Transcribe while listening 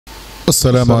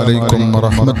السلام عليكم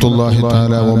ورحمة الله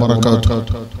تعالى وبركاته.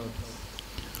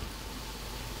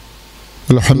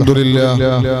 الحمد لله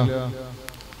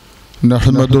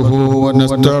نحمده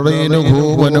ونستعينه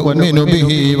ونؤمن به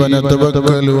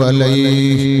ونتوكل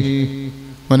عليه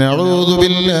ونعوذ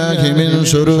بالله من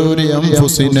شرور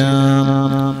أنفسنا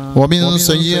ومن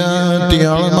سيئات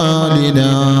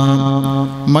أعمالنا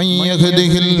من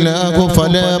يهده الله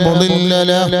فلا مضل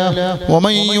له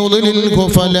ومن يضلله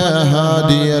فلا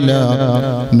هادي له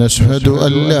نشهد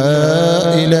أن لا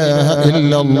إله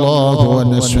إلا الله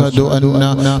ونشهد أن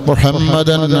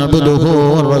محمدا عبده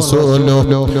ورسوله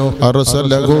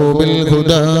أرسله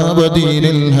بالهدى ودين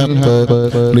الحق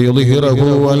ليظهره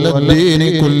على الدين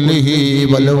كله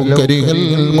ولو كره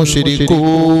المشركون.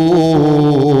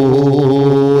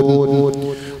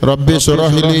 رب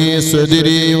اشرح لي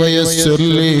صدري ويسر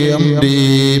لي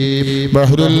أمري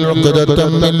واحلل عقدة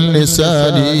من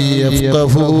لساني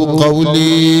يفقهوا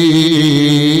قولي.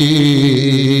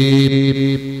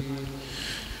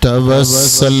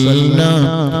 توسلنا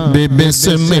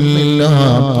ببسم الله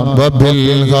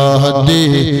وبالهادي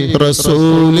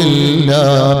رسول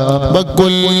الله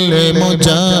وكل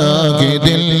مجاهد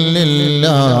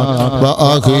لله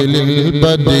وأهل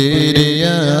البدر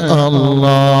يا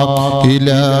الله.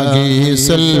 إلهي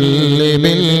سلم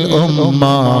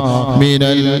الأمة من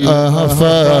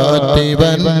الآفات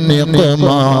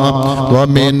والنقمة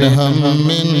ومن هم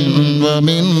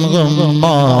ومن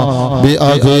غمة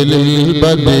بأهل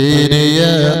البدر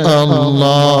يا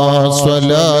الله.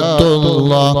 صلاة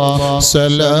الله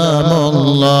سلام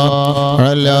الله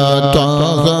على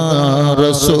طه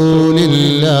رسول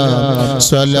الله.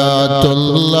 صلاة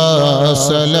الله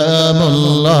سلام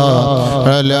الله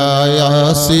على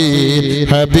ياسين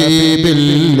حبيب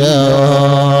الله.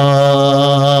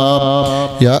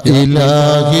 يا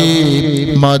إلهي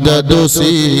مدد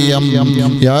سيم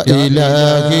يا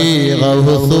إلهي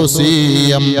غوث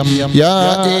سيم يا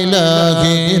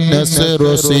إلهي نصر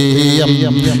سيم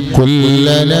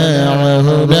كلنا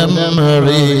عهدا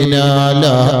معينا.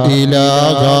 لا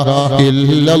إله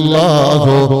إلا الله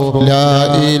لا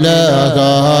إله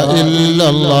إلا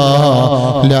الله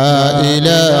لا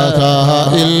إله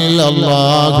إلا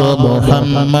الله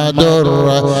محمد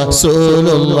رسول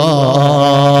الله.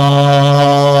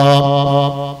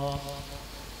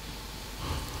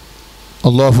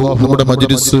 അല്ലാഹു നമ്മുടെ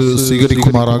മജ്‌ലിസ്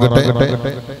സ്വീകരിക്കുമാറാകട്ടെ.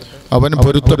 അവൻ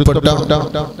പൊരുത്തപ്പെട്ട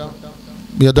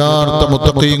യഥാർത്ഥ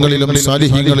മുത്തഖീങ്ങളിലും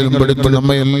സാലിഹീങ്ങളിലും പെടുത്തി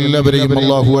നമ്മെ എല്ലാവരെയും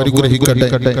അല്ലാഹു അനുഗ്രഹിക്കട്ടെ.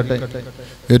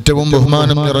 ഏറ്റവും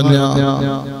ബഹുമാനം നിറഞ്ഞ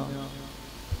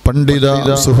പണ്ഡിത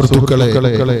സുഹൃത്തുക്കളെ,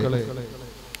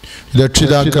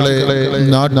 രക്ഷിതാക്കളെ,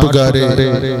 നാട്ടുകാരെ,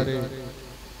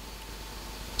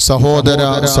 സഹോദര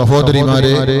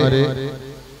സഹോദരിമാരെ,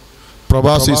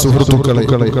 പ്രവാസി സുഹൃത്തുക്കളെ,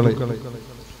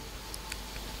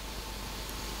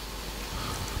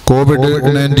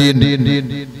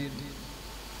 COVID-19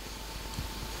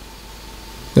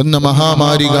 എന്ന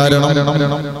മഹാമാരി കാരണം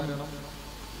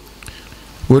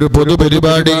ഒരു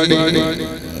പൊതുപരിപാടി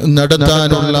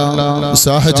നടത്താനുള്ള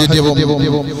സാഹചര്യവും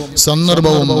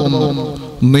സന്ദർഭവും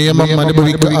നിയമം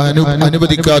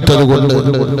അനുവദിക്കാത്തതുകൊണ്ട്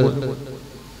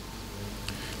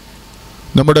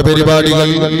നമ്മുടെ പരിപാടികൾ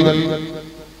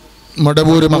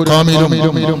മടവൂർ മഖാമിലും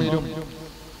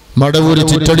മടവൂർ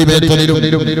ചിറ്റടി മേഖലയിലും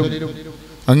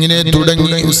അങ്ങനെ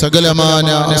തുടങ്ങി സകലമാന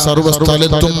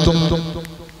സർവസ്ഥലത്തും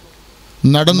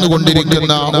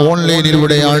നടന്നുകൊണ്ടിരിക്കുന്ന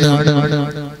ഓൺലൈനിലൂടെയാണ്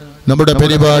നമ്മുടെ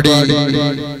പരിപാടി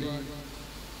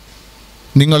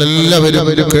നിങ്ങളെല്ലാവരും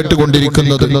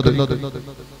കേട്ടുകൊണ്ടിരിക്കുന്നത്.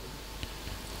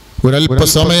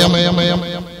 ഒരല്പസമയം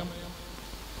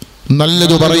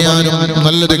നല്ലത് പറയാനും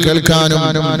നല്ലത് കേൾക്കാനും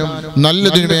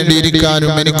നല്ലതിനു വേണ്ടി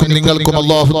ഇരിക്കാനും എനിക്കും നിങ്ങൾക്കും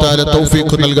അല്ലാഹു തആല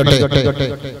തൗഫീഖ് നൽകട്ടെ.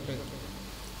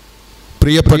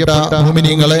 പ്രിയപ്പെട്ട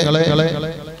മുഅ്മിനീങ്ങളെ,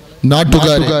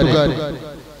 നാട്ടുകാരെ,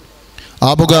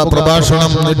 ആമുഖ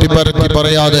പ്രഭാഷണം നീട്ടിപ്പരത്തി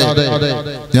പറയാതെ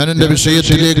ഞാൻ എന്റെ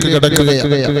വിഷയത്തിലേക്ക്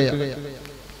കടക്കുകയാണ്.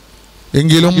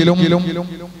 എങ്കിലും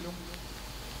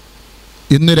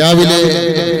ഇന്ന് രാവിലെ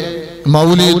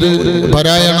മൗലിദ്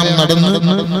പാരായണം നടന്ന്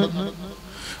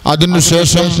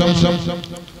അതിനുശേഷം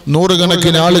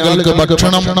നൂറുകണക്കിന് ആളുകൾക്ക്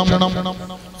ഭക്ഷണം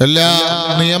എല്ലാ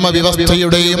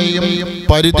നിയമവ്യവസ്ഥയുടെയും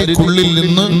പരിധിക്കുള്ളിൽ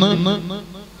നിന്ന്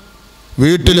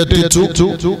വീട്ടിലെത്തിച്ചു.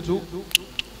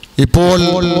 ഇപ്പോൾ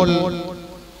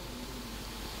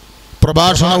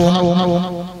പ്രഭാഷണവും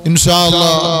ഇൻഷാ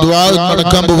അല്ലാഹ് ദുആ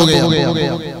നടക്കാൻ പോവുകയാണ്.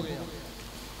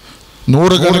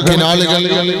 നൂറുകണക്കിന് ആളുകൾ,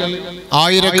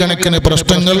 ആയിരക്കണക്കിന്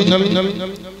പ്രശ്നങ്ങൾ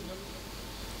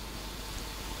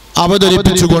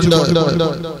അവതരിപ്പിച്ചുകൊണ്ട്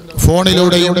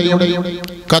ഫോണിലൂടെയും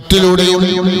കത്തിലൂടെയും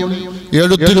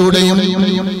എഴുത്തിലൂടെയും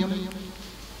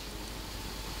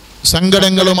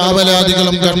സങ്കടങ്ങളും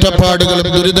ആവലാദികളും കഷ്ടപ്പാടുകളും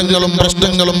ദുരിതങ്ങളും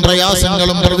പ്രശ്നങ്ങളും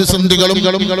പ്രയാസങ്ങളും പ്രതിസന്ധികളും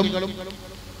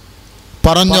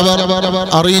പറഞ്ഞവർ,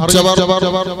 അറിയിച്ചവർ,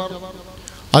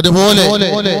 അതുപോലെ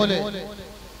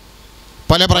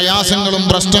പല പ്രയാസങ്ങളും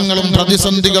പ്രശ്നങ്ങളും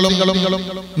പ്രതിസന്ധികളും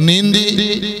നീന്തി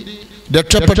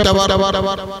രക്ഷപ്പെട്ടവർ,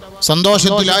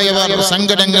 സന്തോഷത്തിലായവർ,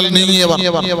 സങ്കടങ്ങൾ നീങ്ങിയവർ,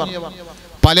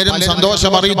 പലരും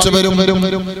സന്തോഷം അറിയിച്ചവരും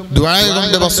ദുആ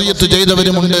കൊണ്ട് വസിയത്ത്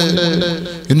ചെയ്തവരുമുണ്ട്.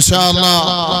 ഇൻഷാ അല്ലാഹ്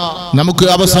നമുക്ക്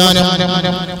അവസാനം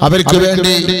അവർക്ക്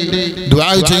വേണ്ടി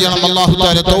ദുആ ചെയ്യണം. അല്ലാഹു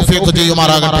തആല തൗഫീഖ്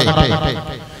ചെയ്യുമാറാകട്ടെ.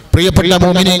 പ്രിയപ്പെട്ട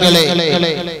മുഅ്മിനീങ്ങളെ,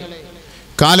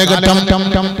 കാലഘട്ടം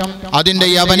അതിന്റെ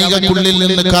യവനികക്കുള്ളിൽ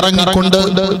നിന്ന് കറങ്ങിക്കൊണ്ട്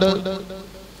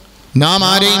നാം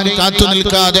ആരെയും കാത്തു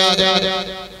നിൽക്കാതെ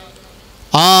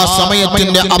ആ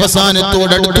സമയത്തിന്റെ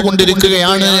അവസാനത്തോട്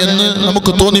അടുത്തുകൊണ്ടിരിക്കുകയാണ് എന്ന്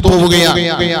നമുക്ക് തോന്നിപ്പോവുകയാണ്.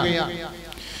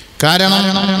 കാരണം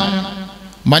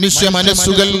മനുഷ്യ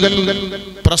മനസ്സുകൾ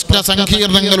പ്രശ്ന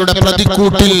സങ്കീർണങ്ങളുടെ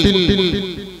പ്രതിക്കൂട്ടിൽ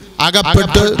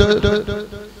അകപ്പെട്ട്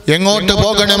എങ്ങോട്ട്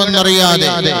പോകണമെന്നറിയാതെ,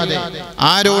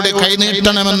 ആരോട്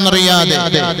കൈനീട്ടണമെന്നറിയാതെ,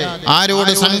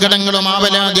 ആരോട് സങ്കടങ്ങളും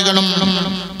ആവലാദികളും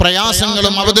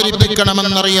പ്രയാസങ്ങളും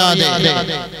അവതരിപ്പിക്കണമെന്നറിയാതെ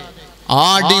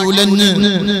ആടി ഉലഞ്ഞ്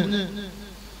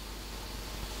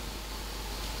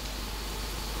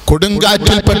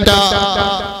കൊടുങ്കാറ്റിൽപ്പെട്ട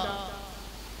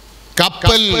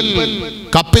കപ്പൽ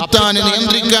കപ്പിത്താന്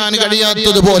നിയന്ത്രിക്കാൻ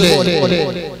കഴിയാത്തതുപോലെ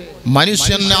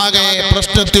മനുഷ്യനാകെ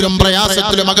പ്രശ്നത്തിലും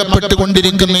പ്രയാസത്തിലും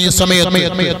അകപ്പെട്ടുകൊണ്ടിരിക്കുന്ന ഈ സമയത്ത്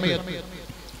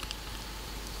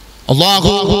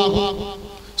അല്ലാഹു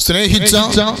സ്നേഹിച്ച,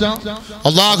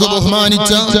 അല്ലാഹു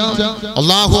ബഹുമാനിച്ച,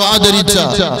 അല്ലാഹു ആദരിച്ച,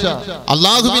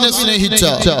 അല്ലാഹുവിനെ സ്നേഹിച്ച,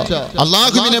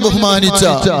 അല്ലാഹുവിനെ ബഹുമാനിച്ച,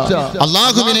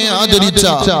 അല്ലാഹുവിനെ ആദരിച്ച,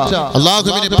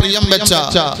 അല്ലാഹുവിനെ പ്രിയം വെച്ച,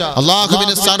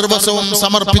 അല്ലാഹുവിനെ സർവസ്വവും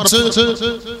സമർപ്പിച്ച്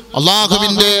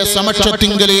അല്ലാഹുവിന്റെ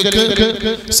സമക്ഷത്തിങ്കലേക്ക്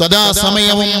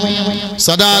സദാസമയവും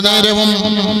സദാ നേരവും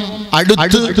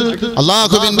അടുത്ത്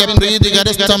അല്ലാഹുവിന്റെ പ്രീതി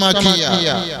കരസ്ഥമാക്കിയ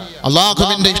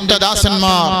അല്ലാഹുവിന്റെ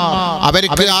ഇഷ്ടദാസന്മാർ,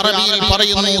 അവർക്ക് അറബിയിൽ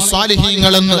പറയുന്നു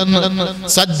സാലിഹീങ്ങളെന്ന്,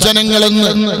 സജ്ജനങ്ങളെന്ന്,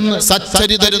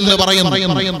 സച്ചരിതരെന്ന് പറയുന്നു.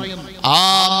 ആ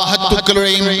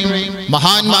മഹത്തുക്കളെയും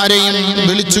മഹാന്മാരെയും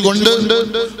വിളിച്ചുകൊണ്ട്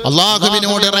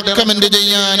അല്ലാഹുവിനോട് റെക്കമെൻഡ്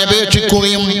ചെയ്യാൻ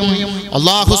അപേക്ഷിക്കുകയും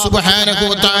അല്ലാഹു സുബ്ഹാനഹു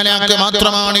വ തആലക്ക്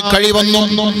മാത്രമാണ് കഴിവെന്നും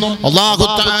അല്ലാഹു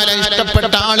തആല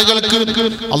ഇഷ്ടപ്പെട്ട ആളുകൾക്ക്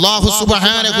അല്ലാഹു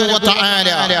സുബ്ഹാനഹു വ തആല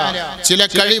ചില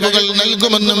കഴിവുകൾ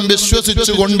നൽകുമെന്നും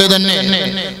വിശ്വസിച്ചുകൊണ്ട് തന്നെ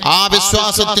ആ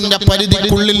വിശ്വാസത്തിന്റെ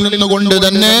പരിധിക്കുള്ളിൽ നിന്നുകൊണ്ട്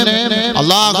തന്നെ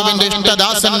അല്ലാഹുവിന്റെ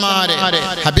ഇഷ്ടദാസന്മാരെ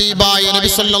ഹബീബായ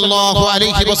നബി സല്ലല്ലാഹു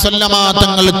അലൈഹി വസല്ലമ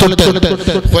തങ്ങൾ തൊട്ട്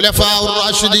ഖുലഫാഉർ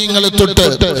റാഷിദീങ്ങൾ തൊട്ട്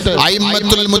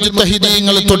അയിമ്മത്തുൽ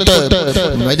മുജ്തഹിദീങ്ങൾ തൊട്ട്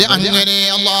അങ്ങനെ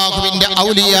അല്ലാഹുവിന്റെ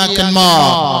ഔലിയാക്കന്മാർ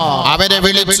അവരെ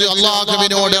വിളിച്ച്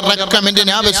അല്ലാഹുവിനോട്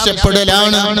റെക്കമെൻഡിന്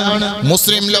ആവശ്യപ്പെടലാണ്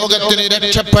മുസ്ലിം ലോകത്തിന്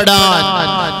രക്ഷപ്പെടാൻ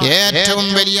ഏറ്റവും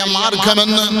വലിയ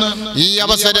മാർഗമെന്ന് ഈ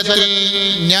അവസരത്തിൽ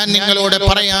ഞാൻ നിങ്ങളോട്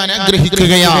പറയാൻ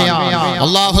ആഗ്രഹിക്കുകയാണ്.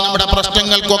 അല്ലാഹു നമ്മുടെ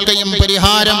പ്രശ്നങ്ങൾക്കൊക്കെയും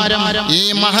പരിഹാരം ഈ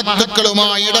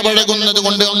മഹത്തുക്കളുമായി ഇടപഴകുന്നത്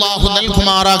കൊണ്ട് അല്ലാഹു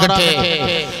നൽകുമാറാകട്ടെ.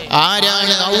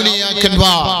 ആരാണ്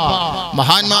ഔലിയാക്കന്മാർ?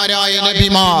 മഹാന്മാരായ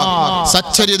നബിമാർ,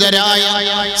 സച്ചരിതരായ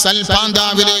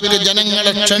സൽപാന്താവിലേക്ക്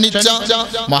ജനങ്ങളെ ക്ഷണിച്ച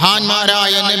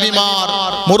മഹാന്മാരായ നബിമാർ,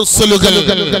 മുർസലുകൾ.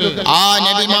 ആ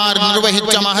നബിമാർ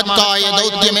നിർവഹിച്ച മഹത്തായ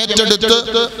ദൗത്യം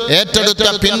ഏറ്റെടുത്ത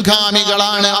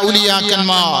പിൻഗാമികളാണ്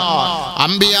ഔലിയാക്കന്മാർ.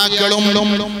 അമ്പിയാക്കളും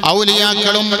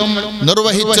ഔലിയാക്കളും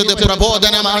നിർവഹിച്ചത്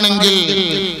പ്രബോധനമാണെങ്കിൽ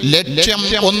ലക്ഷ്യം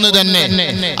ഒന്ന് തന്നെ.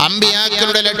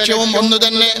 അമ്പിയാക്കളുടെ ലക്ഷ്യവും ഒന്ന്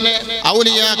തന്നെ,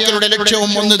 ഔലിയാക്കളുടെ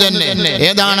ലക്ഷ്യവും ഒന്ന് തന്നെ.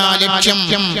 ഏതാണ് ആ ലക്ഷ്യം?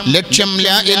 ലക്ഷ്യം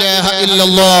ലാ ഇലാഹ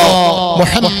ഇല്ലല്ലാഹ്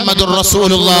മുഹമ്മദുർ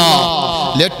റസൂലുള്ളാഹ്.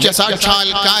 ലക്ഷ്യ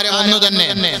സാക്ഷാത്കാരം ഒന്ന് തന്നെ,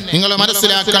 നിങ്ങൾ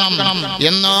മനസ്സിലാക്കണം.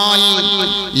 എന്നാൽ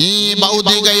ഈ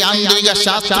ഭൗതിക യാന്ത്രിക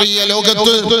ശാസ്ത്രീയ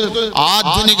ലോകത്ത്,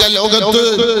 ആധുനിക ലോകത്ത്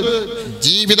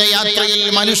ജീവിതയാത്രയിൽ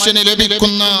മനുഷ്യന്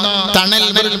ലഭിക്കുന്ന തണൽ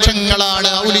വൃക്ഷങ്ങളാണ്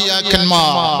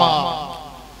ഔലിയാക്കന്മാർ.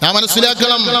 നാം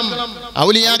മനസ്സിലാക്കണം,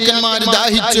 ഔലിയാക്കന്മാർ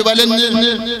ദാഹിച്ച് വലഞ്ഞ്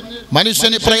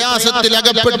മനുഷ്യന് പ്രയാസത്തിൽ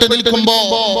അകപ്പെട്ട് നിൽക്കുമ്പോ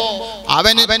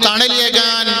അവന്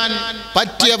തണലേകാൻ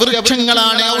പറ്റിയ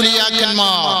വൃക്ഷങ്ങളാണ്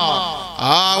ഔലിയാക്കന്മാർ.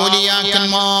 ആ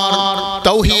ഔലിയാക്കന്മാർ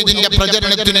തൗഹീദിന്റെ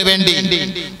പ്രചരണത്തിന് വേണ്ടി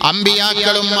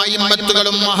അമ്പിയാക്കളും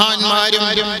അയിമ്മത്തുകളും മഹാന്മാരും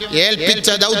ഏൽപ്പിച്ച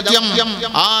ദൗത്യം,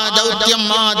 ആ ദൗത്യം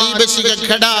ആ ദീപശിഖ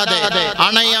കെടാതെ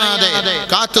അണയാതെ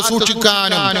കാത്തു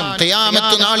സൂക്ഷിക്കാനും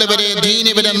ഖിയാമത്ത് നാൾ വരെ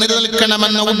ദീന് വരെ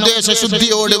നിലനിൽക്കണമെന്ന ഉദ്ദേശ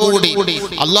ശുദ്ധിയോടുകൂടി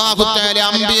അല്ലാഹു തആല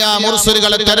അംബിയ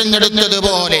മുർസലുകളെ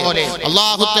തെരഞ്ഞെടുത്തതുപോലെ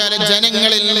അല്ലാഹു തആല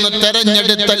ജനങ്ങളിൽ നിന്ന്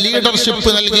തെരഞ്ഞെടുത്ത ലീഡർഷിപ്പ്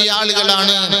നൽകിയ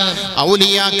ആളുകളാണ്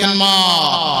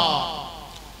ഔലിയാക്കന്മാർ.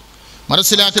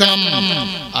 മനസ്സിലാക്കണം.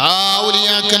 ആ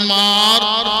ഔലിയാക്കന്മാർ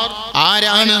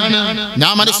ആരാണ്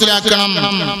നാം മനസ്സിലാക്കണം.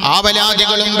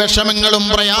 ആവലാദികളും വിഷമങ്ങളും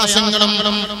പ്രയാസങ്ങളും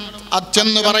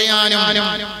അച്ചെന്ന് പറയാനും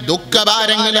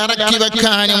ദുഃഖഭാരങ്ങൾ ഇറക്കി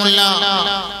വെക്കാനുമുള്ള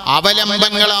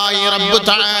അവലംബങ്ങളായി റബ്ബ്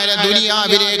തആല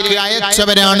ദുനിയാവിലേക്ക്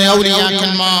അയച്ചവരാണ്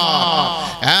ഔലിയാക്കന്മാർ.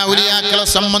 ആ ഔലിയാക്കളെ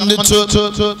സംബന്ധിച്ച്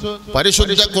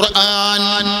പരിശുദ്ധ ഖുർആൻ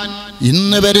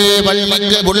ഇന്ന് വരെ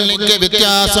വള്ളിക്ക്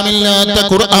വ്യത്യാസമില്ലാത്ത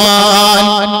ഖുർആൻ,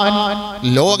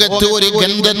 ലോകത്ത് ഒരു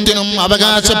ഗ്രന്ഥത്തിനും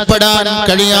അവകാശപ്പെടാൻ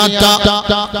കഴിയാത്ത,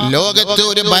 ലോകത്ത്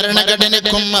ഒരു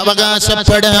ഭരണഘടനയ്ക്കും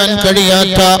അവകാശപ്പെടാൻ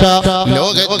കഴിയാത്ത,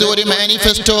 ലോകത്ത് ഒരു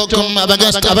മാനിഫെസ്റ്റോക്കും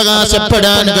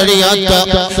അവകാശപ്പെടാൻ കഴിയാത്ത,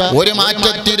 ഒരു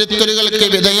മാറ്റത്തിരുത്തലുകൾക്ക്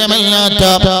വിധേയമല്ലാത്ത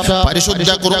പരിശുദ്ധ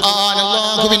ഖുർആൻ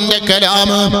അല്ലാഹുവിന്റെ കലാം.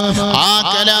 ആ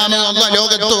കലാം അല്ലാഹു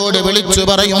ലോകത്തോട് വിളിച്ചു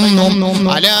പറയുന്നു,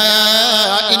 അലാ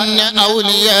ഇന്ന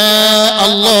ഔലിയാ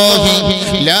അല്ലാഹി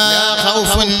ലാ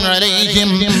ഖൗഫുൻ അലൈഹിം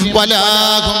വലാ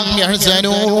ഹും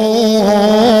യഹ്സനൂൻ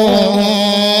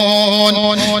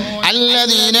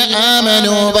الذين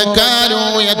آمنوا وكانوا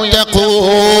يتقون.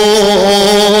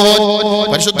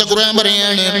 പരിശുദ്ധ ഖുർആൻ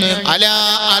പറയാണ്, അലാ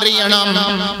അറിയണം,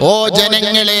 ഓ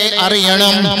ജനങ്ങളെ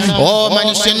അറിയണം, ഓ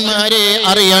മനുഷ്യന്മാരെ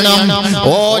അറിയണം,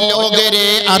 ഓ ലോകരെ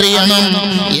അറിയണം,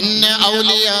 ഇന്ന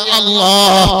ഔലിയാ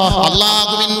അല്ലാഹ്,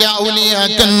 അല്ലാഹുവിന്റെ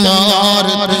ഔലിയാക്കന്മാർ,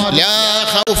 ലാ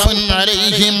ഖൗഫുൻ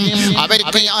അലൈഹിം,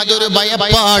 അവർക്ക് യാതൊരു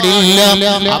ഭയപ്പാടില്ല,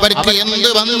 അവർക്ക് എന്ത്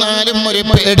വന്നാലും ഒരു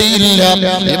പേടിയില്ല.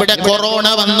 ഇവിടെ കൊറോണ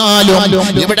വന്നാലും,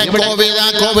 ഇവിടെ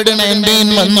കോവിഡ്-19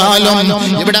 വന്നാലും,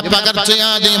 ഇവിടെ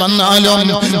പകർച്ചവ്യാധി വന്നാലും,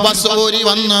 വസൂരി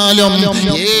വന്നാലും,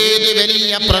 ഏത്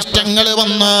വലിയ പ്രശ്നങ്ങൾ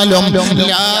വന്നാലും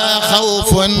ലാ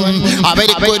ഖൗഫുൻ,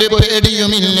 അവർക്കൊരു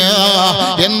പേടിയുമില്ല.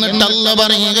 എന്നിട്ട് അല്ലാഹു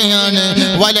പറയുകയാണ്,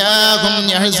 വലാ ഹും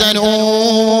യഹ്സനൂൻ,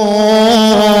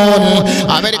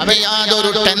 അവർക്ക്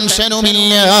യാതൊരു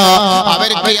ടെൻഷനുമില്ല,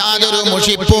 അവർക്ക് യാതൊരു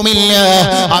മുഷിപ്പുമില്ല,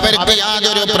 അവർക്ക്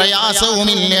യാതൊരു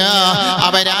പ്രയാസവുമില്ല.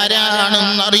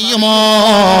 അവരാരാണെന്നറിയുമോ?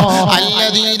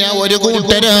 അല്ലദീന, ഒരു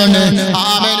കൂട്ടരാണ്,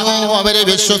 ആമനൂ, അവരെ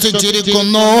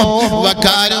വിശ്വസിച്ചിരിക്കുന്നു,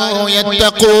 വകാനൂ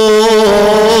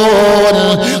യത്തഖൂൻ,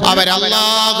 അവർ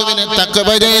അല്ലാഹുവിനെ തഖ്വ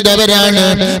ചെയ്തവരാണ്,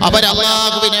 അവർ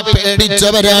അല്ലാഹുവിനെ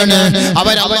പേടിച്ചവരാണ്,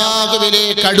 അവർ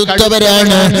അല്ലാഹുവിലേക്ക്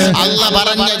അടുത്തവരാണ്, അല്ലാഹ്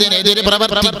പറഞ്ഞതിനെതിരെ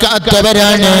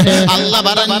പ്രവർത്തിക്കാത്തവരാണ്, അല്ലാഹ്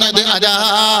പറഞ്ഞത് അതാ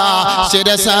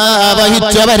ശിരസാ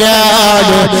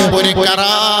വഹിച്ചവരാണ്, ഒരു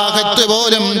കറാഹത്ത്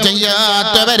പോലും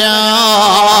ചെയ്യാത്തവരാണ്.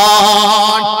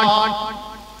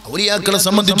 ഔലിയാക്കളെ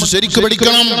സംബന്ധിച്ച് ശരിക്കും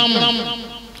പഠിക്കണം.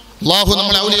 അല്ലാഹു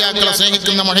നമ്മളെ ഔലിയാക്കളെ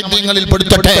സ്നേഹിക്കുന്ന മുഹബ്ബീങ്ങളിൽ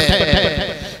പെടുത്തട്ടെ.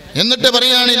 എന്നിട്ട്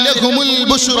പറയാണ്, ലഹുമുൽ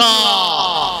ബുശ്റാ,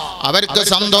 അവർക്ക്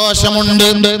സന്തോഷമുണ്ട്,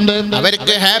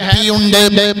 അവർക്ക് ഹാപ്പിയുണ്ട്,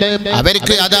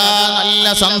 അവർക്ക് അതാ നല്ല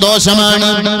സന്തോഷമാണ്,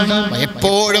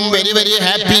 എപ്പോഴും വെരി വെരി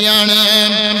ഹാപ്പിയാണ്.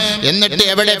 എന്നിട്ട്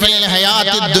എവിടെ ഫിൽ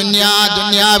ഹയാത്തി ദുനിയാ,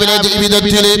 ദുനിയാവിലെ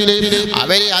ജീവിതത്തിൽ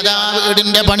അവർ അതാ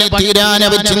വീടിന്റെ പണി തീരാൻ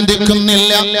അവർ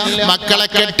ചിന്തിക്കുന്നില്ല, മക്കളെ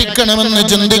കെട്ടിക്കണമെന്ന്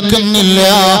ചിന്തിക്കുന്നില്ല,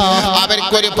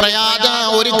 അവർക്കൊരു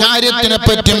ഒരു കാര്യത്തിനെ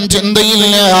പറ്റും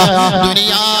ചിന്തയില്ല.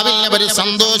 ദുനിയാവിൽ അവർ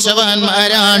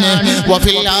സന്തോഷവാന്മാരാണ്.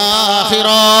 വഫിൽ ആഖിറ,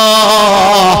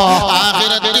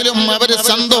 ആഖിറത്തിലും അവർ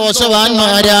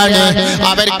സന്തോഷവാന്മാരാണ്.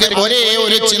 അവർക്ക് ഒരേ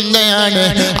ഒരു ചിന്തയാണ്,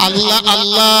 അല്ലാ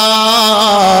അല്ലാ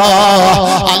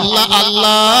അല്ലാ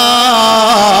അല്ലാ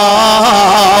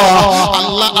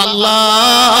അല്ലാ അല്ലാ.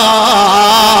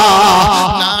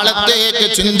 നാളത്തേക്ക്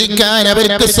ചിന്തിക്കാൻ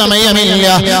അവർക്ക് സമയമില്ല,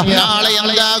 നാളെ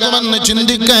എന്താകുമെന്ന്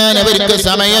ചിന്തിക്കാൻ അവർക്ക്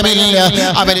സമയമില്ല.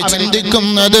 അവർ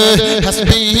ചിന്തിക്കുന്നത്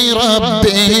ഹസ്ബി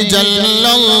റബ്ബി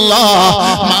ജല്ലല്ലാഹ്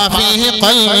മാ ഫീഹി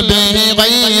ഖൽബി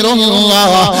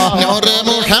ഗൈറുല്ലാഹ് നൂർ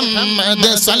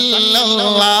മുഹമ്മദ്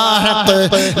സല്ലല്ലാഹു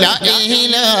ലാ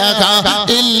ഇലാഹ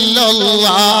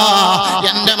ഇല്ലല്ലാഹ്.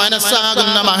 എന്റെ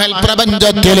മനസ്സാകുന്ന മഹൽ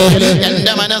പ്രപഞ്ചത്തില്,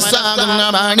 എന്റെ മനസ്സാകുന്ന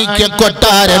മാണിക്യ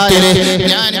കൊട്ടാരത്തില്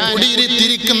ഞാൻ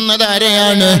കുടിയിരുത്തിരിക്കുന്നത്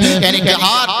ആരെയാണ്? എനിക്ക്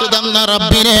ഹാർട്ട് തന്ന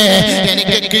റബ്ബിനെ,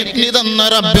 എനിക്ക് കിഡ്നി തന്ന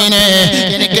റബ്ബിനെ,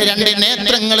 എനിക്ക് 2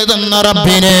 നേത്രങ്ങൾ തന്ന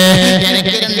റബ്ബിനെ,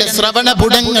 എനിക്ക് 2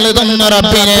 ശ്രവണപുടങ്ങൾ തന്ന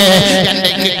റബ്ബിനെ,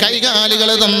 എനിക്ക് കൈകാലുകൾ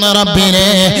തന്ന റബ്ബിനെ,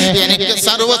 എനിക്ക്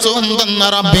സർവസ്വം തന്ന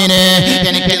റബ്ബിനെ,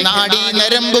 എനിക്ക് നാഡീ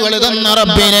നരമ്പുകൾ തന്ന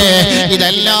റബ്ബിനെ.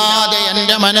 ഇതല്ലാതെ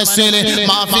എന്റെ മനസ്സിൽ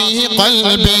മാഫീ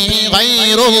ഖൽബി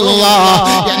ഗൈറുല്ലാഹ്,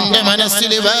 എന്റെ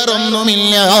മനസ്സിൽ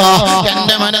വേറൊന്നുമില്ല,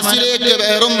 എന്റെ മനസ്സിലേക്ക്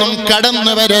വേറൊന്നും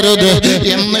കടന്നു വരരുത്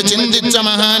എന്ന് ചിന്തിച്ച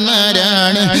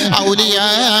മഹാന്മാരാണ്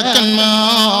ഔലിയാക്കന്മാർ.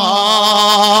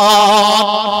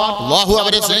 അല്ലാഹു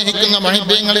അവരെ സ്നേഹിക്കുന്ന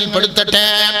മുഹബ്ബീങ്ങളിൽ പെടുത്തട്ടെ.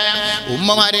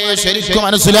 ഉമ്മമാരെ ശരിക്കും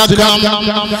മനസ്സിലാക്കണം.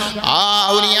 ആ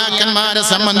ഔലിയാക്കന്മാരെ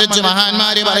സംബന്ധിച്ച്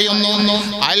മഹാന്മാര് പറയുന്നു,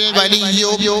 അൽ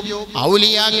വലിയ്യു,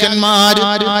 ഔലിയാക്കന്മാർ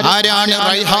ആരാണ്?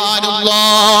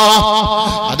 റൈഹാനുല്ലാഹ്,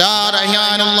 അതാ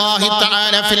റൈഹാനുല്ലാഹി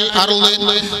തആല ഫിൽ അർള്,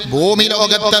 ഭൂമി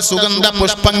ലോകത്തെ സുഗന്ധ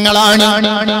പുഷ്പങ്ങളാണ്.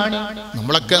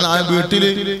 നമ്മളൊക്കെ വീട്ടിൽ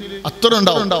അത്ര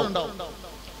ഉണ്ടാവും,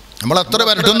 നമ്മൾ അത്ര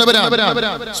വരട്ടുന്നവരാണ്,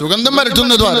 സുഗന്ധം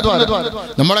വരട്ടുന്നതുമാണ്.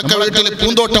 നമ്മളൊക്കെ വീട്ടിൽ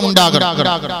പൂന്തോട്ടം ഉണ്ടാകണം,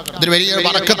 അതൊരു വലിയ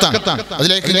ബറക്കത്താണ്.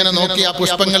 അതിലേക്ക് ഇങ്ങനെ നോക്കി, ആ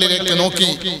പുഷ്പങ്ങളിലേക്ക് നോക്കി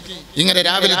ഇങ്ങനെ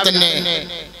രാവിലെ തന്നെ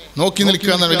നോക്കി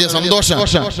നിൽക്കുക എന്ന വലിയ സന്തോഷം.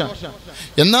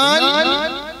 എന്നാൽ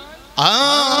ആ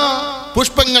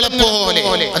പുഷ്പങ്ങളെ പോലെ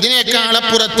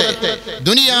അതിനേക്കാളപ്പുറത്ത്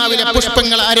ദുനിയാവിലെ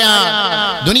പുഷ്പങ്ങൾ ആരാ?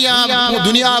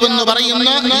 ദുനിയാവെന്ന് പറയുന്ന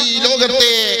ഈ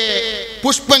ലോകത്തെ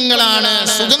പുഷ്പങ്ങളാണ്,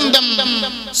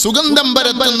 സുഗന്ധം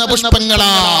പരത്തുന്ന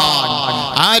പുഷ്പങ്ങളാണ്.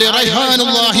 ആര്?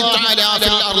 റൈഹാനുല്ലാഹി തആല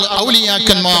ഫിൽ അർള്,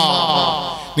 ഔലിയാക്കന്മാർ.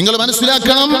 നിങ്ങൾ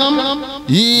മനസ്സിലാക്കണം,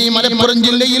 ഈ മലപ്പുറം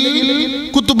ജില്ലയിൽ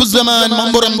കുത്തുബുസ്സമാൻ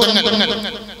മമ്പുറം തങ്ങൾ,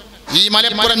 ഈ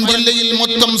മലപ്പുറം ജില്ലയിൽ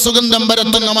മൊത്തം സുഗന്ധം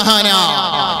പരത്തുന്ന മഹാനാ.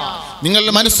 നിങ്ങൾ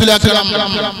മനസ്സിലാക്കണം.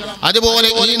 അതുപോലെ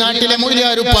ഈ നാട്ടിലെ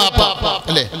മുരിയാരുപ്പാപ്പ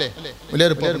അല്ലേ,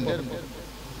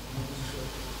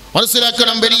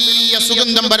 മനസ്സിലാക്കണം, വലിയ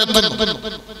സുഗന്ധം പരത്തുന്നു.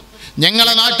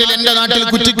 ഞങ്ങളെ നാട്ടിൽ, എന്റെ നാട്ടിൽ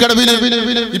കുറ്റിക്കടവിൽ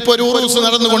ഇപ്പൊ ഒരു ഉറൂസ്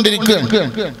നടന്നുകൊണ്ടിരിക്കുകയാണ്.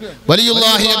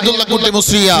 വലിയുല്ലാഹി അബ്ദുള്ള കുട്ടി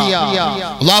മുസ്ലിയ,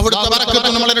 അല്ലാഹുവിന്റെ ബറക്കത്ത്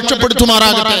നമ്മളെ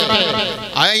രക്ഷപ്പെടുത്തുമാറാകട്ടെ.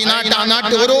 ആ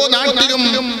നാട്ട് ഓരോ നാട്ടിലും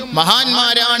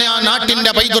മഹാന്മാരാണ് ആ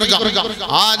നാട്ടിന്റെ പൈതൃകം,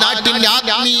 ആ നാട്ടിന്റെ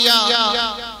ആത്മീയ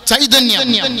ചൈതന്യം,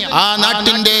 ആ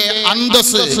നാട്ടിന്റെ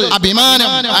അന്തസ്,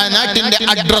 അഭിമാനം, ആ നാട്ടിന്റെ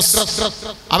അഡ്രസ്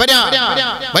അവരാ.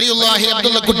 വലിയുല്ലാഹി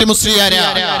അബ്ദുള്ള കുട്ടി മുസ്ലിയാരാ.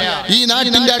 ഈ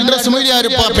നാട്ടിന്റെ അഡ്രസ്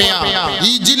മുരിയാരുപ്പാപ്പയാ.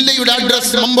 ഈ ജില്ലയുടെ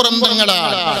അഡ്രസ് മമ്പുറം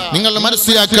തങ്ങളാണ്. നിങ്ങൾ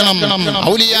മനസ്സിലാക്കണം,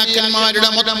 ഔലിയാക്കന്മാരുടെ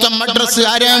മൊത്തം അഡ്രസ്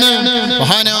ആരാണ്?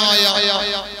 മഹാനായ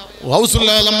ഗൗസുൽ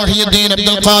മുഹ്യിദ്ദീൻ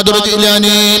അബ്ദുൽ ഖാദിർ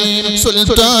ജിലാനി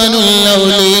സുൽത്താനുൽ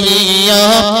ഔലിയ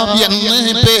എന്ന്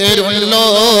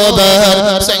പേരുള്ളോവർ,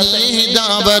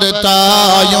 സയ്യിദവർ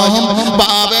തായും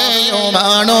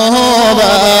ബാവയുമാണോവർ.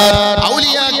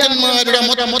 ഔലിയാക്കന്മാരുടെ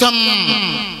മൊത്തം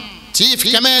ചീഫ്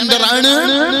കമാൻഡർ ആണ്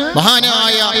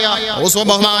മഹാനായ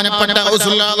ബഹുമാനപ്പെട്ട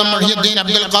ഗൗസുൽ മുഹ്യിദ്ദീൻ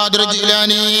അബ്ദുൽ ഖാദിർ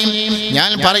ജിലാനി.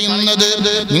 ഞാൻ പറയുന്നത്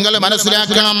നിങ്ങൾ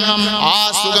മനസ്സിലാക്കണം, ആ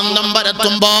സുഗന്ധം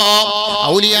പരത്തുമ്പോ,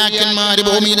 ഔലിയാക്കന്മാര്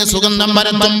ഭൂമിയിൽ സുഗന്ധം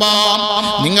പരത്തുമ്പോ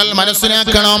നിങ്ങൾ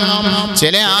മനസ്സിലാക്കണം,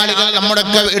 ചില ആളുകൾ നമ്മുടെ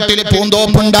വീട്ടിൽ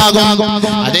പൂന്തോപ്പുണ്ടാകും,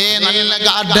 അതേ നല്ല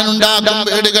ഗാർഡൻ ഉണ്ടാകും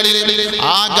വീടുകളിൽ.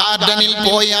 ആ ഗാർഡനിൽ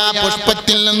പോയ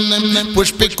പുഷ്പത്തിൽ നിന്ന്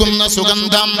പുഷ്പിക്കുന്ന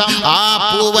സുഗന്ധം, ആ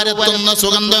പൂ പരത്തുന്ന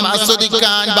സുഗന്ധം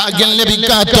ആസ്വദിക്കാൻ ഭാഗ്യം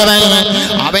ലഭിക്കാത്തവൻ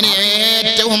അവന്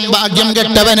ഏറ്റവും ഭാഗ്യം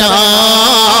കെട്ടവനാണ്.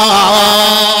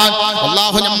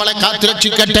 അല്ലാഹു നമ്മളെ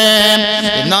കാത്തുരക്ഷിക്കട്ടെ.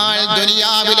 എന്നാൽ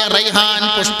ദുനിയാവിലെ റൈഹാൻ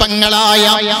പുഷ്പങ്ങളായ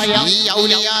ഈ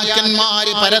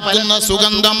ഔലിയാക്കന്മാര് പരത്തുന്ന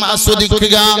സുഗന്ധം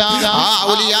ആസ്വദിക്കുക, ആ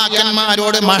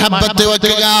ഔലിയാക്കന്മാരോട് മഹബത്ത്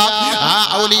വെക്കുക, ആ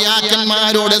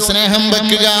ഔലിയാക്കന്മാരോട് സ്നേഹം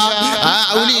വെക്കുക, ആ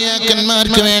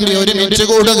ഔലിയാക്കന്മാർക്ക് വേണ്ടി ഒരുമിച്ച്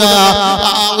കൂടുക,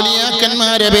 ആ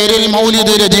ഔലിയാക്കന്മാരെ പേരിൽ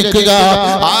മൗലിദ് രചിക്കുക,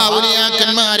 ആ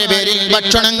ഔലിയാക്കന്മാരെ പേരിൽ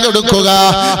ഭക്ഷണം കൊടുക്കുക,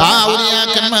 ആ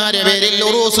ഔലിയാക്കന്മാരെ പേരിൽ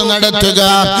ഉറൂസ് നടത്തുക,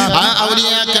 ആ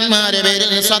ഔലിയാക്കന്മാരെ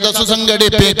പേരിൽ സദസ്സ്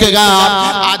സംഘടിപ്പിക്കുക.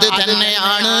 അത്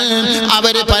തന്നെയാണ്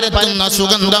അവര് പരത്തുന്ന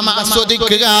സുഗന്ധം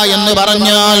ആസ്വദിക്കുക എന്ന്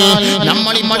പറഞ്ഞാൽ.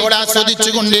 നമ്മളിപ്പോൾ ആസ്വദിച്ചു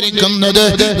കൊണ്ടിരിക്കുന്നത്,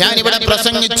 ഞാനിവിടെ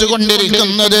പ്രസംഗിച്ചു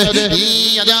കൊണ്ടിരിക്കുന്നത്, ഈ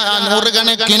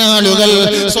നൂറുകണക്കിന് ആളുകൾ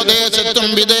സ്വദേശത്തും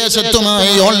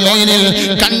വിദേശത്തുമായി ഓൺലൈനിൽ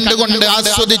കണ്ടുകൊണ്ട്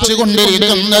ആസ്വദിച്ചു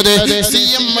കൊണ്ടിരിക്കുന്നത്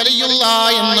CM വലിയുള്ള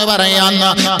എന്ന് പറയാന്ന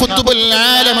ഖുത്ബുൽ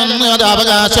ആലം എന്ന് അത്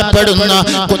അവകാശപ്പെടുന്ന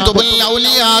ഖുത്ബുൽ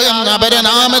ഔലിയ എന്ന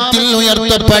അപരനാമത്തിൽ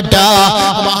ഉയർത്തപ്പെട്ട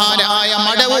മഹാനായ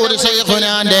മടവൂർ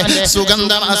ശൈഖുനാന്റെ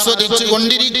സുഗന്ധം ആസ്വദിച്ചു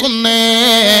കൊണ്ടിരിക്കുന്നേ.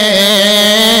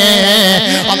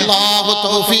 അല്ലാഹു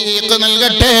തൗഫീഖ്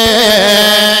നൽകട്ടെ.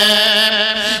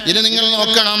 ഇത് നിങ്ങൾ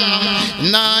നോക്കണം.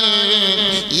 എന്നാൽ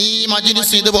ഈ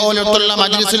മജ്ലിസ്, ഇതുപോലുള്ള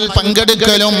മജ്ലിസിൽ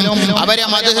പങ്കെടുക്കലും അവരെ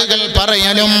മദ്ഹുകൾ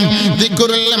പറയലും,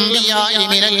 ദിക്റുൽ അംബിയാഇ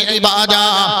മിനൽ ഇബാദ,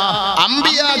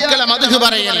 അംബിയാക്കളെ മദ്ഹ്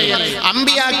പറയൽ,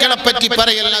 അംബിയാക്കളെ പറ്റി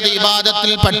പറയൽ അത്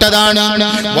ഇബാദത്തിൽ പെട്ടതാണ്.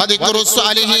 വദിക്റുസ്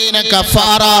സാലിഹീന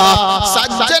കഫാറ,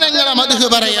 സജ്ജനങ്ങളെ മദ്ഹ്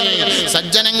പറയൽ,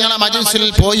 സജ്ജനങ്ങളെ മജ്ലിസിൽ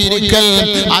പോയിരിക്കൽ,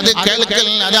 അത് കേൾക്കൽ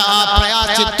അത്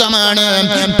പ്രായശ്ചിത്തമാണ്,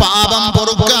 പാപം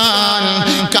പൊറുക്കാൻ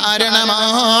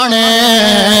കാരണമാണ്.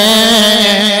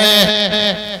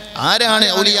 ആരാണ്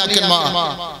ഔലിയാക്കന്മാർ?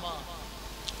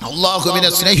 അല്ലാഹുവിനെ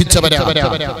സ്നേഹിച്ചവരാ.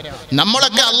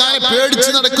 നമ്മളൊക്കെ അല്ലാഹുവിനെ പേടിച്ച്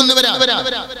നടക്കുന്നവരാ.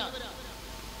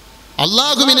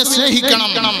 അല്ലാഹുവിനെ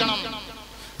സ്നേഹിക്കണം,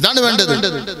 ഇതാണ് വേണ്ടത്.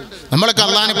 നമ്മളൊക്കെ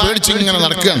അല്ലാഹുവിനെ പേടിച്ച് ഇങ്ങനെ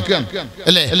നടക്കുകയാണ്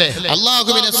അല്ലേ?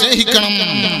 അല്ലാഹുവിനെ സ്നേഹിക്കണം.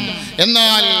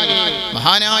 എന്നാൽ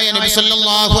മഹാനായ നബി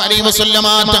സല്ലല്ലാഹു അലൈഹി വസല്ലമ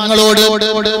തങ്ങളോട്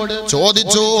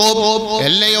ചോദിച്ചു,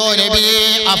 അല്ലയോ നബിയേ,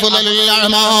 അഫ്ളലുൽ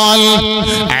അഅമാൽ,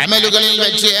 അമലുകളിൽ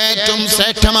വെച്ച് ഏറ്റവും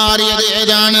ശ്രേഷ്ഠമാറിയത്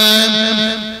ഏതാണ്?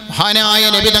 മഹാനായ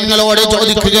നബി തങ്ങളോട്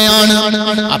ചോദിക്കുകയാണ്.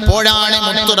 അപ്പോഴാണ്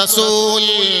മുത്തു റസൂൽ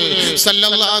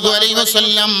സല്ലല്ലാഹു അലൈഹി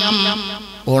വസല്ലം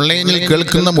ഓൺലൈനിൽ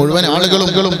കേൾക്കുന്ന മുഴുവൻ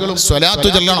ആളുകളും സ്വലാത്ത്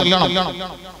ചൊല്ലണം,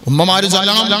 ഉമ്മമാര്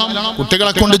ചൊല്ലണം,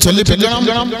 കുട്ടികളെ കൊണ്ട് ചൊല്ലിപ്പിക്കണം,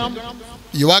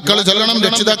 യുവാക്കൾ ചൊല്ലണം,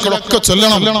 രക്ഷിതാക്കളൊക്കെ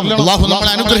ചൊല്ലണം. അല്ലാഹു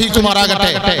നമ്മളെ അനുഗ്രഹിക്കുമാറാകട്ടെ.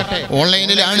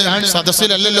 ഓൺലൈനിലാണ്,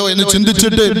 സദസ്സിലല്ലല്ലോ എന്ന്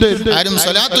ചിന്തിച്ചിട്ട് ആരും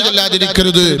സ്വലാത്ത്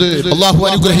ചൊല്ലാതിരിക്കരുത്. അല്ലാഹു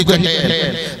അനുഗ്രഹിക്കട്ടെ.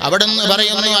 അവിടെ നിന്ന്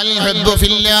പറയുന്നു അൽ ഹബ്ബു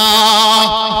ഫില്ലാഹ്,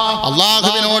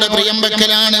 അല്ലാഹുവിനോട് പ്രിയം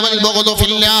വെക്കലാണ്. വൽ ബഗ്ദു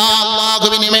ഫില്ലാഹ്,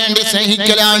 അല്ലാഹുവിന് വേണ്ടി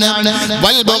സ്നേഹിക്കലാണ്.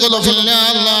 വൽ ബഗ്ദു ഫില്ലാഹ്,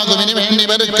 അല്ലാഹുവിന് വേണ്ടി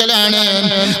വെറുക്കലാണ്.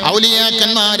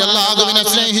 ഔലിയാക്കന്മാർ അല്ലാഹുവിനെ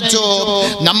സ്നേഹിച്ചു,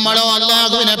 നമ്മളോ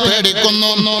അല്ലാഹുവിനെ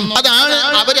പേടിക്കുന്നു. അതാണ്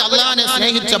അവർ അല്ലാഹുവിനെ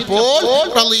സ്നേഹിച്ചപ്പോൾ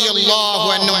റളിയല്ലാഹു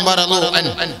അൻഹും വറളു അൻ,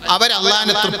 അവർ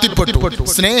അല്ലാഹുവിനെ തൃപ്തിപ്പെട്ടു,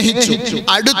 സ്നേഹിച്ചു,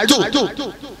 അടുത്തു.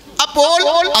 അപ്പോൾ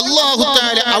അല്ലാഹു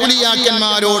തആല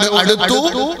ഔലിയാക്കന്മാരോട് അടുത്തു,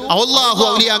 അല്ലാഹു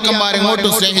ഔലിയാക്കന്മാരെ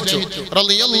അങ്ങോട്ടും സ്നേഹിച്ചു.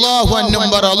 റളിയല്ലാഹു അൻഹും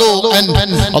വറളു അൻ,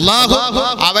 അല്ലാഹു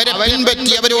അവരെ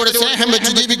പിൻപറ്റി അവരോട് സ്നേഹം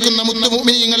വെച്ച് ജീവിക്കുന്ന മുത്തു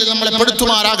മുഅ്മിനീങ്ങളിൽ നമ്മളെ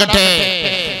പെടുത്തുമാറാകട്ടെ.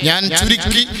 ഞാൻ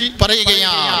ചുരുക്കി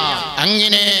പറയുകയാണ്,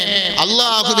 അങ്ങനെ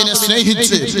അല്ലാഹുവിനെ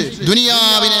സ്നേഹിച്ച്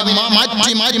ദുനിയാവിനെ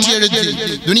മാറ്റി എഴുതി,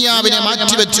 ദുനിയാവിനെ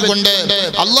മാറ്റി വെച്ചുകൊണ്ട്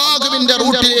അല്ലാഹുവിന്റെ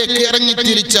റൂട്ടിലേക്ക്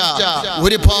ഇറങ്ങിത്തിരിച്ച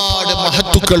ഒരുപാട്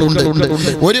മഹത്തുക്കളുണ്ട്,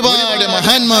 ഒരുപാട്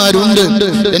മഹാന്മാരുണ്ട്.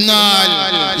 എന്നാൽ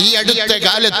ഈ അടുത്ത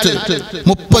കാലത്ത്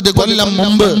 30 കൊല്ലം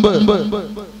മുമ്പ്,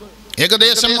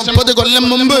 ഏകദേശം 30 കൊല്ലം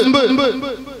മുമ്പ്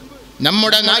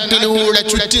നമ്മുടെ നാട്ടിലൂടെ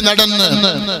ചുറ്റി നടന്ന്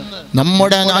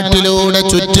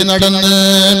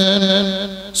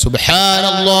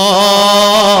സുബ്ഹാനല്ലാഹ്,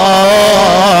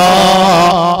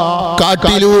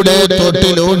 കാട്ടിലൂടെ,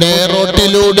 തോട്ടിലൂടെ,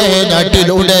 റോട്ടിലൂടെ,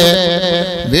 നാട്ടിലൂടെ,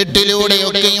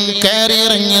 വീട്ടിലൂടെയൊക്കെയും കയറി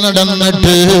ഇറങ്ങി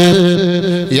നടന്നിട്ട്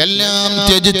എല്ലാം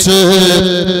ത്യജിച്ച്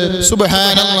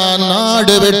സുബ്ഹാനല്ലാഹ്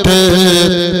നാട് വിട്ട്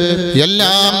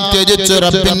എല്ലാം ത്യജിച്ച്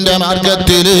റബ്ബിന്റെ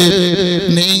മാർഗത്തിൽ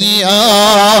നീങ്ങിയ,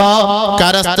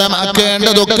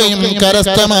 കരസ്ഥമാക്കേണ്ടതൊക്കെയും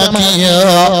കരസ്ഥമാക്കിയ,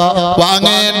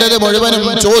 വാങ്ങേണ്ടത് മുഴുവനും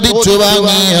ചോദിച്ചു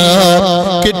വാങ്ങിയ,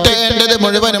 കിട്ടേണ്ടത്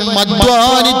മുഴുവനും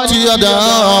അധ്വാനിച്ച് അതാ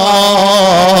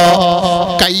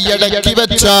കൈയടക്കി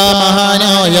വെച്ച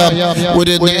മഹാനായ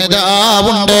ഒരു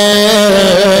നേതാവുണ്ട്,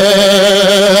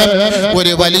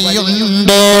 ഒരു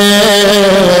വലിയുണ്ട്,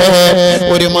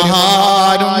 ഒരു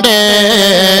മഹാനുണ്ട്.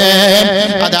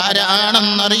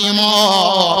 അതാരാണെന്നറിയുമോ?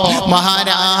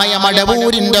 മഹാനായ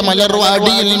മടവൂരിന്റെ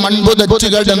മലർവാടിയിൽ മൺപുതച്ചു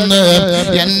കിടന്ന്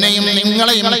എന്നെയും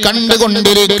നിങ്ങളെയും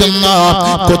കണ്ടുകൊണ്ടിരിക്കുന്ന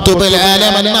ഖുതുബുൽ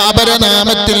ആലം എന്ന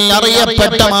അപരനാമത്തിൽ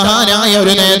അറിയപ്പെട്ട മഹാനായ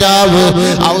ഒരു നേതാവ്,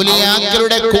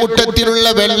 ഔലിയാക്കളുടെ കൂട്ടത്തിലുള്ള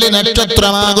വെള്ളി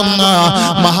നക്ഷത്രമാകുന്ന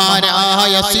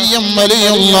മഹാനായ സിയം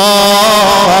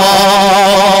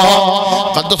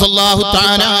ഖദ്ദസല്ലാഹു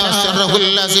തആല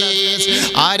സിർറുൽ അസീസ്.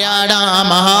 ആരാടാ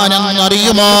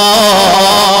മഹാനെന്നറിയുമോ?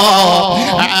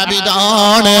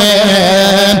 ആബിദാണ്,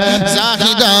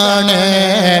 സാഹിദാണ്,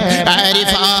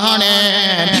 ആരിഫാണ്,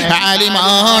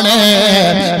 ആലിമാണ്,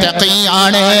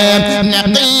 തഖിയാണ്,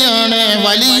 നഖിയാണ്,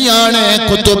 വലിയാണ്,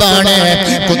 കുതുബാണ്,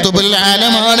 കുതുബുൽ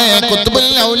ആലമാണ്, കുതുബുൽ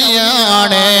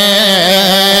ഔലിയാണ്.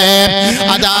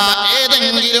 അതാ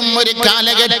ഏതെങ്കിലും ഒരു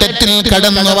കാലഘട്ടത്തിൽ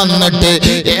കടന്നു വന്നിട്ട്,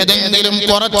 ഏതെങ്കിലും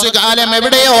കുറച്ചു കാലം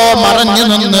എവിടെയോ മറഞ്ഞു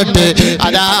നിന്നിട്ട്,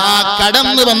 അതാ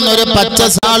കടന്നു വന്നൊരു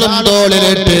പച്ചസാളും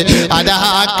തോളിലിട്ട്, അതാ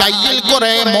കയ്യിൽ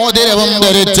കുറെ മോതിരവും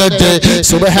ധരിച്ചിട്ട്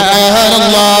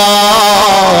സുബ്ഹാനല്ലാഹ്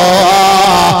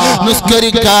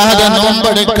നിസ്കരിക്കാതെ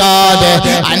നോമ്പെടുക്കാതെ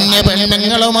അന്യ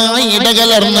പെണ്ണുങ്ങളുമായി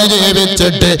ഇടകലർന്ന്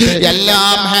ജീവിച്ചിട്ട്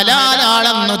എല്ലാം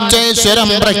ഹലാലാണെന്ന് ഉച്ചേശ്വരം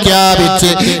പ്രഖ്യാപിച്ച്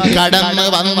കടന്നു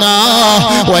വന്ന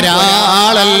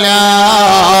ഒരാളല്ല.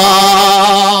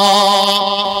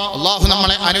 അല്ലാഹു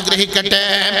നമ്മളെ അനുഗ്രഹിക്കട്ടെ.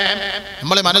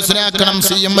 നമ്മൾ മനസ്സിലാക്കണം,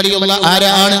 സിയം വലിയുള്ള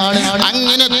ആരാണ്?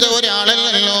 അങ്ങനത്തെ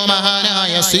ഒരാളല്ലോ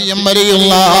മഹാനായ സിയം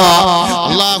വലിയുള്ള.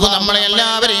 അല്ലാഹു നമ്മളെ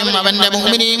എല്ലാവരെയും അവന്റെ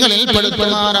മുഅ്മിനീങ്ങളിൽ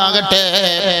പെടുത്തുമാറാകട്ടെ.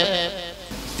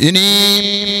 ഇനി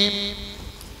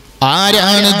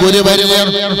ആരാണ് ഗുരുവര്യർ?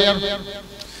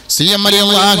 സിയം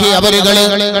വലിയുള്ളാഹി അവരുകള്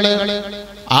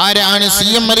ആരാണ്?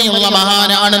 സിയം വലിയുള്ള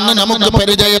മഹാനാണെന്ന് നമുക്ക്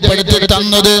പരിചയപ്പെടുത്തി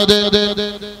തന്നത്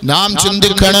നാം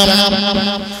ചിന്തിക്കണം.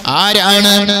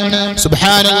 ആരാണ്?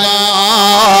 സുബ്ഹാനല്ലാഹ്,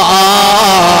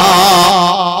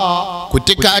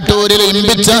 കുറ്റിക്കാട്ടൂരിൽ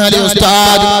ഇമ്പിച്ചാലി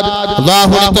ഉസ്താദ്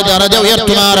അല്ലാഹുവിന്റെ ദറജ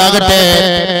ഉയർത്തുമാറാകട്ടെ.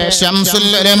 ശംസുൽ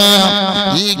ഉലമ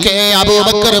ഇ.കെ.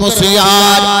 അബൂബക്കർ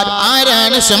മുസ്ലിയാർ.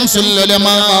 ആരാണ് ശംസുൽ ഉലമ?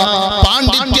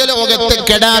 പാണ്ഡിത്യ ലോകത്തെ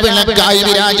കെടാവിളക്കായി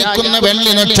വിരാജിക്കുന്ന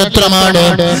വെള്ളി നക്ഷത്രമാണ്.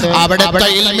 അവിടുത്തെ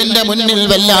ഇൽമിന്റെ മുന്നിൽ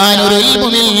വെല്ലാൻ ഒരു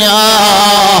ഇൽമുമില്ല,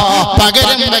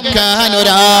 പകരം വെക്കാൻ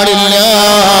ഒരാളില്ല.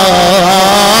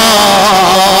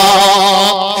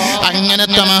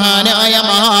 അങ്ങനത്തെ മഹാനായ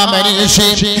മഹാമനീഷി,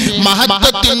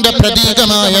 മഹത്വത്തിന്റെ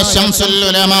പ്രതീകമായ ശംസുൽ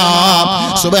ഉലമാ.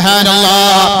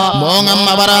 സുബ്ഹാനല്ലാഹ്. മോങ്ങം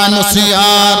അവറാൻ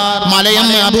മുസ്ലിയാർ, മലയം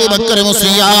അബൂബക്കർ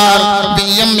മുസ്ലിയാർ,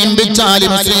 ബിയം ഇമ്പിച്ചാലി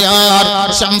മുസ്ലിയാർ,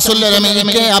 ശംസുൽ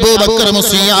ഉലമയ്ക്ക് അബൂബക്കർ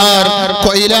മുസ്ലിയാർ,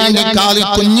 കൊയിലാണ്ടി കാലി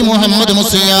കുഞ്ഞി മുഹമ്മദ്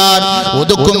മുസ്ലിയാർ,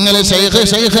 ഒതുക്കുങ്ങൽ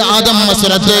ശൈഖ് ആദം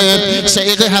ഹസ്രത്ത്,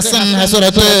 ശൈഖ് ഹസൻ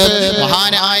ഹസ്രത്ത്,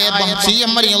 മഹാനായ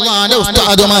ബംസിയം റളിയല്ലാഹു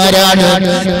ഉസ്താദുമാരാണ്.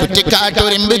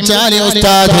 കുറ്റിക്കാട്ടൂർ ഇമ്പിച്ചാലി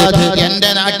ഉസ്താദ് എന്റെ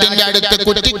നാട്ടിന്റെ അടുത്ത്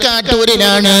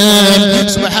കുറ്റിക്കാട്ടൂരിലാണ്.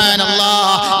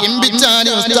 സുബ്ഹാനല്ലാഹ്.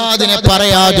 ഇമ്പിച്ചാലി ഉസ്താദിനെ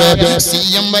പറയാതെ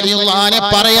സിഎം റളിയല്ലാഹുവിനെ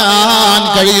പറയാൻ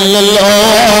കഴിയില്ലല്ലോ.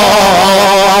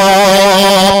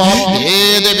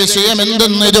 ഏത് വിഷയം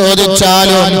എന്തെന്ന്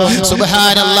ചോദിച്ചാലും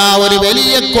സുബ്ഹാനല്ലാഹ് ഒരു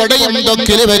വലിയ കൊടയും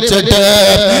തൊക്കിൽ വെച്ചിട്ട്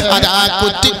അതാ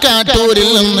കുറ്റിക്കാട്ടൂരിൽ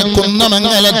നിന്ന്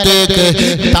കുന്നമംഗലത്തേക്ക്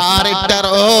ടാറിട്ട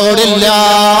റോഡില്ല,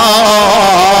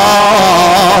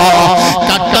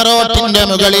 കട്ടറോട്ടിന്റെ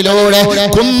മുകളിലൂടെ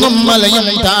കുന്നും മലയും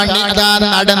താണ്ടി അതാ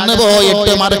നടന്നു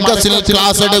പോയിട്ട് മർക്കസിൽ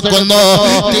ക്ലാസ് എടുക്കുന്നു,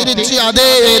 തിരിച്ച് അതേ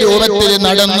രൂപത്തിൽ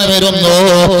നടന്നു വരുന്നു.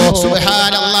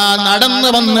 സുബ്ഹാനല്ലാഹ്. നടന്നു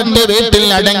വന്നിട്ട് വീട്ടിൽ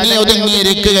അടങ്ങി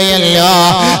ഒതുങ്ങിയിരിക്കുകയല്ല,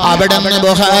 അവിടെ നിന്ന്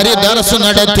ബുഖാരി ദർസ്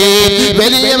നടത്തി,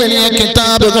 വലിയ വലിയ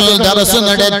കിതാബുകൾ ദർസ്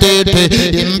നടത്തിയിട്ട്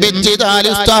ഇമ്പിച്ചിതാൽ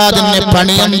ഉസ്താദിന്റെ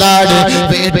പണി എന്താണ്?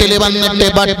 വീട്ടിൽ വന്നിട്ട്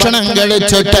ഭക്ഷണം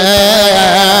കഴിച്ചിട്ട്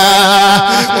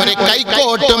ഒരു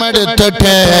കൈക്കോട്ടും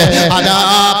എടുത്തിട്ട് അതാ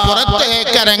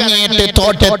പുറത്തേക്ക് ഇറങ്ങിയിട്ട്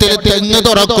തോട്ടത്തിൽ തെങ്ങ്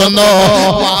തുറക്കുന്നു,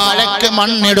 വാഴക്ക്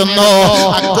മണ്ണിടുന്നു,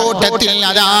 അക്കൂട്ടത്തിൽ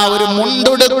അതാ ഒരു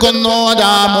മുണ്ടെടുക്കുന്നു,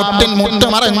 അതാ മുട്ട്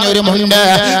മറഞ്ഞൊരു മുണ്ട്,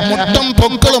 മുട്ടും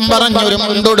പൊക്കളും പറഞ്ഞൊരു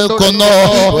മുണ്ടെടുക്കുന്നു,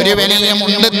 ഒരു വലിയ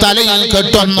മുണ്ട് തലയിൽ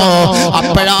കെട്ടുന്നു.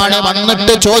 അപ്പോഴാണ്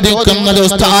വന്നിട്ട് ചോദിക്കുന്നത്,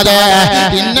 ഉസ്താദേ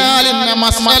ഇന്നാലിന്ന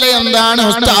മസ്അല എന്താണ്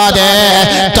ഉസ്താദേ?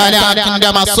 തലാഖിന്റെ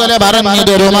മസ്അല പറഞ്ഞു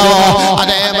തരുമോ?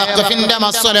 അതേ വഖഫിന്റെ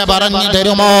മസ്അല പറഞ്ഞു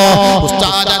തരുമോ?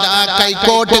 ഉസ്താദ് അതാ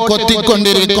കൈക്കോട്ട്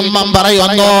കൊത്തിക്കൊണ്ടിരിക്കുമ്പം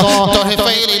പറയുന്നു,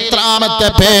 തുഹഫയിൽ ഇത്രാമത്തെ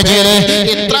പേജിൽ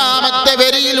ഇത്രാമത്തെ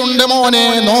വരിയിലുണ്ട് മോനെ,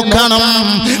 നോക്കണം.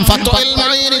 ഫത്വൽ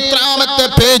മുഈൻ ഇത്രാമത്തെ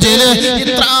പേജിൽ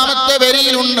ഇത്രാമത്തെ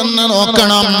വരിയിലുണ്ടെന്ന്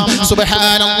നോക്കണം.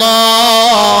 സുബ്ഹാനല്ലാഹ്.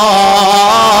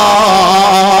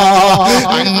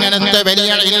 അങ്ങനത്തെ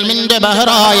വലിയ ഇൽമിന്റെ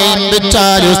ബഹറായ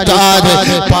ഇമ്പിച്ചാൽ ഉസ്താദ്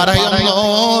പറയുന്നു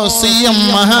സിഎം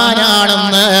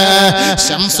മഹാനാണെന്ന്,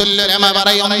 ശംസുൽ ഉലമ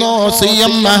പറയുന്നു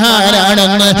സിഎം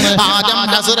മഹാനാണെന്ന്, ആദം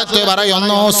ഹസ്രത്ത്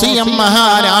പറയുന്നു സിഎം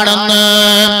മഹാനാണെന്ന്.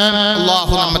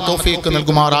 അല്ലാഹു നമ്മെ തൗഫീഖ്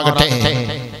നൽകുമാറാകട്ടെ.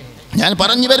 ഞാൻ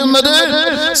പറഞ്ഞു വരുന്നത്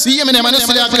സിഎമ്മിനെ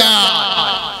മനസ്സിലാക്കാൻ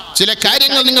ചില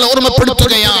കാര്യങ്ങൾ നിങ്ങൾ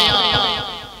ഓർമ്മപ്പെടുത്തുകയാണ്.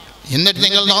 എന്നിട്ട്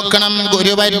നിങ്ങൾ നോക്കണം,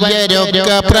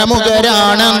 ഗുരുവര്യരൊക്കെ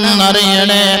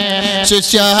പ്രമുഖരാണെന്നറിയണേ,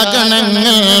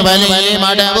 ശിഷ്യാഗണങ്ങൾ വലിയ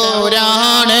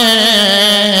മടവൂരാണ്,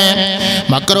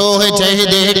 മക്രൂഹ്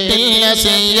ചെയ്തിട്ടില്ല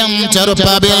സിഎം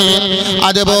ചെറുപ്പത്തിൽ,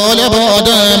 അതുപോലെ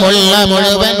ബോധമുള്ള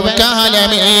മുഴുവൻ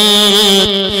കാലമിൽ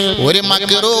ഒരു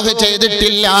മക്രൂഹ്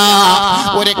ചെയ്തിട്ടില്ല,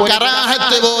 ഒരു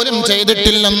കറാഹത്ത് പോലും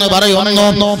ചെയ്തിട്ടില്ലെന്ന്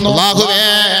പറയുന്നു. അല്ലാഹുവേ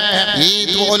ഈ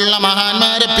പോലുള്ള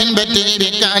മഹാന്മാരെ പിൻപറ്റി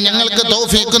ജീവിക്കാൻ ഞങ്ങൾക്ക്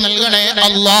തൗഫീഖ് നൽകണേ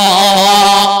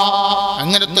അല്ലാഹ്.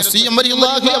 അങ്ങനത്തെ സിഎം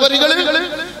റളിയല്ലാഹു അവരുകൾ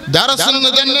ദർസിന്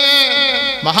തന്നെ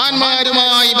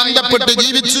മഹാന്മാരുമായി ബന്ധപ്പെട്ട്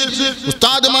ജീവിച്ച്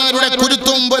ഉസ്താദുമാരുടെ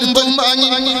കുരുത്തവും പൊരുത്തവും വാങ്ങി,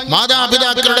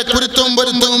 മാതാപിതാക്കളുടെ കുരുത്തവും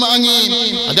പൊരുത്തവും വാങ്ങി,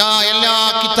 അതാ എല്ലാ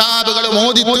കിതാബുകളും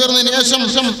ഓതി തീർന്നതിന്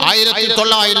ശേഷം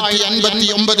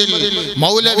 1959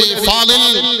 മൗലവി ഫാദിൽ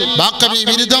ബാക്കവി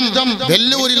ബിരുദം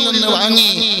വെല്ലൂരിൽ നിന്ന് വാങ്ങി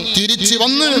തിരിച്ചു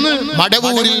വന്ന്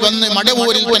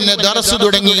മടവൂരിൽ തന്നെ ദർസ്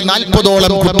തുടങ്ങി.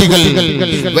 40ഓളം കുട്ടികൾ,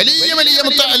 വലിയ വലിയ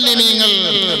മുത്തഅല്ലിമീങ്ങൾ,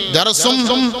 ദർസും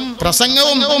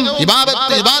പ്രസംഗവും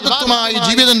ഇബാദത്തുമായി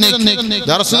ജീവിതം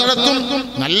ദർസ് നടത്തും.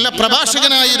 നല്ല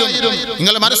പ്രഭാഷകനായിരുന്നു.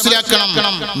 നിങ്ങൾ മനസ്സിലാക്കണം,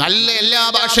 നല്ല എല്ലാ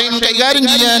ഭാഷയും കൈകാര്യം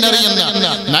ചെയ്യാൻ അറിയുന്ന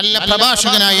നല്ല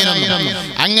പ്രഭാഷകനായിരുന്നു.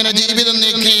 അങ്ങനെ ജീവിതം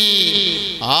നീക്കി.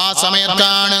 ആ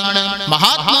സമയത്താണ്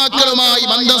മഹാത്മാക്കളുമായി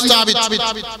ബന്ധം സ്ഥാപിച്ചു.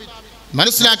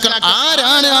 മനസ്സിലാക്കണം,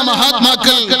 ആരാണ് ആ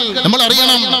മഹാത്മാക്കൾ? നമ്മൾ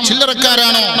അറിയണം.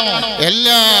 ചില്ലറക്കാരാണോ?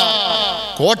 എല്ലാ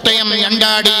കോട്ടയം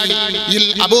ഞണ്ടാടിയിൽ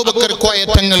അബൂബക്കർ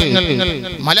കോയത്തങ്ങൾ,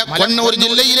 കണ്ണൂർ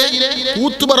ജില്ലയിലെ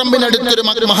കൂത്തുപറമ്പിനടുത്തൊരു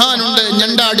മഹാനുണ്ട്,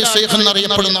 ഞണ്ടാടി ശൈഖ്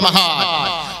എന്നറിയപ്പെടുന്ന മഹാൻ.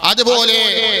 അതുപോലെ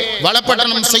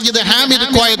വളപട്ടണം സയ്യിദ് ഹാമിദ്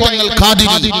കോയത്തങ്ങൾ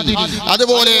ഖാദിരി,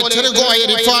 അതുപോലെ ചെറുകോയ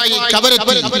റിഫായി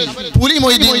കവരത്തി, പുലി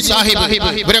മൊയ്തീൻ സാഹിബ്.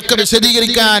 ഇവരൊക്കെ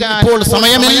വിശദീകരിക്കാൻ ഇപ്പോൾ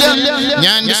സമയമില്ല.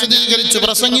 ഞാൻ വിശദീകരിച്ച്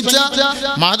പ്രസംഗിച്ച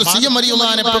സിഎം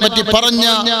റളിയല്ലാഹുവിനെ പറ്റി പറഞ്ഞ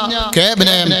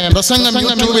പ്രസംഗം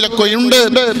യൂട്യൂബിലൊക്കെ ഉണ്ട്.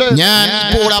 ഞാൻ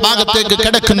ഇപ്പോൾ ആ ഭാഗത്തേക്ക്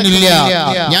കിടക്കുന്നില്ല.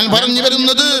 ഞാൻ പറഞ്ഞു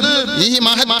വരുന്നത് ഈ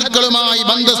മഹത്തുക്കളുമായി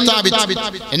ബന്ധം സ്ഥാപിച്ചു.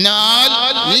 എന്നാൽ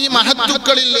ഈ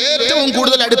മഹത്തുക്കളിൽ ഏറ്റവും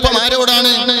കൂടുതൽ അടുപ്പം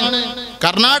ആരോടാണ്?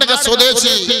 കർണാടക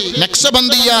സ്വദേശി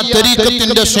നക്സബന്ദിയ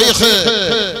തരീഖത്തിന്റെ ഷെയ്ഖ്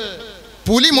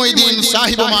പുലി മൊയ്തീൻ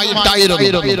സാഹിബുമായിട്ടായിരുന്നു.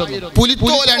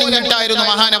 പുലിത്തോലണിഞ്ഞിട്ടായിരുന്നു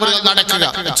മഹാനവറുകൾ നടക്കുക.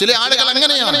 ചില ആളുകൾ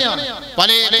അങ്ങനെയാണ്, പല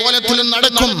കോലത്തിലും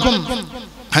നടക്കും.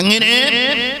 അങ്ങനെ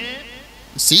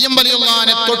സിയം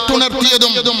വലിയുള്ളാനെ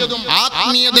തൊട്ടുണർത്തിയതും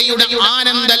ആത്മീയതയുടെ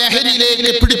ആനന്ദ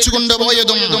ലഹരിയിലേക്ക്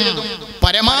പിടിച്ചുകൊണ്ടുപോയതും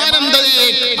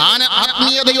പരമാനന്ദതയിലേക്ക്,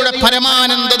 ആത്മീയതയുടെ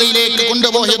പരമാനന്ദതയിലേക്ക്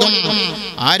കൊണ്ടുപോയതും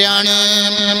ആരാണ്?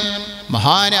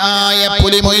 മഹാനായ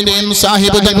പുലിമൊയ്തീൻ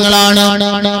സാഹിബ് തങ്ങളാണ്.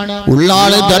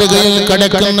 ഉള്ളാള് ദർഗയിൽ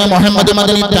കിടക്കുന്ന മുഹമ്മദ്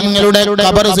മദനി തങ്ങളുടെ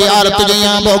ഖബർ സിയാറത്ത്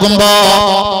ചെയ്യാൻ പോകുമ്പോ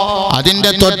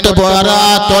അതിന്റെ തൊട്ട്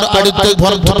അടുത്ത്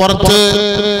പുറത്ത്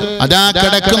അതാ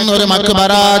കിടക്കുന്ന ഒരു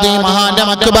മക്ബറാദി മഹാന്റെ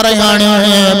മക്ബറയാണ്.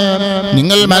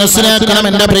 നിങ്ങൾ മനസ്സിലാക്കണം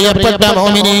എന്റെ പ്രിയപ്പെട്ട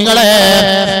മോമിനീങ്ങളെ,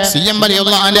 സിയം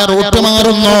വലിയുള്ളാന്റെ റൂട്ട്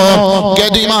മാറുന്നു,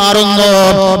 ഗതി മാറുന്നു,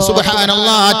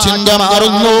 സുബ്ഹാനല്ലാഹ്, ചിന്ത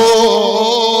മാറുന്നു.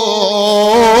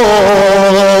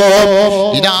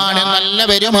 ഇതാണ്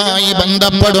നല്ലവരുമായി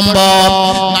ബന്ധപ്പെടുമ്പോ,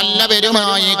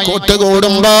 നല്ലവരുമായി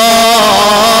കൂട്ടുകൂടുമ്പോ.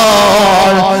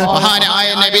 മഹാനായ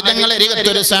നബി തങ്ങളെ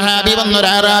അരികത്തൊരു സഹാബി വന്നൊരു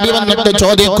അറാബി വന്നിട്ട്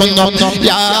ചോദിക്കുന്നു,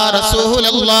 യാ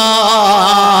റസൂലല്ലാഹ്,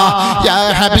 യാ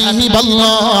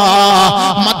ഹബീബല്ലാഹ്,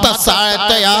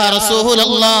 മത്തസ്സഅത യാ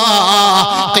റസൂലല്ലാഹ്,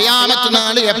 ഖിയാമത്ത്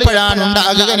നാൾ എപ്പോഴാണ്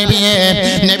ഉണ്ടാകുക നബിയേ?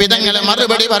 നബി തങ്ങൾ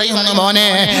മറുപടി പറയുന്നു, മോനെ,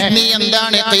 നീ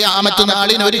എന്താണ് ഖിയാമത്ത്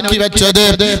നാളിന് ഒരുക്കി വെച്ചത്?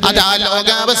 അതാ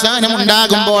ലോകാവസാനം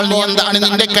ഉണ്ടാകുമ്പോൾ നീ എന്താണ്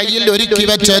നിന്റെ കയ്യിൽ ഒരുക്കി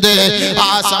വെച്ചത്?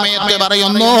 ആ സമയത്ത്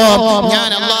പറയുന്നു, ഞാൻ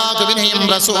അല്ലാഹുവിനെയും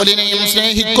റസൂലിനെയും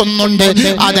സ്നേഹിക്കുന്നുണ്ട്,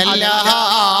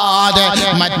 അതല്ലാതെ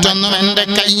മറ്റൊന്നും എന്റെ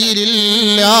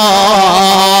കയ്യിലില്ല.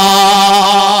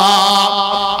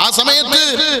 ആ സമയത്ത്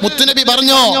മുത്തുനബി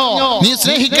പറഞ്ഞു, നീ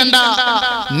സ്നേഹിക്കണ്ട,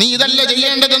 നീ ഇതല്ല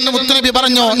ചെയ്യേണ്ടതെന്ന് മുത്തുനബി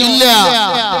പറഞ്ഞു. ഇല്ല,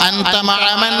 അൻത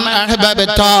മഅമൻ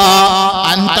അഹ്ബബ്ത,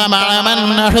 അൻത മഅമൻ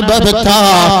അഹ്ബബ്ത,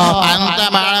 അൻത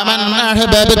മഅമൻ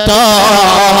അഹ്ബബ്ത.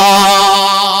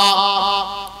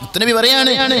 നബി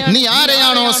പറയാണ്, നീ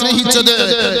ആരെയാണോ സ്നേഹിച്ചത്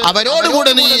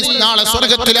അവരോടുകൂടെ നീ നാളെ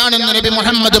സ്വർഗത്തിലാണെന്ന് നബി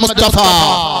മുഹമ്മദ് മുസ്തഫ.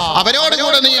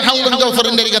 അവരോടുകൂടെ നീ ഹൗദുൽ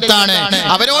ഗൗഫറിന്റെ അരികത്താണ്,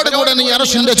 അവരോടുകൂടെ നീ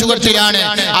അർശിന്റെ ചുവട്ടിലാണ്,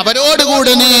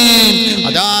 അവരോടുകൂടെ നീ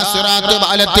അദാ സിറാത്ത്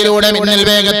പാലത്തിലൂടെ മിന്നൽ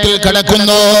വേഗത്തിൽ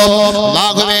കടക്കുന്നു.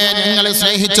 അല്ലാഹുവേ, ഞങ്ങൾ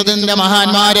സ്നേഹിച്ചതിന്റെ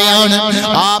മഹാന്മാരെയാണ്.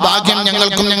 ആ ഭാഗ്യം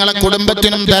ഞങ്ങൾക്കും ഞങ്ങളെ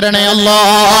കുടുംബത്തിനും തരണേ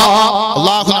അല്ലാഹ്.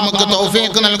 അല്ലാഹു നമുക്ക്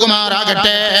തൗഫീഖ്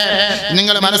നൽകുമാറാകട്ടെ.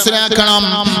 നിങ്ങൾ മനസ്സിലാക്കണം,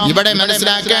 ഇവിടെ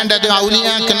മനസ്സിലാക്കേണ്ടത്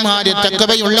ഔലിയാക്കന്മാര്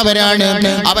തഖ്വയുള്ളവരാണ്,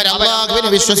 അവർ അല്ലാഹുവിനെ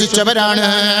വിശ്വസിച്ചവരാണ്.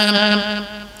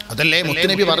 അതല്ലേ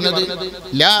മുത്തുനബി പറഞ്ഞത്,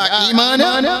 ലാ ഈമാന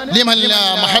ലിമൻ ലാ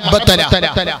മഹബ്ബത ലഹ.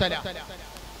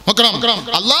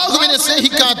 അല്ലാഹുവിനെ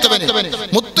സ്നേഹിക്കാത്തവന്,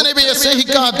 മുത്തുനബിയെ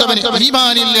സ്നേഹിക്കാത്തവന്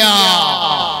ഈമാനില്ല.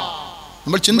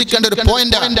 നമ്മൾ ചിന്തിക്കേണ്ട ഒരു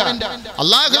പോയിന്റ്,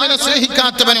 അല്ലാഹുവിനെ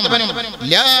സ്നേഹിക്കാത്തവനും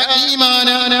ലാ ഈമാന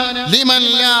ലിമൻ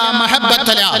ലാ മഹബ്ബത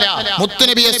ലഹ,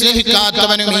 മുത്തുനബിയെ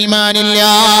സ്നേഹിക്കാത്തവനും ഈമാനില്ല.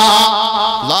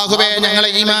 അല്ലാഹുവേ, ഞങ്ങളെ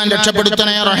ഈമാൻ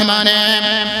രക്ഷപ്പെടുത്തണേ റഹ്മാനേ.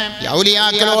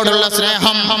 ഔലിയാക്കളോടുള്ള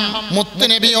സ്നേഹം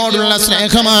മുത്തുനബിയോടുള്ള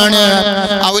സ്നേഹമാണ്.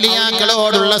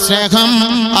 ഔലിയാക്കളോടുള്ള സ്നേഹം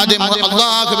അത്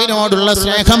അല്ലാഹുവിനോടുള്ള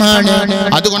സ്നേഹമാണ്.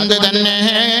 അതുകൊണ്ട് തന്നെ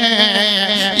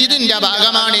ഇതിന്റെ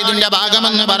ഭാഗമാണ്. ഇതിന്റെ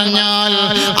ഭാഗമെന്ന് പറഞ്ഞാൽ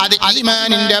അത്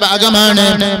ഈമാനിന്റെ ഭാഗമാണ്.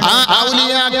 ആ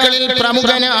ഔലിയാക്കളിൽ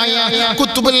പ്രമുഖനായ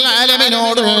ഖുത്ബുൽ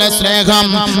ആലമിനോടുള്ള സ്നേഹം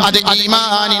അത്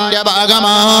ഈമാനിന്റെ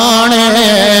ഭാഗമാണ്.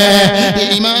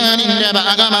 ഈമാനിന്റെ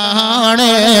ഭാഗമാണ്.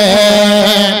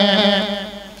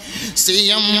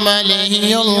 സിയം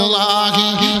വലിയുല്ലാഹി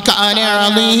കാന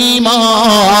അളീമാ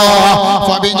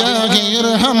ഫബിജാഹി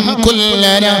ഇർഹം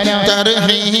കുല്ലനാ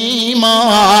തർഹീമാ.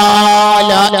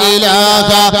 ലാ ഇലാഹ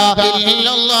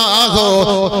ഇല്ലല്ലാഹു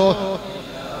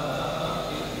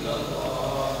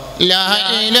ലാ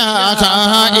ഇലാഹ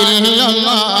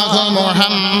ഇല്ലല്ലാഹു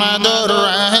മുഹമ്മദുർ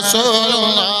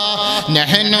റസൂലുള്ളാഹ്.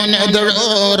 نحن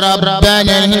ندعو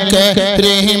ربنا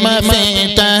الكريم في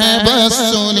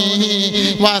تبسله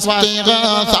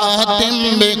واستغاثات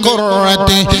بقرة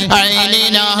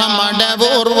عيننا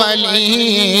مدبور ولي.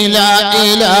 لا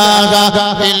إله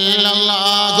إلا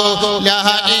الله لا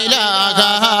إله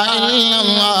إلا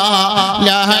الله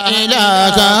لا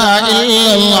إله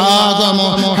إلا الله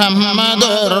محمد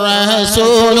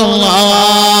رسول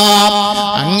الله.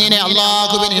 അങ്ങനെ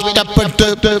അല്ലാഹുവിനെ ഇഷ്ടപ്പെട്ട്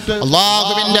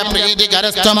അല്ലാഹുവിന്റെ പ്രീതി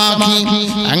കരസ്ഥമാക്കി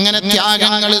അങ്ങനെ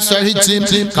ത്യാഗങ്ങൾ സഹിച്ച്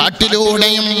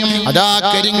കാട്ടിലൂടെയും അതാ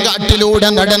കരിങ്കാട്ടിലൂടെ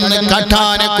നടന്ന്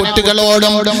കാട്ടാന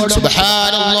കുട്ടികളോടും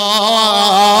സുബ്ഹാനല്ലാഹ്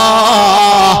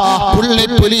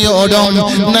പുള്ളിപ്പുലിയോടും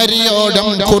നരിയോടും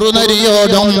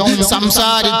കുറുനരിയോടും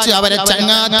സംസാരിച്ച് അവരെ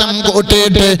ചങ്ങാത്തം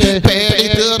കൂട്ടിയിട്ട് പേടി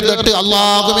തീർന്നിട്ട്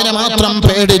അല്ലാഹുവിനെ മാത്രം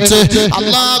പേടിച്ച്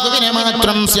അല്ലാഹുവിനെ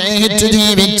മാത്രം സ്നേഹിച്ച്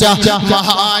ജീവിച്ച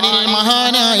മഹാനിൽ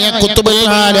മഹാനായ ഖുത്ബുൽ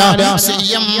ആല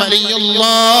സിയം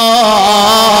വലിയുല്ലാഹ്.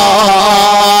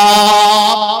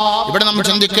 ഇവിടെ നമ്മൾ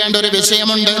ചിന്തിക്കേണ്ട ഒരു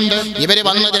വിഷയമുണ്ട്. ഇവര്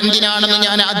വന്നത് എന്തിനാണെന്ന്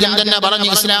ഞാൻ ആദ്യം തന്നെ പറഞ്ഞു.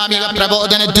 ഇസ്ലാമിക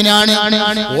പ്രബോധനത്തിനാണ്.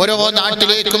 ഓരോ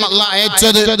നാട്ടിലേക്കും അല്ലാഹ്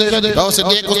അയച്ചത്.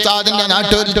 ഉസ്താദിന്റെ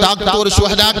നാട്ടിൽ താക്കൂർ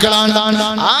ശുഹദാക്കളാണ്.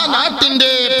 ആ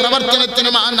നാട്ടിന്റെ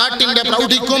പ്രവർത്തനത്തിനും ആ നാട്ടിന്റെ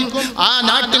പ്രൗഢിക്കും ആ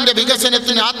നാട്ടിന്റെ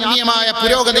വികസനത്തിനും ആത്മീയമായ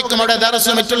പുരോഗതിക്കും അവിടെ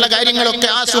ദർസും മറ്റുള്ള കാര്യങ്ങളൊക്കെ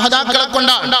ആ ശുഹദാക്കളെ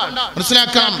കൊണ്ടാണ്.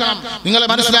 മനസ്സിലാക്കണം. നിങ്ങൾ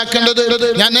മനസ്സിലാക്കേണ്ടത്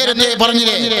ഞാൻ നേരത്തെ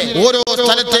പറഞ്ഞില്ലേ, ഓരോ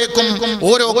സ്ഥലത്തേക്കും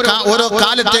ഓരോ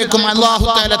കാലത്തേക്കും അല്ലാഹു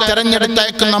തആല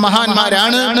തെരഞ്ഞെടുത്തയക്കുന്ന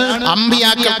മഹാന്മാരാണ്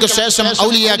അമ്പിയാക്കൾക്ക് ശേഷം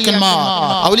ഔലിയാക്കന്മാർ.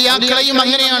 ഔലിയാക്കളെയും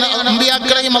അങ്ങനെയാണ്,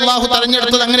 അമ്പിയാക്കളെയും അല്ലാഹു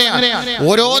തെരഞ്ഞെടുത്തത് അങ്ങനെയാണ്.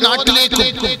 ഓരോ നാട്ടിലേക്കും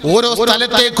ഓരോ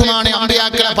സ്ഥലത്തേക്കുമാണ്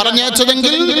അമ്പിയാക്കളെ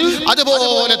പറഞ്ഞയച്ചതെങ്കിൽ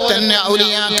അതുപോലെ തന്നെ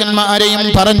ഔലിയാക്കന്മാരെയും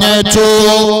പറഞ്ഞയച്ചു.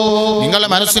 നിങ്ങൾ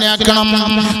മനസ്സിലാക്കണം.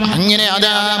 അങ്ങനെ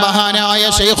അതാ മഹാനായ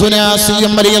ശൈഖുനാ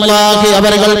സിയം റളിയല്ലാഹു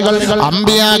അവர்கள்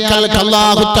അമ്പിയാക്കൾക്ക്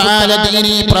അല്ലാഹു തആല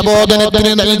ദീനി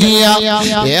പ്രബോധനത്തിന് നൽകിയ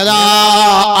ഏതാ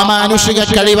അമാനുഷിക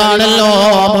കഴിവാണല്ലോ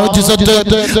മുഅ്ജിസത്ത്.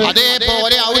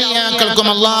 അതേപോലെ ഔലിയാക്കൾക്കും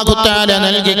അല്ലാഹു തആല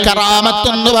നൽകി കറാമത്ത്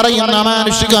എന്ന് പറയുന്ന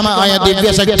അമാനുഷികമായ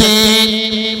ദിവ്യശക്തി.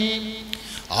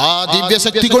 ആ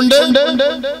ദിവ്യശക്തി കൊണ്ട്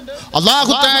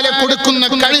അല്ലാഹു തആല കൊടുക്കുന്ന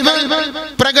കഴിവ്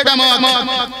പ്രകടമാക്കി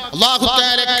അല്ലാഹു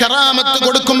തആല കറാമത്ത്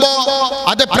കൊടുക്കുമ്പോൾ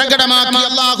അത് പ്രകടമാക്കി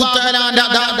അല്ലാഹു തആലയുടെ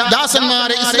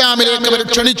ദാസന്മാരെ ഇസ്ലാമിലേക്ക് അവർ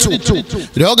ക്ഷണിച്ചു.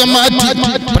 രോഗം മാറ്റി,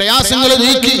 പ്രയാസങ്ങൾ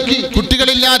നീക്കി,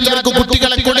 കുട്ടികളില്ലാത്തവർക്ക്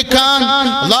കുട്ടികളെ കൊടുക്കാൻ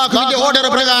അല്ലാഹുവിന്റെ ഓർഡർ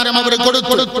പ്രകാരം അവർ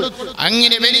കൊടുത്തു.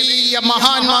 അങ്ങനെ വലിയ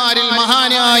മഹാന്മാരിൽ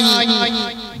മഹാനായി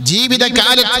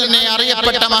ജീവിതകാലത്ത് തന്നെ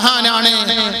അറിയപ്പെട്ട മഹാനാണ്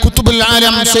ഖുത്ബുൽ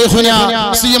ആലം ശൈഖുനാ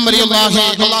സിയം റളിയല്ലാഹു.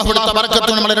 അല്ലാഹുവിന്റെ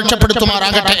ബർക്കത്ത് നമ്മളെ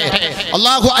രക്ഷപ്പെടുത്തുമാറാകട്ടെ,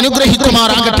 അല്ലാഹു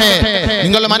അനുഗ്രഹിക്കുമാറാകട്ടെ.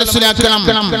 നിങ്ങൾ മനസ്സിലാക്കണം,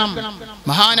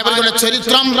 മഹാനവരുടെ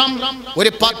ചരിത്രം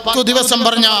ഒരു 10 ദിവസം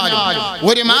പറഞ്ഞാലും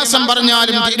 1 മാസം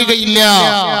പറഞ്ഞാലും തീരുകയില്ല.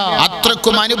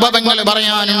 അത്രക്കും അനുഭവങ്ങൾ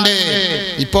പറയാനുണ്ട്.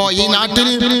 ഇപ്പോ ഈ നാട്ടിൽ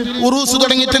ഉറൂസ്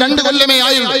തുടങ്ങിയിട്ട് 2 കൊല്ലമേ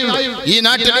ആയുള്ളൂ. ഈ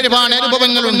നാട്ടിൽ ഒരുപാട്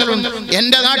അനുഭവങ്ങളുണ്ട്.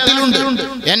 എന്റെ നാട്ടിലുണ്ട്,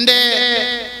 എന്റെ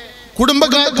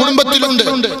കുടുംബത്തിലുണ്ട്.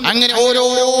 അങ്ങനെ ഓരോ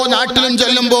നാട്ടിലും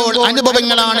ചെല്ലുമ്പോൾ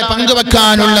അനുഭവങ്ങളാണ്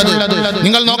പങ്കുവെക്കാനുള്ളത്.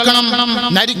 നിങ്ങൾ നോക്കണം,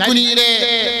 നരിക്കുനിയിലെ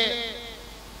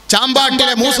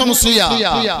ചാമ്പാട്ടിലെ മൂസ മുസ്ലിയാർ,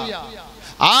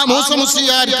 ആ മൂസ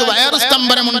മുസ്ലിയാർക്ക് വയറ്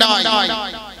സ്തംഭനമുണ്ടായി,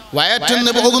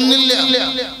 വയറ്റിന്ന് പോകുന്നില്ല.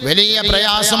 വലിയ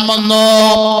പ്രയാസം വന്നു.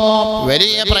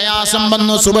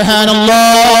 സുബ്ഹാനല്ലാഹ്.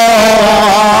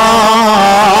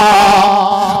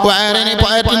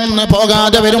 വയറ്റിന്ന്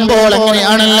പോകാതെ വരുമ്പോൾ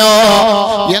എങ്ങനെയാണല്ലോ,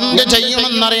 എന്ത്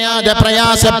ചെയ്യുമെന്നറിയാതെ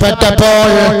പ്രയാസപ്പെട്ടപ്പോൾ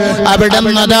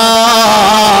അവിടുന്നതാ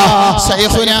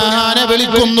ശൈഖുനാനെ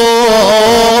വിളിക്കുന്നു.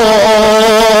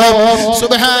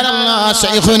 സുബ്ഹാനല്ലാഹ്.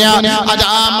 ശൈഖുനാ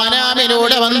അതാ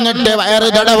മനാമിലൂടെ വന്നിട്ട് വയറ്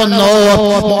തടവുന്നു.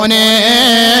 മോനെ,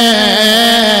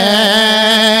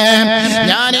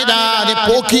 ഞാനിതാ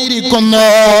പോക്കിയിരിക്കുന്നു,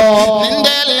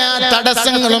 നിന്റെ എല്ലാ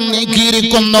തടസ്സങ്ങളും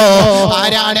നീക്കിയിരിക്കുന്നു.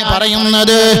 ആരാണ്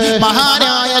പറയുന്നത്?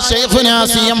 മഹാനായ ശൈഖുനാ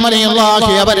സിയം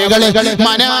റളിയല്ലാഹു അവരുകൾ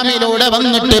മനാമിലൂടെ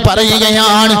വന്നിട്ട്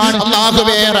പറയുകയാണ്,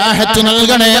 അല്ലാഹുവേ റാഹത്ത്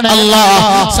നൽകണേ അല്ലാഹ്,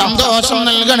 സന്തോഷം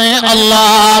നൽകണേ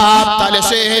അല്ലാഹ്.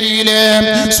 തലശ്ശേരിയിലെ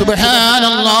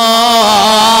സുബ്ഹാനല്ലാഹ്,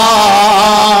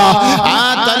 ആ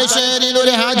തലശ്ശേരിയിൽ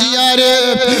ഒരു ഹാജിയാര്,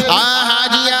 ആ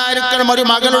ഒരു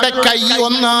മകളുടെ കൈ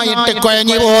ഒന്നായിട്ട്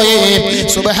കുഴഞ്ഞു പോയി.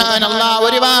 സുബ്ഹാനല്ലാഹ്.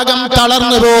 ഒരു ഭാഗം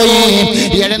തളർന്നു പോയി,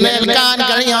 എഴുന്നേൽക്കാൻ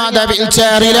കഴിയാതെ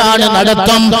വീൽചെയറിലാണ്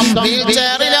നടത്തം.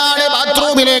 വീൽചെയറിലാണ്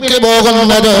ബാത്റൂമിലേക്ക്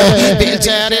പോകുന്നത്,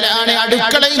 വീൽചെയറിലാണ്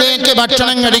അടുക്കളയിലേക്ക്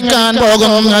ഭക്ഷണം കഴിക്കാൻ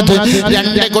പോകുന്നത്.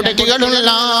 2 കുട്ടികളുള്ള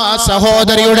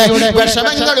സഹോദരിയുടെ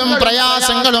വിഷമങ്ങളും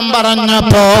പ്രയാസങ്ങളും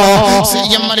പറഞ്ഞപ്പോ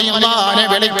സിയം റളിയല്ലാഹുവിനെ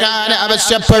വിളിക്കാൻ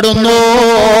ആവശ്യപ്പെടുന്നു.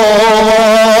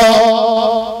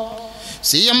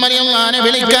 സിയം റളിയല്ലാഹുവിനെ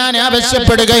വിളിക്കാൻ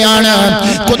ആവശ്യപ്പെടുകയാണ്.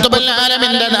 ഖുത്ബുൽ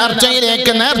ആലമിന്റെ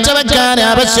നേർച്ചയിലേക്ക് നേർച്ച വെക്കാൻ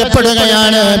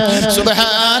ആവശ്യപ്പെടുകയാണ്.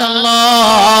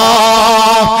 സുബ്ഹാനല്ലാഹ്.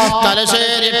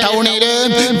 തലശ്ശേരി ടൗണില്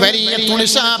വലിയ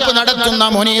തുണിഷാപ്പ് നടത്തുന്ന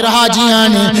മുനീർ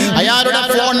ഹാജിയാണ്. അയാളുടെ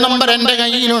ഫോൺ നമ്പർ എന്റെ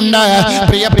കയ്യിലുണ്ട്.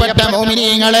 പ്രിയപ്പെട്ട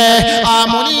മുഅ്മിനീങ്ങളെ, ആ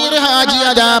മുനീർ ഹാജി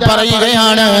അതാ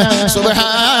പറയുകയാണ്,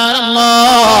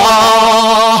 സുബ്ഹാനല്ലാഹ്.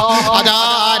 അതാ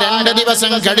 2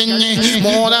 ദിവസം കഴിഞ്ഞ്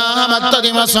 3ാമത്തെ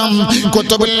ദിവസം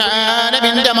ഖുത്ബുൽ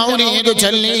ആലമിന്റെ മൗലീദ്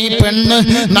ചൊല്ലി പെണ്ണ്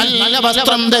നല്ല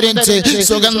വസ്ത്രം ധരിച്ച്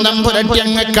സുഗന്ധം പുരട്ടി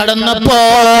അങ്ങ്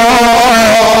കടന്നപ്പോൾ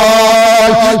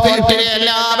വീട്ടിലെ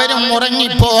എല്ലാവരും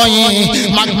ഉറങ്ങിപ്പോയി,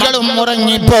 മക്കളും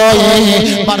ഉറങ്ങിപ്പോയി.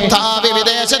 ഭർത്താവ്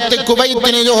വിദേശത്ത്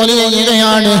കുവൈത്തിന് ജോലി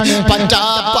ചെയ്യുകയാണ്.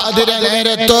 പറ്റാപ്പതിര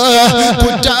നേരത്ത്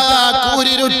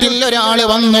കുറ്റാക്കൂരിരുട്ടിൽ ഒരാള്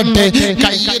വന്നിട്ട്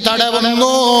കൈ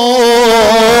തടവുന്നു.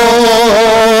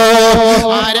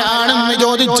 ആരാണെന്ന്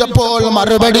ചോദിച്ചപ്പോൾ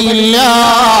മറുപടിയില്ല.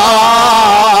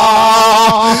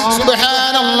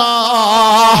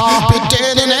 സുബ്ഹാനല്ലാഹ്.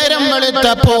 പിറ്റേന്ന് നേരം വെളുത്ത്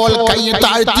എടുത്തപ്പോൾ കൈ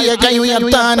താഴ്ത്തിയ കൈ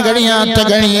ഉയർത്താൻ കഴിയാത്ത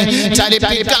കൈ,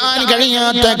 ചലിപ്പിക്കാൻ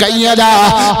കഴിയാത്ത കൈയതാ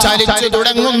ചലിച്ചു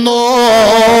തുടങ്ങുന്നു,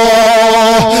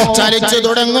 ചലിച്ചു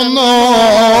തുടങ്ങുന്നു.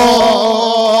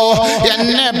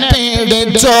 എന്നെ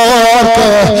പേടിച്ചോർക്ക്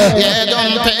ഏതും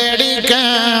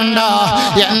പേടിക്കണ്ട,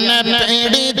 എന്നെ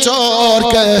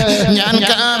പേടിച്ചോർക്ക് ഞാൻ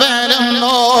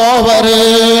കാവലുന്നോവർ.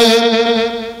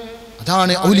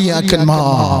 അതാണ് ഔലിയാക്കന്മാർ.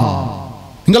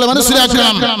 നിങ്ങൾ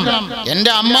മനസ്സിലാക്കണം.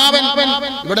 എന്റെ അമ്മാവൻ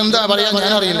ഇവിടെ എന്താ പറയാ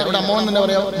ഞാൻ അറിയില്ല, ഇവിടെ അമ്മാവൻ എന്താ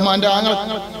പറയാ, ഉമ്മാന്റെ ആങ്ങൾ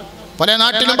പല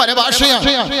നാട്ടിലും പല ഭാഷയാണ്.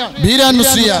 ബീരാൻ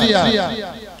മുസ്ലിയ,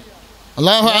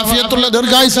 അല്ലാഹു ആഫിയത്തുള്ള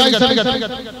ദീർഘായുസ്സ് നൽകട്ടെ.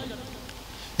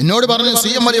 എന്നോട് പറഞ്ഞു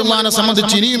CM വലിയുള്ളാഹിനെ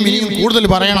സംബന്ധിച്ച് ഇനിയും കൂടുതൽ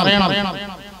പറയണം.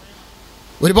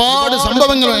 ഒരുപാട്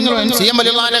സംഭവങ്ങൾ CM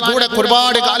വലിയുള്ളാഹിന്റെ കൂടെ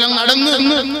ഒരുപാട് കാലം നടന്ന്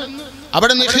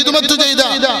അവിടെ നിന്ന് ഖിദ്മത്ത് ചെയ്ത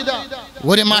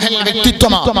ഒരു മഹൽ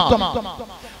വ്യക്തിത്വമാണ്.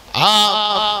 ആ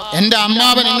എന്റെ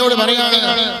അമ്മാവൻ എന്നോട് പറയാണ്,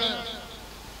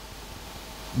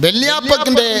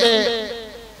 വല്യാപ്പന്റെ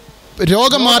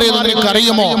രോഗം മാറിയത് നിനക്ക്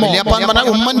അറിയുമോ? വല്യാപ്പ എന്ന് പറഞ്ഞാൽ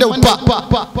ഉമ്മന്റെ ഉപ്പ.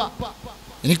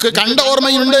 എനിക്ക് കണ്ട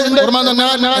ഓർമ്മയുണ്ട്. ഓർമ്മ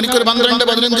തന്നാൽ എനിക്കൊരു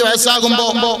 12-15 വയസ്സാകുമ്പോ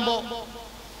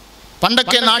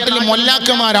പണ്ടൊക്കെ നാട്ടിൽ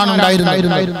മൊല്ലാക്കന്മാരാണ് ഉണ്ടായിരുന്നത്.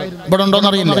 ഇവിടെ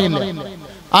ഉണ്ടോന്നറിയില്ല.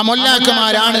 ആ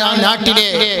മൊല്ലാക്കന്മാരാണ് ആ നാട്ടിലെ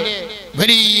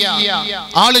വലിയ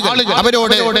ആളുകൾ.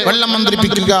 അവരോട് വെള്ളം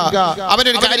മന്ത്രിപ്പിക്കുക,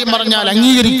 അവരൊരു കാര്യം പറഞ്ഞാൽ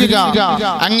അംഗീകരിക്കുക.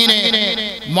 അങ്ങനെ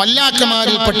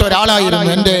മൊല്ലാക്കന്മാരിൽപ്പെട്ട ഒരാളായിരുന്നു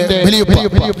എന്റെ വലിയുപ്പ.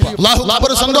 അല്ലാഹു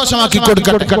ഖബർ സന്തോഷമാക്കി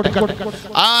കൊടുക്കട്ടെ.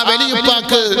 ആ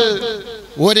വലിയുപ്പാക്ക്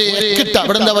ഒരു എക്കിട്ട,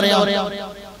 ഇവിടെ എന്താ പറയാ,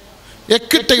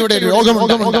 എക്കിട്ടയുടെ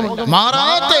രോഗമുണ്ട്,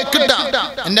 മാറാത്ത എക്കിട്ട.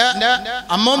 എന്റെ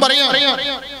അമ്മ പറയാ,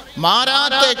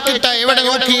 മാറാത്ത എക്കിട്ട. എവിടെ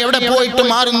നോക്കി എവിടെ പോയിട്ട്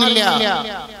മാറുന്നില്ല.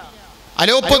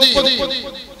 അലോപ്പതി,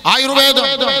 ആയുർവേദം,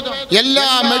 എല്ലാ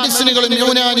മെഡിസിനുകളും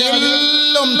യൂനാനി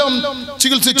എല്ലാം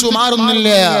ചികിത്സിച്ചു, മാറുന്നില്ല.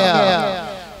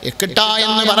 എക്കിട്ട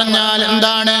എന്ന് പറഞ്ഞാൽ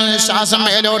എന്താണ്? ശ്വാസം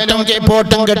മേലോട്ടും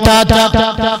കീപ്പോട്ടും കിട്ടാത്ത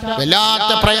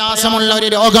വല്ലാത്ത പ്രയാസമുള്ള ഒരു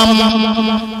രോഗം.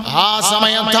 ആ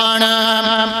സമയത്താണ്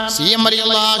CM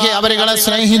വലിയുള്ളാഹി അവരുകളെ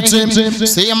സ്നേഹിച്ച്,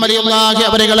 CM വലിയുള്ളാഹി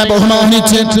അവരുകളെ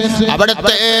ബഹുമാനിച്ച്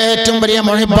അവിടുത്തെ ഏറ്റവും വലിയ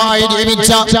മുഹിബായി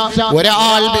ജീവിച്ച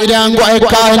ഒരാൾ ബീരാൻ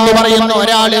കോയക്ക എന്ന് പറയുന്ന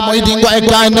ഒരാള്, മൊയ്തീൻ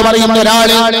കോയക്ക എന്ന് പറയുന്ന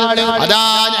ഒരാള് അതാ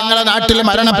ഞങ്ങളുടെ നാട്ടിൽ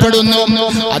മരണപ്പെടുന്നു.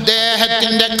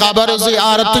 അദ്ദേഹത്തിന്റെ ഖബർ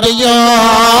സിയാറത്ത് ചെയ്യാൻ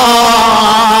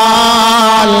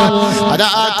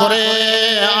അതാ കുറെ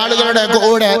ആളുകളുടെ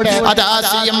കൂടെ അതാ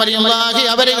CM വലിയുള്ളാഹി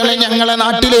അവരുകളെ ഞങ്ങളെ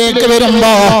നാട്ടിലേക്ക്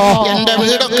വരുമ്പോ എന്റെ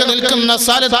വീടൊക്കെ നിൽക്കുന്ന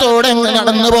സ്ഥലത്തോടെ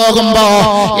നടന്നു പോകുമ്പോ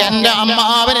എന്റെ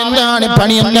അമ്മാവൻ എന്താണ്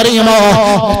പണിയെന്നറിയുമോ?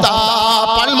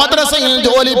 മദ്രസയിൽ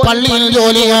ജോലി, പള്ളിയിൽ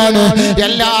ജോലിയാണ്.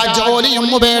 എല്ലാ ജോലിയും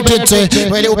ഉപേക്ഷിച്ച്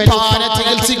ഒരു ഉപ്പാനെ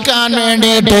ചികിത്സിക്കാൻ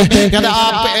വേണ്ടിയിട്ട്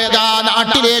ഏതാ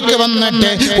നാട്ടിലേക്ക് വന്നിട്ട്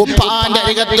ഉപ്പാന്റെ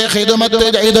അരികത്ത് ഖിദ്മത്ത്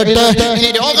ചെയ്തിട്ട് ഇനി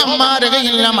രോഗം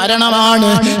മാറുകയില്ല, മരണമാണ്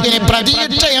ഇനി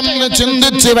പ്രതീക്ഷയെന്ന്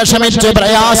ചിന്തിച്ച് വിഷമിച്ച്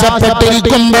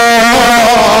പ്രയാസപ്പെട്ടിരിക്കുമ്പോ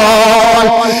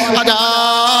അതാ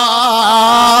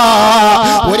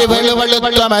ഒരു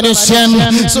വെളുവെളുത്ത മനുഷ്യൻ,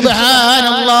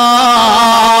 സുബ്ഹാനല്ലാഹ്,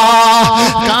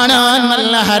 കാണാൻ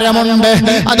നല്ല ഹരമുണ്ട്.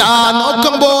 അതാ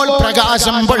നോക്കുമ്പോൾ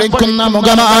പ്രകാശം പൊഴിക്കുന്ന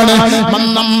മുഖമാണ്.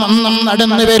 മന്നം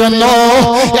നടന്നു വരുന്നു.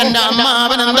 എന്റെ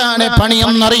അമ്മാവൻ എന്താണ്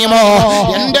പണിയെന്നറിയുമോ?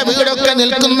 എന്റെ വീടൊക്കെ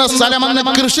നിൽക്കുന്ന സ്ഥലമെന്ന്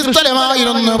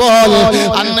കൃഷിസ്ഥലമായിരുന്നു പോൽ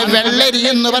അന്ന് വെള്ളരി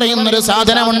എന്ന് പറയുന്നൊരു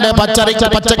സാധനമുണ്ട്,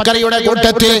 പച്ചക്കറിയുടെ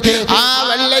കൂട്ടത്തിൽ. ആ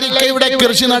വെള്ളരിക്കയുടെ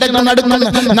കൃഷി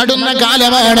നടുന്ന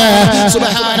കാലമാണ്.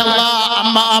 സുബ്ഹാനല്ലാഹ്,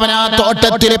 അമ്മാവൻ ആ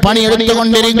തോട്ടത്തിൽ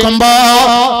പണിയെടുത്തുകൊണ്ടിരിക്കുമ്പോ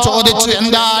ചോദിച്ചു,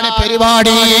 എന്താണ്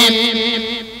പരിപാടി?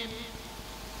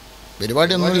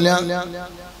 ഒന്നുമില്ല,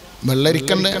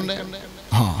 വെള്ളരിക്കണ്ട്.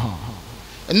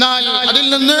 എന്നാൽ അതിൽ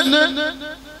നിന്ന്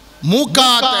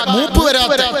മൂപ്പ്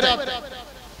വരാത്ത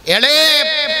ഇളയ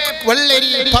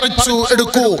വെള്ളരി പറിച്ചു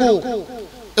എടുക്കൂ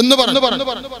എന്ന് പറഞ്ഞു.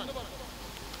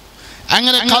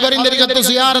 അങ്ങനെ ഖബറിന്റെ അരികത്ത്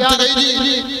സിയാറത്ത് കഴിഞ്ഞ്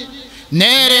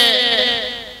നേരെ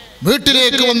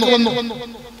വീട്ടിലേക്ക് വന്നു.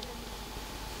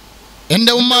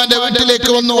 എന്റെ ഉമ്മാന്റെ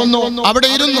വീട്ടിലേക്ക് വന്നു. അവിടെ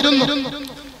ഇരുന്നു.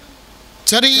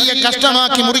 ചെറിയ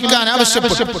കഷ്ടമാക്കി മുറിക്കാൻ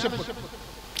ആവശ്യപ്പെട്ടു.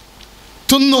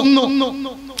 തിന്നു.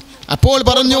 അപ്പോൾ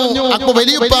പറഞ്ഞു, അപ്പൊ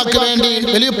വലിയപ്പാക്ക് വേണ്ടി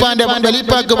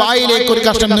വലിയപ്പാക്ക് വായിലേക്ക് ഒരു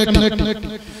കഷ്ടം നീട്ടി.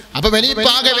 അപ്പൊ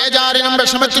വലിയപ്പാകെ വേജാറിനും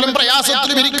വിഷമത്തിലും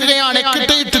പ്രയാസത്തിലും ഇരിക്കുകയാണ്.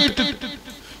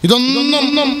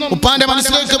 ഇതൊന്നും ഉപ്പാന്റെ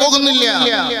മനസ്സിലേക്ക് പോകുന്നില്ല.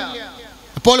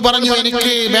 അപ്പോൾ പറഞ്ഞു,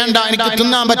 എനിക്ക് വേണ്ട, എനിക്ക്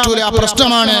തിന്നാൻ പറ്റൂല,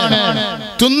 പ്രശ്നമാണ്.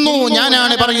 തിന്നു,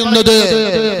 ഞാനാണ് പറയുന്നത്,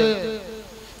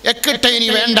 എക്കിട്ട ഇനി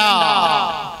വേണ്ട.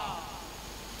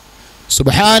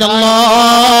 സുബ്ഹാനല്ലാഹ്,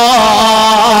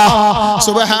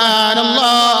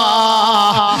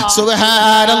 സുബ്ഹാനല്ലാഹ്,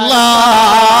 സുബ്ഹാനല്ലാഹ്.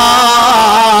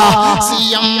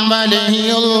 CM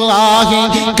വലിയുള്ളാഹി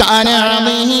കാന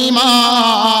അളീമാ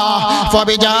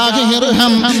ഫബിജാഹിഹി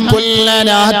ഇർഹം കുല്ല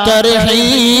لنا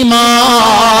ترحيما.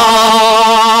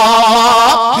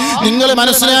 നിങ്ങൾ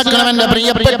മനസ്സിലാക്കണം എന്റെ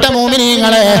പ്രിയപ്പെട്ട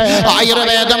മുഅ്മിനീങ്ങളെ,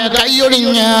 ആയുർവേദം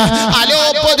കൈയൊഴിഞ്ഞ,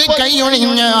 അലോപ്പതി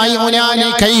കൈയൊഴിഞ്ഞ, യുനാനി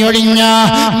കൈയൊഴിഞ്ഞ,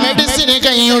 മെഡിസിൻ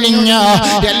കൈയൊഴിഞ്ഞ,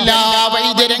 എല്ലാ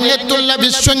വൈദ്യരംഗത്തുള്ള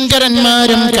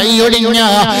വിശ്വങ്കരന്മാരും കൈയൊഴിഞ്ഞ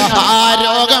ആ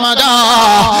രോഗമതാ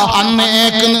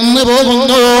അന്നേക്ക് നിന്ന്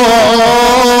പോകുന്നു.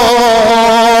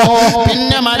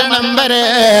 പിന്നെ മരണം വരെ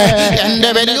എന്റെ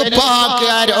വലിയുപ്പാക്ക്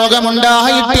ആ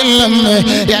രോഗമുണ്ടായിട്ടില്ലെന്ന്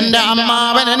എന്റെ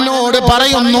അമ്മാവൻ എന്നോട്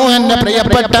പറയുന്നു. എന്റെ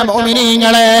പ്രിയപ്പെട്ട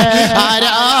മുഅ്മിനീങ്ങളെ,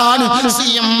 ആരാണ്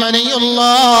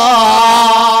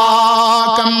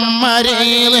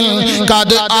കമ്മരീൽ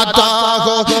ഖദ്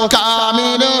അതാഹു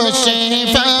കാമിലു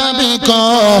ശിഫാബികോ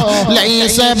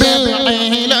ലൈസ ബിൽ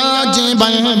ഇലാജി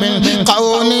ബൽ ബിൽ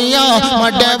ഖൗലിയ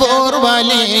മദബൂർ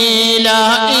വലി ലാ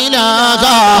ഇലാഹ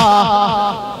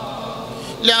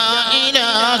لا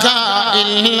إله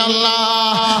إلا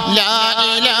الله لا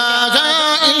إله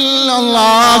إلا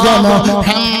الله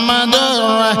محمد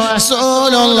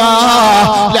رسول الله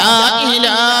لا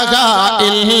إله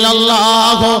إلا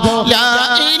الله لا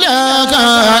إله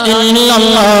إلا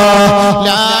الله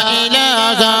لا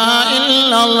إله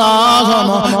إلا الله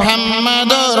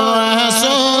محمد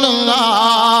رسول الله.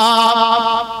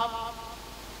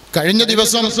 കഴിഞ്ഞ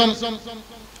ദിവസം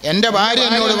എൻ്റെ ഭാര്യ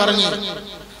എന്നോട് പറഞ്ഞു,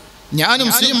 ഞാനും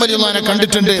സീം വലിയുള്ളവനെ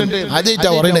കണ്ടിട്ടുണ്ട്, ആദ്യമായിട്ടാ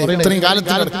പറയണേ ഇത്രയും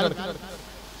കാലത്ത്.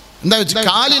 എന്താ വെച്ചാൽ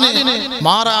കാലിന്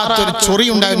മാറാത്തൊരു ചൊറി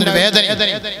ഉണ്ടാകുന്നൊരു വേദന.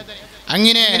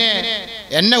 അങ്ങനെ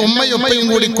എന്നെ ഉമ്മയും ഉപ്പയും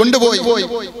കൂടി കൊണ്ടുപോയി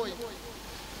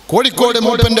കോഴിക്കോട്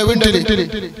മൂപ്പന്റെ വീട്ടിൽ.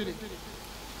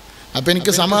 അപ്പൊ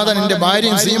എനിക്ക് സമാധാനം, എന്റെ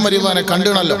ഭാര്യയും സീം വലിയുള്ളവനെ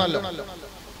കണ്ടുണല്ലോ,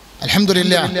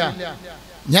 അൽഹംദുലില്ലാ,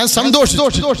 ഞാൻ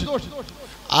സന്തോഷിച്ചു.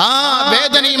 ആ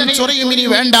വേദനയും ചൊറിയും ഇനി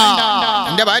വേണ്ട.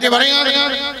 എന്റെ ഭാര്യ പറയാണ്,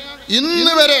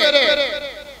 ഇന്ന് വരെ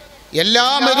എല്ലാ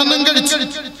മരുന്നും കഴിച്ചു,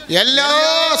 എല്ലാ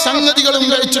സംഗതികളും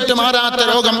കഴിച്ചിട്ട് മാറാത്ത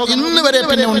രോഗം ഇന്ന് വരെ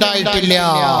പിന്നെ ഉണ്ടായിട്ടില്ല.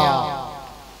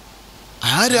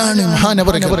 ആരാണ്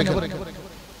മഹാനവറുകൾ?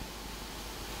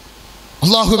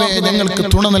 അല്ലാഹുവേ ഞങ്ങൾക്ക്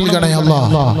തുണ നൽകണേ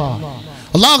അല്ലാഹ്,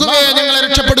 അല്ലാഹുവേ ഞങ്ങളെ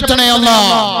രക്ഷപ്പെടുത്തണേ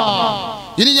അല്ലാഹ്.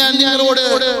 ഇനി ഞാൻ നിങ്ങളോട്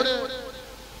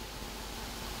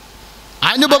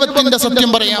അനുഭവത്തിന്റെ സത്യം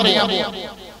പറയാമോ?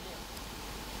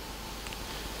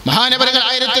 മഹാനവറുകൾ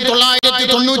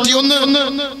 1991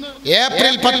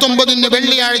 ഏപ്രിൽ 19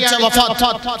 വെള്ളിയാഴ്ച വഫാത്ത്,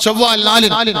 ശവ്വാൽ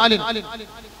 4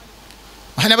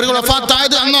 മഹാനവറുകൾ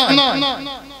വഫാത്തായത് അന്ന്.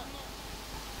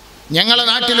 ഞങ്ങളുടെ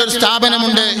നാട്ടിലൊരു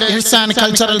സ്ഥാപനമുണ്ട്, ഇഹ്സാൻ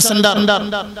കൾച്ചറൽ സെന്റർ,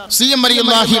 CM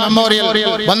വലിയുല്ലാഹി മെമ്മോറിയൽ.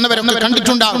 വന്നവരൊക്കെ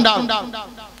കണ്ടിട്ടുണ്ടാവും.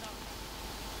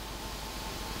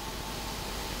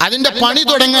 അതിന്റെ പണി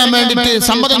തുടങ്ങാൻ വേണ്ടിട്ട്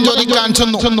സമ്മതം ചോദിക്കാൻ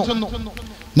ചെന്നു.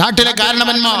 നാട്ടിലെ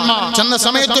കാരണവന്മാർ ചെന്ന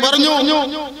സമയത്ത് പറഞ്ഞു,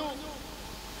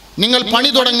 നിങ്ങൾ പണി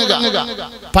തുടങ്ങുക,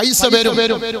 പൈസ വരും,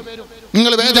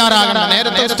 നിങ്ങൾ ബേജാറാകണം.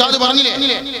 നേരത്തെ ഉസ്താദ് പറഞ്ഞില്ലേ,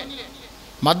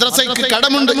 മദ്രസയ്ക്ക്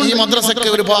കടമുണ്ട്, ഈ മദ്രസയ്ക്ക്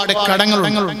ഒരുപാട്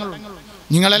കടങ്ങളുണ്ട്,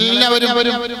 നിങ്ങളെല്ലാവരും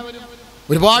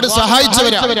ഒരുപാട്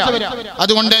സഹായിച്ചവരാ.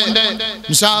 അതുകൊണ്ട്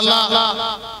ഇൻഷാ അല്ലാഹ്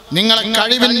നിങ്ങളെ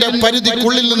കഴിവിന്റെ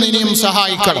പരിധിക്കുള്ളിൽ നിന്ന് ഇനിയും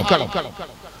സഹായിക്കണം.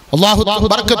 അല്ലാഹു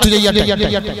ബർക്കത്ത് ചെയ്യട്ടെ.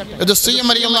 ഇത് CM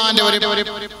വലിയുള്ളാഹിന്റെ ഒരു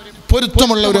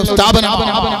പൊരുത്തമുള്ള ഒരു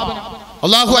സ്ഥാപനമാണ്.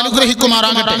 അല്ലാഹു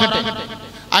അനുഗ്രഹിക്കുമാറാകട്ടെ.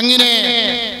 അങ്ങനെ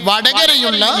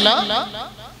വടകരയുള്ള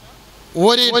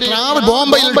ഒരു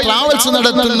ബോംബെയിൽ ട്രാവൽസ്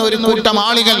നടത്തുന്ന ഒരു കൂട്ടം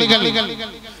ആളുകൾ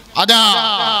അതാ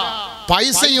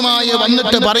പൈസയുമായി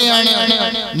വന്നിട്ട് പറയാണ്,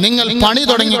 നിങ്ങൾ പണി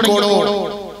തുടങ്ങിക്കോളൂ.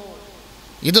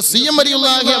 ഇത് CM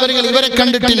വലിയുള്ളാഹി അവர்கள் ഇവരെ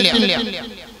കണ്ടിട്ടില്ല.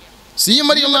 CM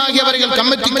വലിയുള്ളാഹി അവர்கள்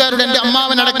കമ്മിറ്റിക്കാരുടെ, എൻ്റെ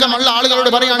അമ്മാവനടക്കമുള്ള ആളുകളോട്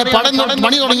പറയാണ്,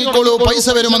 പണി തുടങ്ങിക്കോളൂ, പൈസ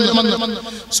വരുമെന്ന്.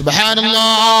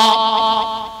 സുബ്ഹാനല്ലാഹ്.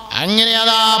 അങ്ങനെ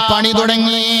അതാ പണി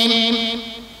തുടങ്ങി.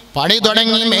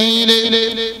 മെയ്യില്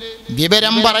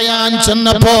വിവരം പറയാൻ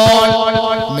ചെന്നപ്പോൾ,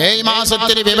 മെയ്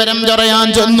മാസത്തിൽ വിവരം പറയാൻ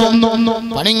ചെന്നു.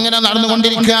 പണി ഇങ്ങനെ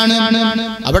നടന്നുകൊണ്ടിരിക്കുകയാണ്.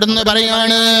 അവിടുന്ന്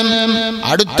പറയാണ്,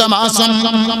 അടുത്ത മാസം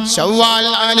ശവ്വാൽ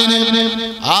 4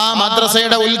 ആ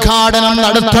മദ്രസയുടെ ഉദ്ഘാടനം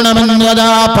നടത്തണമെന്ന്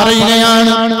അതാ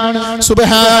പറയുകയാണ്.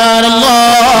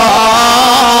 സുബ്ഹാനല്ലാഹ്.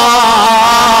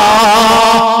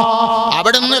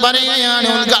 അവിടുന്ന് പറയുകയാണ്,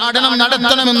 ഉദ്ഘാടനം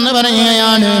നടത്തണമെന്ന്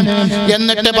പറയുകയാണ്.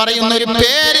 എന്നിട്ട് പറയുന്ന ഒരു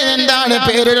പേര്, എന്താണ്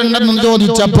പേരുണ്ടെന്ന്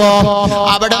ചോദിച്ചപ്പോ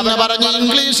അവിടുന്ന് പറഞ്ഞു,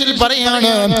 ഇംഗ്ലീഷിൽ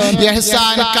പറയാണ്,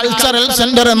 ഇഹ്സാൻ കൾച്ചറൽ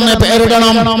സെന്റർ എന്ന്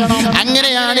പേരിടണം.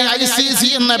 അങ്ങനെയാണ് ICC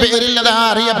എന്ന പേരിൽ അത്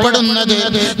അറിയപ്പെടുന്നത്.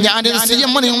 ഞാൻ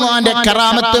CM വലിയുള്ളാഹിന്റെ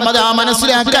കറാമത്ത് അതാ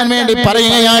മനസ്സിലാക്കാൻ വേണ്ടി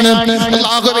പറയുകയാണ്.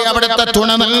 അല്ലാഹുവേ അവിടുത്തെ തുണ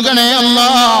നൽകണേ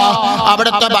അല്ലാഹ്,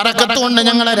 അവിടുത്തെ ബറക്കത്ത് കൊണ്ട്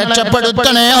ഞങ്ങളെ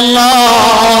രക്ഷപ്പെടുത്തണേ അല്ലാഹ്.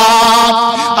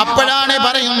 അപ്പോഴാണ്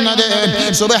പറയുന്നത്,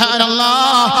 പറയുന്നത്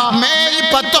സുബ്ഹാനല്ലാഹ് മെയ്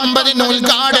 19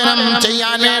 ഉദ്ഘാടനം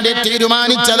ചെയ്യാൻ വേണ്ടി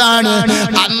തീരുമാനിച്ചതാണ്.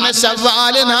 അന്ന്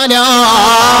ശവ്വാൽ 4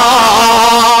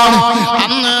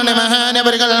 അന്നാണ്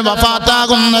മഹാനവറുകൾ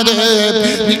വഫാത്താകുന്നത്.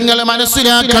 നിങ്ങൾ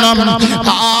മനസ്സിലാക്കണം,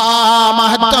 ആ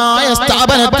മഹത്തായ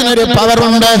സ്ഥാപനത്തിനൊരു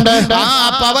പവറുണ്ട്. ആ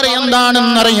പവർ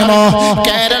എന്താണെന്നറിയുമോ?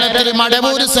 കേരളത്തിൽ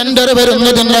മടവൂർ സെന്റർ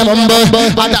വരുന്നതിന്റെ മുമ്പ്,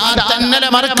 അതാ തെന്നല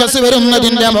മർക്കസ്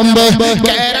വരുന്നതിന്റെ മുമ്പ്,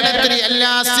 കേരളത്തിൽ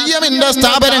എല്ലാ സിഎമ്മിന്റെ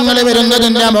സ്ഥാപനങ്ങൾ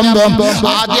വരുന്നതിന്റെ മുമ്പ്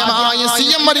ആദ്യമായി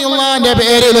സിഎം വലിയുള്ളാന്റെ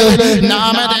പേരിൽ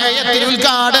നാമധേയത്തിൽ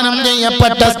ഉദ്ഘാടനം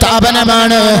ചെയ്യപ്പെട്ട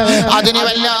സ്ഥാപനമാണ്. അതിന്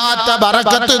വല്ലാത്ത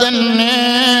ബറക്കത്ത് തന്നെ.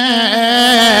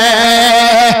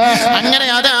 അങ്ങനെ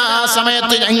അതാ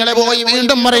സമയത്ത് ഞങ്ങൾ പോയി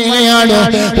വീണ്ടും പറയുകയാണ്,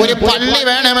 ഒരു പള്ളി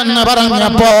വേണമെന്ന്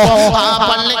പറഞ്ഞപ്പോ, ആ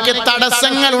പള്ളിക്ക്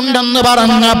തടസ്സങ്ങൾ ഉണ്ടെന്ന്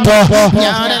പറഞ്ഞപ്പോ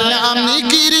ഞാനെല്ലാം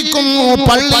നീക്കിയിരിക്കുന്നു,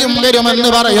 പള്ളിയും വരുമെന്ന്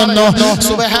പറയുന്നു.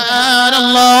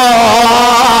 സുബ്ഹാനല്ലാഹ്,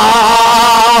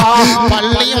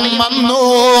 പള്ളിയും വന്നു,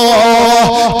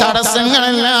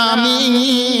 തടസ്സങ്ങളെല്ലാം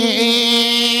നീങ്ങി.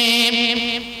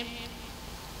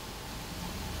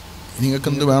 നിങ്ങൾക്ക്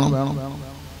എന്ത് വേണം?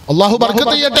 അല്ലാഹു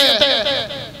ബർക്കത്ത് ചെയ്യട്ടെ,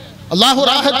 അല്ലാഹു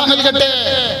റാഹത്ത് നൽകട്ടെ.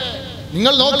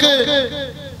 നിങ്ങൾ നോക്ക്,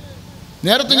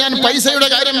 നേരത്തെ ഞാൻ പൈസയുടെ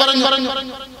കാര്യം പറഞ്ഞു.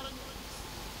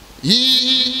 ഈ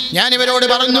ഞാൻ ഇവരോട്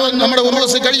പറഞ്ഞു, നമ്മുടെ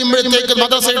ഉറൂസ് കഴിയുമ്പോഴത്തേക്ക്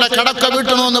മദ്രസയുടെ കടക്ക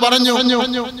വീട്ടണമെന്ന് പറഞ്ഞു.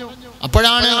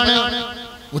 അപ്പോഴാണ്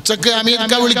ഉച്ചക്ക്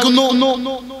അമീർക്ക വിളിക്കുന്നു,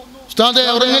 ഉസ്താദേ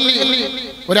ഉറങ്ങല്ലേ,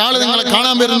 ഒരാൾ നിങ്ങളെ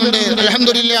കാണാൻ വരുന്നുണ്ട്.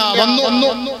 അൽഹംദുലില്ലാഹ് വന്നു.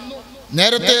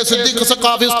 നേരത്തെ സിദ്ദീഖ്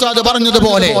സഖാഫി ഉസ്താദ്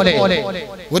പറഞ്ഞതുപോലെ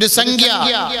ഒരു സംഖ്യ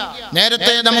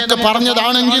നേരത്തെ നമുക്ക്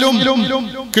പറഞ്ഞതാണെങ്കിലും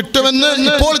കിട്ടുമെന്ന്,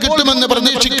 ഇപ്പോൾ കിട്ടുമെന്ന്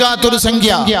പ്രതീക്ഷിക്കാത്തൊരു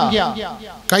സംഖ്യ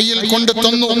കയ്യിൽ കൊണ്ട്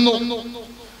തന്നു.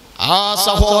 ആ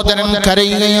സഹോദരൻ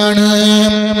കരയുകയാണ്.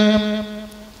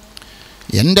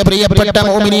 എന്റെ പ്രിയപ്പെട്ട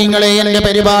മോമിനീങ്ങളെ, എന്റെ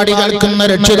പരിപാടി കേൾക്കുന്ന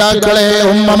രക്ഷിതാക്കളെ,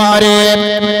 ഉമ്മമാരെ,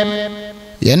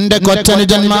 എന്റെ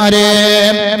കൊച്ചനുജന്മാരെ,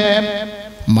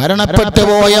 മരണപ്പെട്ടു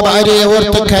പോയ ഭാര്യയെ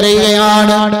ഓർത്ത്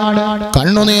കരയുകയാണ്.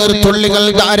 കണ്ണുനീർ തുള്ളികൾ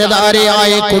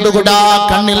ധാരധാരയായി കുടുകുടാ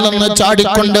കണ്ണിൽ നിന്ന്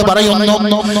ചാടിക്കൊണ്ട് പറയുന്നു,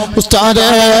 ഉസ്താദേ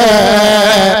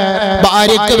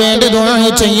ഭാര്യയ്ക്ക് വേണ്ടി ദുആ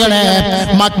ചെയ്യണേ,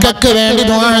 മക്കൾക്ക് വേണ്ടി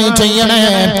ദുആ ചെയ്യണേ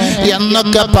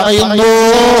എന്നൊക്കെ പറയുന്നു.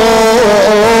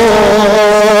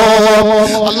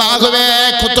 അല്ലാഹുവേ,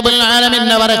 ഖുത്ബുൽ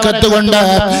ആലമീന്റെ ബറക്കത്ത് കൊണ്ട്,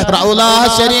 റൗള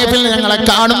ശരീഫിൽ ഞങ്ങളെ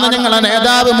കാണുന്ന ഞങ്ങളെ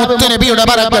നേതാവ് മുത്തുനബിയുടെ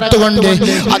ബറക്കത്ത് കൊണ്ട്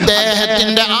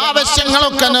അദ്ദേഹത്തിന്റെ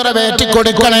ആവശ്യങ്ങളൊക്കെ നിറവേറ്റി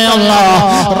കൊടുക്കണേ അല്ലാഹ്.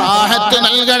 റാഹത്ത്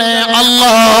നൽകണേ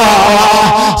അല്ലാഹ്,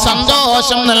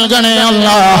 സന്തോഷം നൽകണേ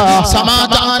അല്ലാഹ്,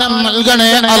 സമാധാനം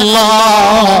നൽകണേ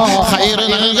അല്ലാഹ്, ഖൈർ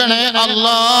നൽകണേ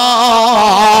അല്ലാഹ്.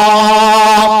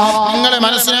 നിങ്ങൾ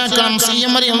മനസ്സിലാക്കണം,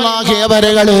 സിഎം റളിയല്ലാഹു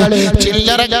അവരുകൾ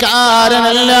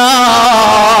ചില്ലറക്കാരനല്ല.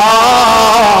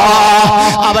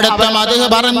 അവിടുത്തെ മദ്ഹ്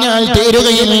പറഞ്ഞാൽ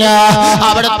തീരുകയില്ല,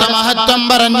 അവിടുത്തെ മഹത്വം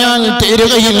പറഞ്ഞാൽ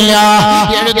തീരുകയില്ല,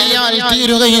 എഴുതിയാൽ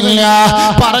തീരുകയില്ല,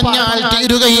 പറഞ്ഞാൽ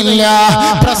തീരുകയില്ല,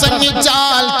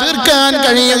 പ്രസംഗിച്ചാൽ തീർക്കാൻ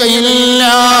കഴിയുകയില്ല.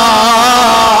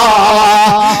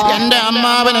 എന്റെ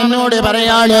അമ്മാവൻ എന്നോട്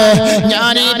പറയാണ്,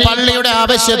 ഞാൻ ഈ പള്ളിയുടെ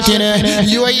ആവശ്യത്തിന്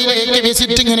യുഎഇയിലേക്ക്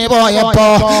വിസിറ്റിങ്ങിന് പോയപ്പോ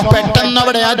പെട്ടെന്ന്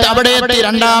അവിടെ എത്തി.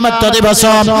 രണ്ടാമത്തെ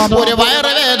ദിവസം ഒരു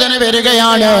വയറുവേദന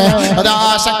വരികയാണ്. അതാ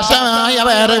ശക്തമായ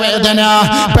വയറുവേദന.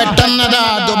 പെട്ടെന്ന്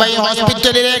ദുബൈ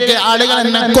ഹോസ്പിറ്റലിലേക്ക് ആളുകൾ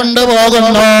എന്നെ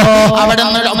കൊണ്ടുപോകുന്നു. അവിടെ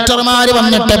നിന്ന് ഡോക്ടർമാര്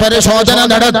വന്നിട്ട് പരിശോധന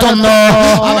നടത്തുന്നു.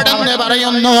 അവിടെ നിന്ന്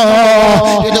പറയുന്നു,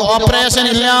 ഇത് ഓപ്പറേഷൻ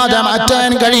ഇല്ലാതെ മാറ്റാൻ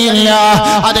കഴിയില്ല,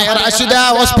 അത് റാഷിദ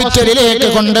ഹോസ്പിറ്റലിലേക്ക്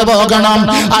കൊണ്ടുപോകണം.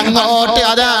 അങ്ങോട്ട്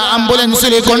അത്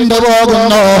ആംബുലൻസിൽ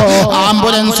കൊണ്ടുപോകുന്നു.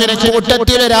 ആംബുലൻസിന്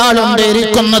കൂട്ടത്തിൽ ഒരാളുണ്ട്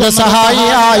ഇരിക്കുന്നത്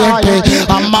സഹായിയായിട്ട്.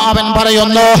 അമ്മാവൻ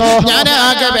പറയുന്നു,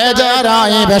 ഞാനാകെ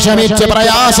ബേജാറായി വിഷമിച്ച്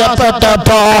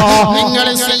പ്രയാസപ്പെട്ടപ്പോ, നിങ്ങൾ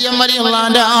സിഎം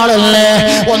വലിയുള്ളാന്റെ ആളല്ലേ,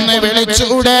 ഒന്ന്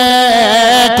വിളിച്ചൂടെ,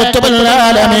 ഖുത്ബുൽ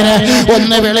ആലമീനെ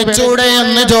ഒന്ന് വിളിച്ചൂടെ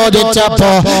എന്ന്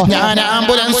ചോദിച്ചപ്പോ, ഞാൻ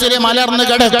ആംബുലൻസിൽ മലർന്നു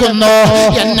കിടക്കുന്നു.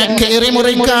 എന്നെ കീറി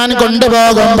മുറിക്കാൻ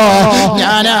കൊണ്ടുപോകുമ്പോ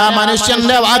ഞാൻ ആ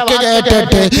മനുഷ്യന്റെ വാക്ക്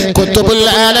കേട്ടിട്ട് ഖുത്ബുൽ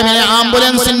ആലമീനെ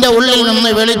ആംബുലൻസിന്റെ ഉള്ളിൽ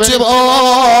നിന്ന് വിളിച്ചു പോയി.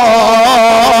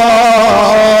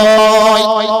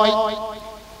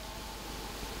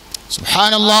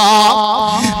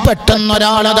 സുബ്ഹാനല്ലാഹ്, പെട്ടെന്ന്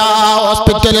ഒരാളതാ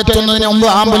ഹോസ്പിറ്റലിൽ എത്തുന്നതിന് മുമ്പ്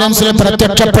ആംബുലൻസിൽ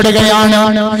പ്രത്യക്ഷപ്പെടുകയാണ്.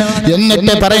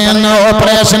 എന്നിട്ട് പറയുന്നു,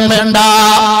 ഓപ്പറേഷൻ വേണ്ട,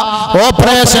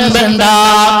 ഓപ്പറേഷൻ വേണ്ട,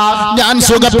 ഞാൻ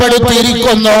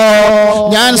സുഖപ്പെടുത്തിയിരിക്കുന്നു,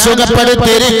 ഞാൻ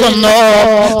സുഖപ്പെടുത്തിയിരിക്കുന്നു.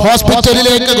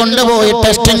 ഹോസ്പിറ്റലിലേക്ക് കൊണ്ടുപോയി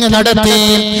ടെസ്റ്റിംഗ് നടത്തി.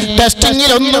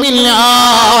 ടെസ്റ്റിംഗിൽ ഒന്നുമില്ല,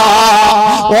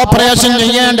 ഓപ്പറേഷൻ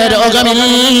ചെയ്യേണ്ട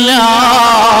രോഗമില്ല.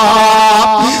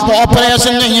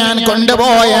 ഓപ്പറേഷൻ ചെയ്യാൻ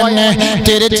കൊണ്ടുപോയെന്നെ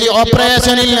തിരിച്ച്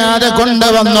ഓപ്പറേഷൻ ഇല്ലാതെ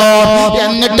കൊണ്ടുവന്നു.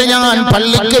 എന്നിട്ട് ഞാൻ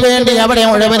പള്ളിക്ക് വേണ്ടി അവിടെ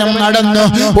മുഴുവനും നടന്നു.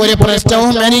 ഒരു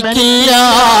പ്രശ്നവും എനിക്കില്ല.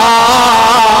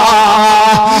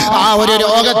 ആ ഒരു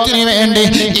രോഗത്തിന് വേണ്ടി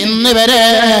ഇന്ന് വരെ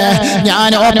ഞാൻ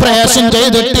ഓപ്പറേഷൻ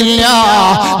ചെയ്തിട്ടില്ല,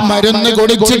 മരുന്ന്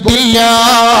കുടിച്ചിട്ടില്ല.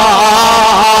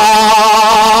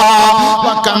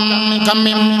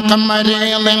 كم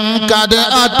مريض قد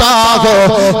أتاه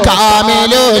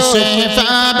كامل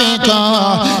الشفاء بك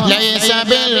ليس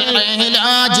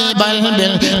بالعلاج بل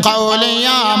بالقول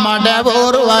يا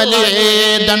مدبور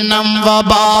وليدنا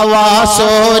وباوى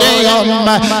سوريهم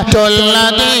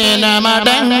الذين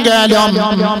مدنقلهم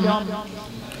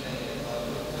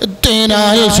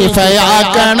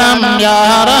ശിഫയാക്കണം യാ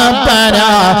റബ്ബന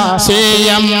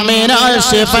സിയം മിനൽ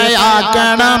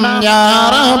ശിഫയാക്കണം യാ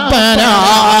റബ്ബന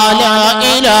ലാ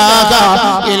ഇലാഹ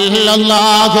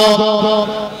ഇല്ലല്ലാഹു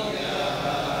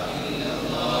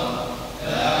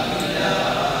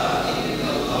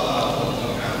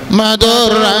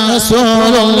മുഹമ്മദുർ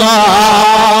റസൂലുള്ളാഹ്.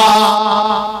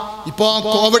 ഇപ്പോ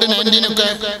COVID-19 ഒക്കെ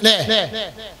അല്ലേ,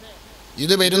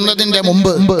 ഇത് വരുന്നതിന്റെ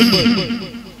മുമ്പ്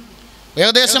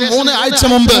ഏകദേശം 3 ആഴ്ച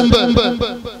മുമ്പ്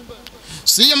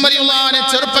CM വലിയുള്ളാഹിനെ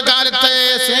ചെറുപ്പകാലത്തെ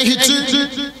സ്നേഹിച്ച്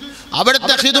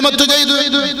അവിടുത്തെ ഖിദ്മത്ത് ചെയ്തു,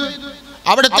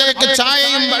 അവിടത്തേക്ക്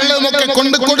ചായയും വെള്ളവും ഒക്കെ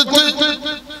കൊണ്ടുകൊടുത്ത്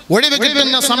ഒഴിവ്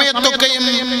കിട്ടുന്ന സമയത്തൊക്കെയും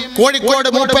കോഴിക്കോട്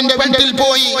മൂപ്പന്റെ വീട്ടിൽ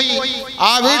പോയി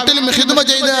ആ വീട്ടിലും ഖിദ്മ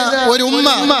ചെയ്ത ഒരു ഉമ്മ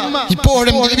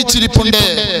ഇപ്പോഴും ജീവിച്ചിരിപ്പുണ്ട്.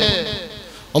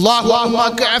 അല്ലാഹു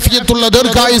ഉമ്മക്ക് ആഫിയത്തുള്ള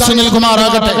ദീർഘായുസ്സ്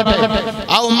നൽകുമാറാകട്ടെ.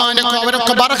 ആ ഉമ്മാനൊക്കെ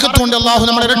അവരൊക്കെ ബറക്കത്തുണ്ട്. അല്ലാഹു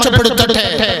നമ്മളെ രക്ഷപ്പെടുത്തട്ടെ.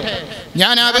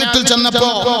 ഞാൻ ആ വീട്ടിൽ ചെന്നപ്പോ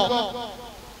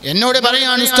എന്നോട്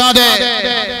പറയാണ്, ഉസ്താദേ,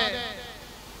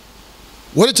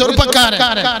 ഒരു ചെറുപ്പക്കാരൻ,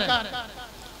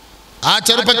 ആ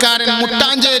ചെറുപ്പക്കാരൻ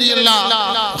മുട്ടാഞ്ചേരിയുള്ള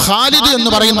ഖാലിദ് എന്ന്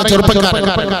പറയുന്ന ചെറുപ്പക്കാരൻ,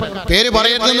 പേര്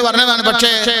പറയരുതെന്ന് പറഞ്ഞതാണ്,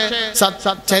 പക്ഷേ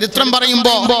ചരിത്രം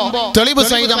പറയുമ്പോ തെളിവ്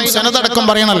സഹിതം സനദടക്കം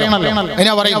പറയണല്ലോ.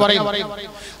 എന്നാ പറയും.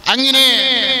 അങ്ങനെ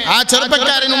ആ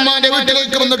ചെറുപ്പക്കാരൻ ഉമ്മാന്റെ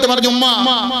വീട്ടിലേക്ക് വന്നിട്ട് പറഞ്ഞു, ഉമ്മ,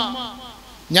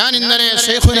 ഞാൻ ഇന്നലെ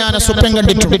ശൈഖുനാനെ സ്വപ്നം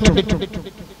കണ്ടിട്ടുണ്ട്.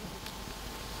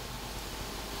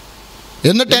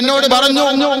 എന്നിട്ട് എന്നോട് പറഞ്ഞു,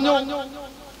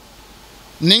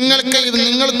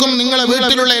 നിങ്ങൾക്കും നിങ്ങളെ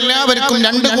വീട്ടിലുള്ള എല്ലാവർക്കും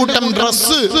 2 കൂട്ടം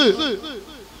ഡ്രസ്സ്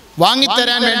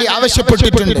വാങ്ങിത്തരാൻ വേണ്ടി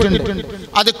ആവശ്യപ്പെട്ടിട്ടുണ്ട്.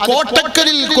 അത്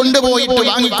കോട്ടക്കലിൽ കൊണ്ടുപോയിട്ട്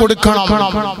വാങ്ങിക്കൊടുക്കണം.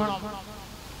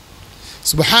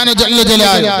 സുബ്ഹാന ജല്ല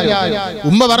ജലാൽ.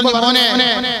 ഉമ്മ പറഞ്ഞു, മോനെ,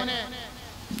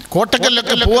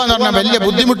 കോട്ടക്കലിലൊക്കെ പോവാന്ന് പറഞ്ഞാൽ വലിയ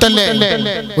ബുദ്ധിമുട്ടല്ലേ,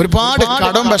 ഒരുപാട്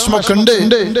കടം വിഷമൊക്കെ ഉണ്ട്,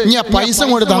 ഇനി ആ പൈസ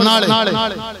കൊണ്ട് തന്നാള്.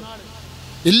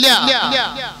 ഇല്ല,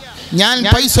 ഞാൻ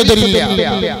പൈസ തരില്ല.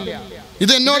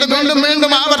 ഇത് എന്നോട് വീണ്ടും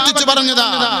വീണ്ടും ആവർത്തിച്ചു പറഞ്ഞതാ.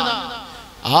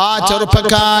 ആ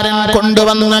ചെറുപ്പക്കാരൻ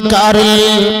കൊണ്ടുവന്ന കാറിൽ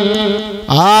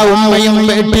ആ ഉമ്മയും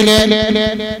വീട്ടിലെ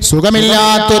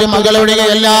സുഖമില്ലാത്തൊരു മകളുടെ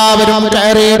എല്ലാവരും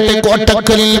കയറിയിട്ട്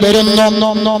കോട്ടക്കലിൽ വരുന്നു.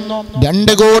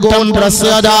 2 കൂട്ടം ഡ്രസ്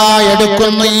അതാ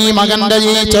എടുക്കുന്നു ഈ മകന്റെ,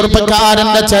 ഈ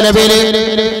ചെറുപ്പക്കാരന്റെ ചെലവില്.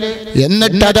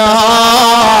 എന്നിട്ടതാ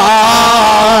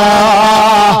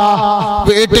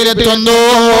വീട്ടിലെത്തുന്നു.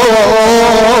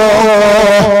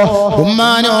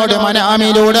 ഉമ്മാനോട്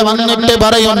മനാമിലൂടെ വന്നിട്ട്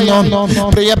പറയുന്നു,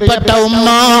 പ്രിയപ്പെട്ട ഉമ്മ,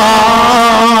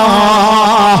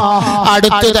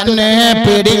 അടുത്ത് തന്നെ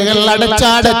പീടികകൾ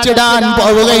അടച്ചിടാൻ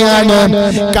പോവുകയാണ്,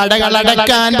 കടകൾ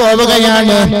അടക്കാൻ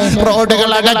പോവുകയാണ്,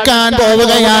 റോഡുകൾ അടക്കാൻ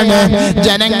പോവുകയാണ്,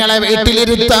 ജനങ്ങളെ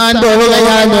വീട്ടിലിരുത്താൻ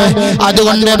പോവുകയാണ്.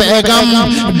 അതുകൊണ്ട് വേഗം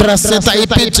ഡ്രസ്സ്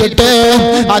തയ്പ്പിച്ചിട്ട്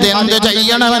അതെന്ത്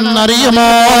ചെയ്യണമെന്നറിയുമോ?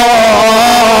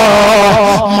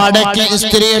 മടക്കി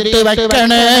ഇസ്തിരിയിട്ട്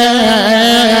വെക്കണേ.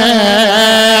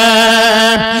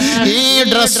 ഈ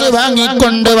ഡ്രസ്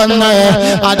വാങ്ങിക്കൊണ്ടുവന്ന്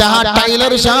അതാ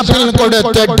ടൈലർ ഷാപ്പിൽ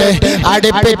കൊടുത്തിട്ട്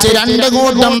അടുപ്പിച്ച് 2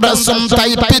 കൂട്ടം ഡ്രസ്സും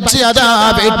തയ്പ്പിച്ച് അതാ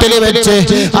വീട്ടിൽ വെച്ച്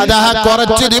അതാ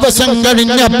കുറച്ച് ദിവസം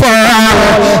കഴിഞ്ഞപ്പോ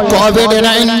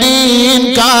COVID-19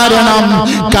 കാരണം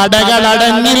കടകൾ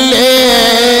അടഞ്ഞില്ലേ,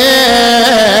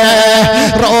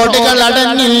 റോഡുകൾ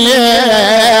അടഞ്ഞില്ലേ,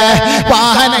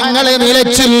 വാഹനങ്ങൾ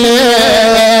നിലച്ചില്ലേ,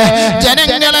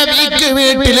 ജനങ്ങളെ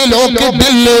വീട്ടിൽ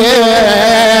ലോക്കിട്ടില്ലേ,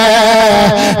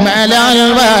 മേലാൽ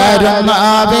വരുന്ന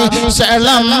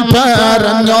വിശളം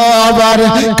പറഞ്ഞോവർ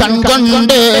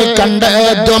കൺകൊണ്ട്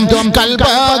കണ്ടതും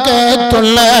കൽഭാഗത്തുള്ളതും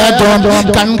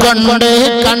കൺകൊണ്ട്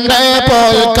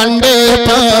കണ്ടപ്പോൾ കണ്ട്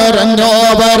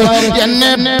പറഞ്ഞോവർ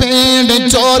എന്നെ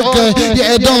പേടിച്ചോർക്ക്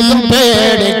ഏതും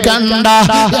പേടിക്കണ്ട,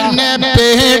 എന്നെ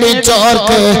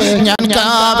പേടിച്ചോർക്ക് ഞാൻ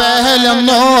കാവലം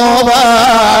നോവാ.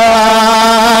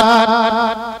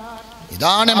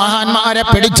 ഇതാണ് മഹാന്മാരെ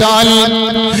പിടിച്ചാൽ,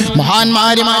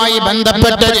 മഹാന്മാരുമായി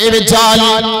ബന്ധപ്പെട്ട് ജീവിച്ചാൽ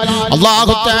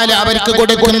അല്ലാഹു തആല അവർക്ക്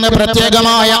കൊടുക്കുന്ന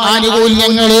പ്രത്യേകമായ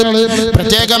ആനുകൂല്യങ്ങൾ,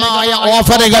 പ്രത്യേകമായ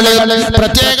ഓഫറുകൾ,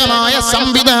 പ്രത്യേകമായ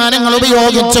സംവിധാനങ്ങൾ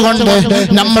ഉപയോഗിച്ചുകൊണ്ട്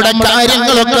നമ്മുടെ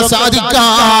കാര്യങ്ങളൊക്കെ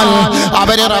സാധിക്കാൻ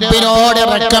അവര് റബ്ബിനോട്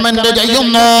റെക്കമെൻഡ്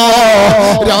ചെയ്യുന്നു.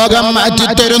 രോഗം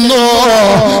മാറ്റിത്തരുന്നു,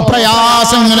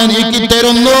 പ്രയാസങ്ങൾ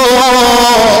നീക്കിത്തരുന്നു.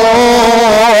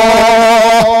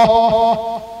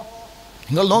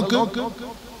 നിങ്ങൾ നോക്ക്,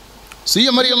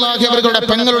 CM റളിയല്ലാഹു അവരുടെ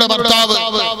പെങ്ങളുടെ ഭർത്താവ്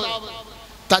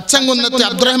തച്ചങ്കുന്നത്തെ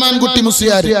അബ്ദുറഹ്മാൻ കുട്ടി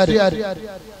മുസ്ലിയാർ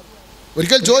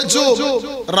ഒരിക്കൽ ചോദിച്ചു,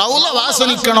 റൗള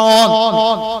വാസനിക്കണോ?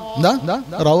 എന്താ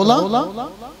റൗള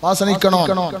വാസനിക്കണോ?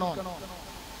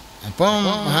 അപ്പം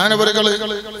മഹാനവറുകള്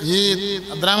ഈ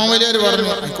അബ്ദുറഹ്മാൻ വലിയാർ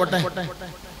പറഞ്ഞു, ആയിക്കോട്ടെ.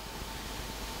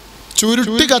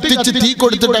 ചുരുട്ടി കത്തിച്ച് തീ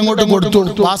കൊടുത്തിട്ട് അങ്ങോട്ടും കൊടുത്തു,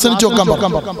 വാസനിച്ചു നോക്കാൻ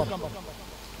പറഞ്ഞു.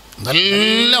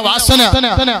 നല്ല വാസന,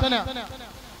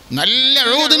 നല്ല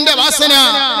ഊദിന്റെ വാസന,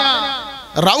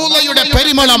 റൗളയുടെ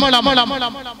പരിമളം.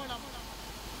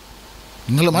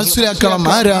 നിങ്ങൾ മനസ്സിലാക്കണം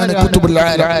ആരാണ് ഖുതുബുൽ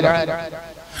ആലം.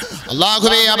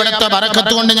 അല്ലാഹുവേ, അവിടുത്തെ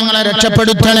ബറക്കത്ത് കൊണ്ട് ഞങ്ങളെ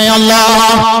രക്ഷപ്പെടുത്തണേ അല്ലാഹ്.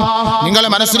 നിങ്ങൾ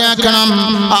മനസ്സിലാക്കണം,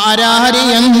 ആരാരി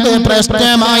എന്ത്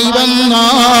പ്രശ്നമായി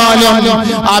വന്നാലും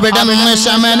അവിടുന്ന്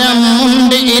ശമനം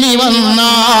ഉണ്ട്. ഇനി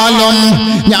വന്നാലും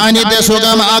ഞാനിത്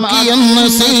സുഖമാക്കിയെന്ന്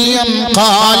CM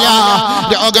ഖാല.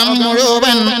 രോഗം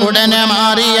മുഴുവൻ ഉടനെ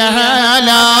മാറിയ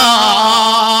ഹാലാ.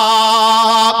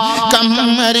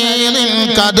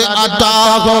 قد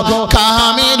أتاه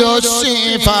كامل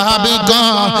الشفاء بقى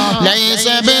ليس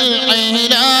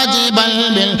بالعلاج بل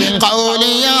بالقول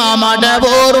يا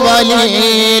مدبور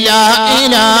ولي لا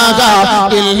إله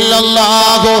إلا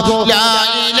الله لا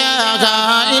إله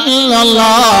إلا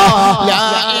الله لا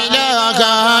إله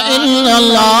إلا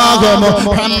الله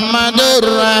محمد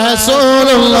رسول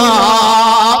الله.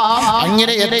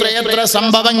 അങ്ങനെ എത്രയെത്ര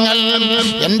സംഭവങ്ങൾ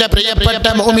എൻ്റെ പ്രിയപ്പെട്ട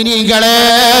മുഅ്മിനീകളെ,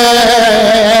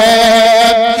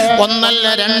 ഒന്നല്ല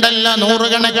രണ്ടല്ല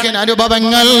നൂറുകണക്കിന്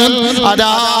അനുഭവങ്ങൾ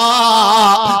അതാ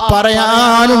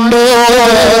പറയാനുണ്ട്.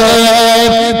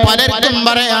 പലർക്കും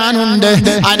പറയാനുണ്ട്,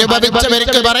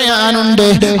 അനുഭവിച്ചവർക്ക് പറയാനുണ്ട്,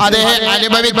 അതേ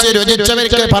അനുഭവിച്ച്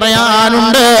രുചിച്ചവർക്ക്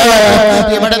പറയാനുണ്ട്.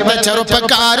 ഇവിടുത്തെ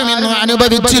ചെറുപ്പക്കാരും ഇന്നും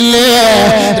അനുഭവിച്ചില്ലേ,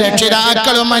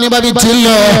 രക്ഷിതാക്കളും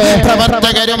അനുഭവിച്ചില്ലേ,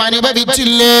 പ്രവർത്തകരും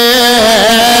അനുഭവിച്ചില്ലേ.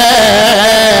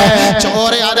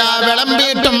 ചോറ് അതാ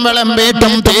വിളമ്പിയിട്ടും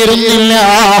തീരുന്നില്ല.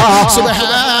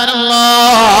 സുബ്ഹാനല്ലാഹ്,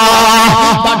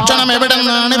 ഭക്ഷണം എവിടെ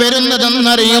നിന്നാണ്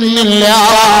വരുന്നതെന്നറിയുന്നില്ല.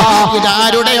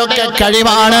 ഇതാരുടെയൊക്കെ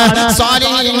കഴിവാണ്.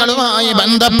 സാലിഹീങ്ങളുമായി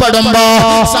ബന്ധപ്പെടുമ്പോ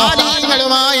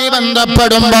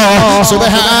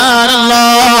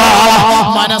സുബ്ഹാനല്ലാഹ്,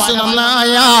 മനസ്സ്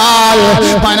നന്നായാൽ,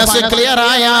 മനസ്സ്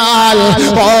ക്ലിയറായാൽ,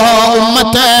 ഓ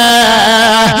ഉമ്മത്തെ,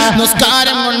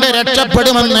 നിസ്കാരം കൊണ്ട്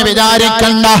രക്ഷപ്പെടുമെന്ന്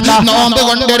വിചാരിക്കണ്ട, നോമ്പ്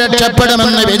കൊണ്ട്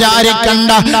രക്ഷപ്പെടുമെന്ന്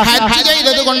വിചാരിക്കണ്ട, ഹജ്ജ്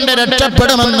ചെയ്തത് കൊണ്ട്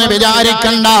രക്ഷപ്പെടുമെന്ന്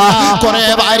വിചാരിക്കണ്ട, കുറെ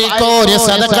വാരിക്കോരി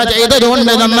സദഖ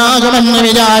ചെയ്തതുകൊണ്ട് നന്നാകുമെന്ന്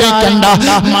വിചാരിക്കണ്ട.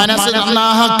 മനസ്സ്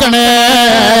നന്നാക്കണേ,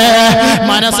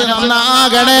 മനസ്സ്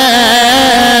നന്നാകണേ.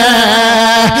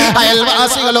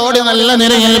 അയൽവാസികളോട് നല്ല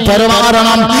നിലയിൽ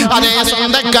പെരുമാറണം, അതേ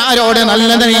സ്വന്തക്കാരോട് നല്ല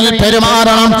നിലയിൽ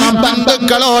പെരുമാറണം,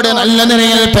 ബന്ധുക്കളോട് നല്ല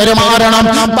നിലയിൽ പെരുമാറണം,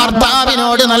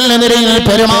 ഭർത്താവിനോട് നല്ല നിലയിൽ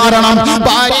പെരുമാറണം,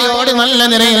 ഭാര്യയോട് നല്ല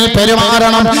നിലയിൽ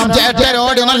പെരുമാറണം,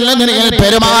 ചേട്ടനോട് നല്ല നിലയിൽ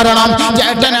പെരുമാറണം,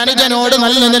 ചേട്ടൻ അനുജനോട്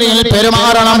നല്ല നിലയിൽ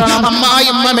പെരുമാറണം,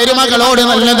 അമ്മായിമ്മ മരുമകളോട്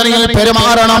നല്ല നിലയിൽ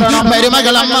പെരുമാറണം,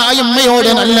 മരുമകൾ അമ്മായിമ്മയോട്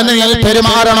നല്ല നിലയിൽ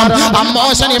പെരുമാറണം,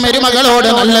 അമ്മോശനി മരുമകളോട്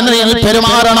നല്ല നിലയിൽ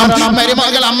പെരുമാറണം,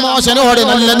 മരുമകൾ അമ്മോശനോട്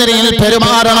നല്ല നിലയിൽ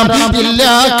പെരുമാറണം. ഇല്ല,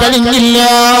 കഴിഞ്ഞില്ല.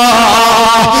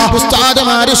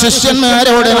 ഉസ്താദുമാര്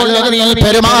ശിഷ്യന്മാരോട് നല്ല നിലയിൽ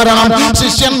പെരുമാറണം,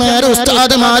 ശിഷ്യന്മാർ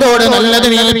ഉസ്താദുമാരോട് നല്ല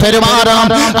നിലയിൽ പെരുമാറണം.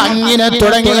 അങ്ങനെ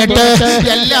തുടങ്ങിയിട്ട്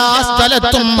എല്ലാ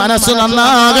സ്ഥലത്തും മനസ്സ്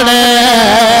നന്നാകണേ,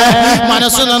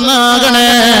 മനസ്സ് നന്നാകണേ.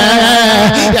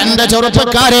 എന്റെ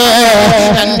ചെറുപ്പക്കാരെ,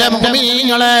 എന്റെ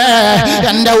മുഅ്മിനീങ്ങളെ,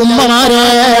 എന്റെ ഉമ്മമാരെ,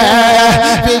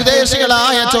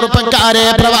 വിദേശികളായ ചെറുപ്പക്കാരെ,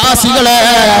 പ്രവാസികളെ,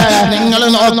 നിങ്ങൾ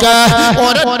നോക്ക,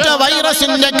 ഒരൊറ്റ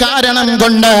വൈറസിന്റെ കാരണം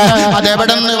കൊണ്ട്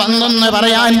അതെവിടെ നിന്ന് വന്നെന്ന്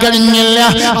പറയാൻ കഴിഞ്ഞില്ല,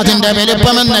 അതിന്റെ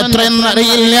വലുപ്പമെന്ന് എത്രയെന്ന്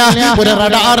അറിയില്ല, ഒരു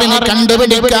റഡാറിന്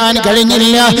കണ്ടുപിടിക്കാൻ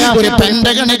കഴിഞ്ഞില്ല, ഒരു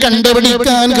പെന്റഗണ്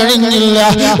കണ്ടുപിടിക്കാൻ കഴിഞ്ഞില്ല,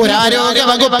 ഒരു ആരോഗ്യ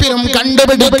വകുപ്പിനും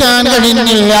കണ്ടുപിടിക്കാൻ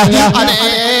കഴിഞ്ഞില്ല, അതേ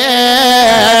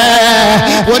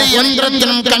ഒരു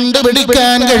യന്ത്രത്തിനും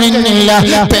കണ്ടുപിടിക്കാൻ കഴിഞ്ഞില്ല.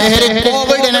 പേര്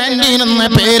COVID-19 എന്ന്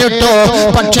പേരിട്ടോ,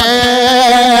 പക്ഷേ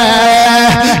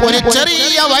ഒരു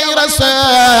ചെറിയ വൈറസ് വൈറസ്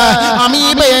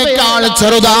അമീബയേക്കാൾ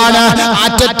ചെറുതാണ്,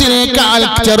 ആറ്റത്തിനേക്കാൾ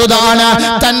ചെറുതാണ്,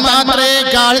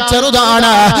 തന്മാത്രയേക്കാൾ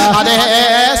ചെറുതാണ്. അതേ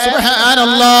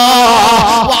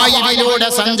സുബ്ഹാനല്ലാഹ്, വായുവിലൂടെ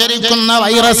സഞ്ചരിക്കുന്ന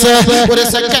വൈറസ് ഒരു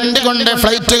സെക്കൻഡ് കൊണ്ട്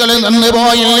ഫ്ലൈറ്റുകൾ നിന്ന്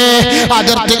പോയില്ലേ,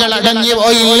 അതിർത്തികൾ അടഞ്ഞു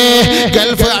പോയില്ലേ,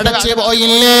 ഗൾഫ് അടച്ചു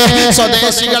പോയില്ലേ,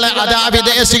 സ്വദേശികളെ അതാ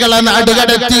വിദേശികളെ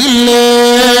നാടുകടത്തിയില്ലേ.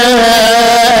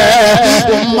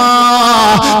 ഉമ്മ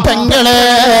പെങ്ങളെ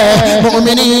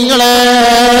മുഅ്മിനീങ്ങളെ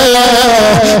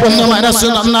ഒന്ന് മനസ്സ്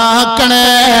നന്നാക്കണേ.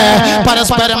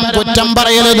 പരസ്പരം കുറ്റം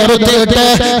പറയല് നിർത്തിയിട്ട്,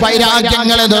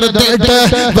 വൈരാഗ്യങ്ങളെ നിർത്തിയിട്ട്,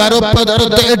 വെറുപ്പ്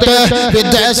നിർത്തിയിട്ട്,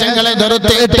 വിദ്വേഷങ്ങളെ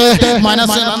നിർത്തിയിട്ട്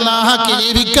മനസ്സ് നന്നാക്കി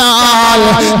ജീവിക്കാൻ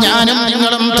ഞാനും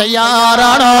നിങ്ങളും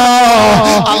തയ്യാറാണോ?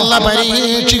 അല്ലാഹ്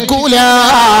പരീക്ഷിക്കൂല,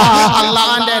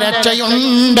 അല്ലാഹുവിന്റെ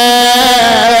രക്ഷയുണ്ട്.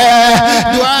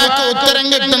 ദുആക്ക് ഉത്തരം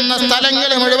കിട്ടുന്ന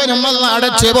സ്ഥലങ്ങൾ മുഴുവനും അല്ലാഹ്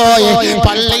അടച്ചു പോയി.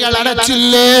 പള്ളികൾ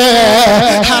അടച്ചില്ലേ,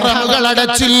 ഹറമുകൾ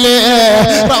അടച്ചില്ലേ,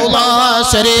 റൗള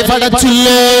ശരീഫ്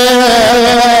അടച്ചില്ലേ.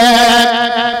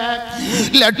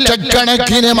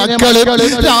 ലക്ഷക്കണക്കിന് മക്കള്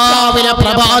രാവിലെ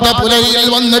പ്രഭാത പുലരിയിൽ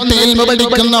വന്നിട്ട് ഇൽമു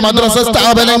പഠിക്കുന്ന മദ്രസ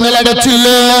സ്ഥാപനങ്ങൾ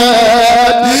അടച്ചില്ലേ,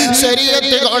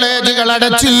 ശരീഅത്ത് കോളേജുകൾ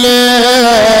അടച്ചില്ലേ,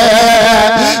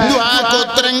 ദുആക്ക്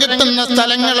ഉത്തരം കിട്ടുന്ന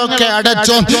സ്ഥലങ്ങളൊക്കെ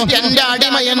അടച്ചു. എന്റെ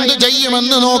അടിമ എന്ത്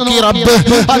ചെയ്യുമെന്ന് നോക്കി റബ്ബ്.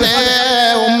 അതേ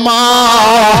ഉമ്മ,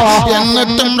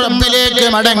 എന്നിട്ടും റബ്ബിലേക്ക്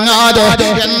മടങ്ങാതെ,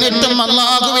 എന്നിട്ടും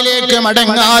അല്ലാഹുവിലേക്ക്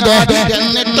മടങ്ങാതെ,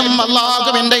 എന്നിട്ടും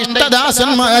അല്ലാഹുവിന്റെ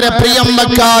ഇഷ്ടദാസന്മാരെ പ്രിയം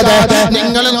വെക്കാതെ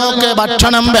നിങ്ങൾ നോക്ക്,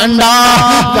 ഭക്ഷണം വേണ്ട,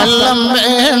 വെള്ളം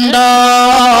വേണ്ട,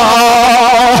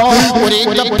 ഒരു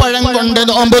ഈത്തപ്പഴം കൊണ്ട്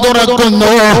നോമ്പ്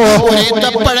തുറക്കുന്നു, ഒരു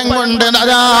ഈത്തപ്പഴം കൊണ്ട്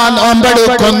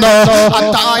നോമ്പെടുക്കുന്നു.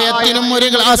 അത്തായത്തിനും ഒരു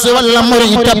ഗ്ലാസ് വെള്ളം, ഒരു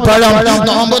ഈത്തപ്പഴം,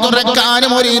 നോമ്പ്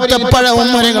തുറക്കാനും ഒരു ഈത്തപ്പഴവും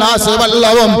ഒരു ഗ്ലാസ്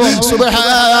വെള്ളവും.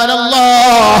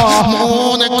 സുബ്ഹാനല്ലാഹ്,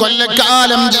 3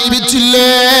 കൊല്ലക്കാലം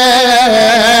ജീവിച്ചില്ലേ,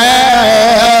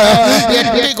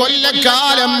 8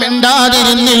 കൊല്ലക്കാലം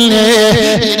മിണ്ടാതിരുന്നില്ലേ,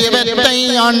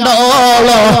 25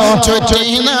 ആണ്ടോളം ചുറ്റി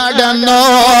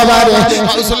നടന്നോവർ.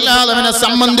 റസൂലുള്ളാഹിനെ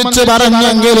സംബന്ധിച്ച്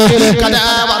പറഞ്ഞെങ്കിൽ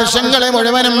വർഷങ്ങളെ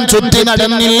മുഴുവനും ചുറ്റി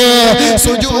നടന്നില്ലേ,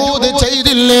 സുജൂദ്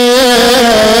ചെയ്തില്ലേ.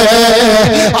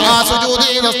 ആ സുജൂദ്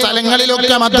ചെയ്ത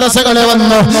സ്ഥലങ്ങളിലൊക്കെ മദ്രസകൾ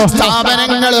വന്നു,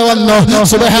 സ്ഥാപനങ്ങൾ വന്നു,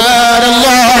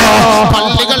 സുബ്ഹാനല്ലാഹ്,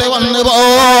 പള്ളികൾ വന്നു പോ.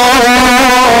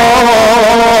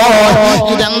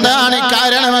 ഇതെന്താണ്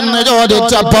കാരണമെന്ന്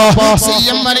ചോദിച്ചപ്പോ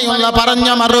CM വരെയുള്ള പറഞ്ഞ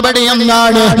മറുപടി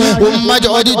എന്താണ്? ഉമ്മ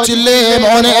ചോദിച്ചില്ലേ,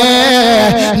 മോനെ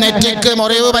നെറ്റിക്ക്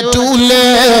മുറിവ് പറ്റൂലേ,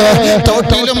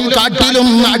 തോട്ടിലും കാട്ടിലും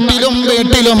നാട്ടിലും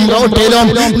വീട്ടിലും റോട്ടിലും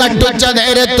നട്ടുച്ച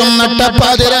നേരത്തും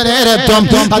നട്ടപ്പാതിര നേരത്തും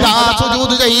അതാ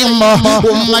സുജൂദ് ചെയ്യുമ്പോ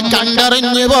ഉമ്മ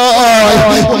കണ്ടറിഞ്ഞു പോയി,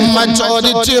 ഉമ്മ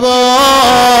ചോദിച്ചു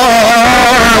പോയി,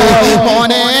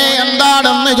 മോനെ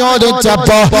എന്താണെന്ന്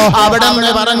ചോദിച്ചപ്പോ അവിടെ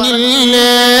നിന്ന്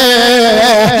പറഞ്ഞില്ലേ,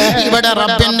 ഇവിടെ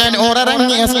റബ്ബിന്റെ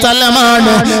നൂറിറങ്ങിയ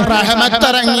സ്ഥലമാണ്,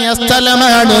 റഹ്മത്തിറങ്ങിയ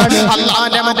സ്ഥലമാണ്,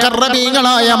 അല്ലാഹുവിന്റെ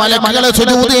മുഖറബീങ്ങളായ മലക്കുകൾ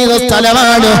സുജൂദ് ചെയ്ത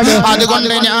സ്ഥലമാണ്.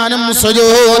 അതുകൊണ്ട് ഞാനും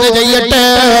സുജൂദ് ചെയ്യട്ടെ,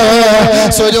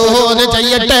 സുജൂദ്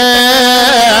ചെയ്യട്ടെ.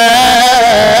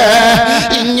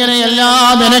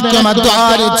 ഇങ്ങനെയെല്ലാം നിനക്കും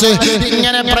അധ്വാനിച്ച്,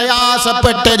 ഇങ്ങനെ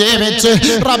പ്രയാസപ്പെട്ട് ജീവിച്ച്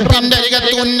റബ്ബിന്റെ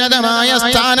അരികത്ത് ഉന്നതമായ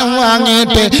സ്ഥാനം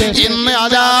വാങ്ങിയിട്ട് ഇന്ന്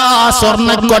അതാ സ്വർണ്ണ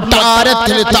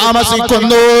കൊട്ടാരത്തിൽ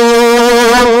താമസിക്കുന്നു.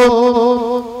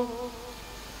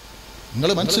 നിങ്ങൾ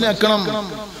മനസ്സിലാക്കണം,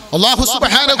 അല്ലാഹു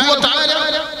സുബ്ഹാനഹു വ തആല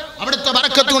അവിടുത്തെ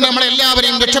ബറക്കത്ത് കൊണ്ട് നമ്മളെ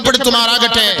എല്ലാവരെയും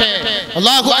രക്ഷപ്പെടുത്തുമാറാകട്ടെ,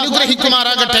 അല്ലാഹു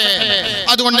അനുഗ്രഹിക്കുമാറാകട്ടെ.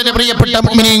 അതുകൊണ്ട് എന്റെ പ്രിയപ്പെട്ട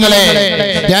മുഅ്മിനീങ്ങളെ,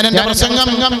 ഞാൻ എന്റെ പ്രസംഗം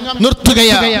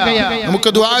നിർത്തുകയാണ്. നമുക്ക്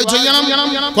ദുആ ചെയ്യണം,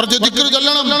 കുറച്ച് ദിക്ർ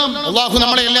ചൊല്ലണം. അല്ലാഹു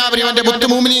നമ്മളെ എല്ലാവരെയും അവന്റെ മുത്ത്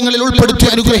മുഅ്മിനീങ്ങളിൽ ഉൾപ്പെടുത്തി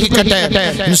അനുഗ്രഹിക്കട്ടെ.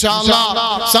 ഇൻഷാ അല്ലാഹ്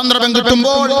സന്ദർഭം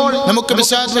കിട്ടുമ്പോൾ നമുക്ക്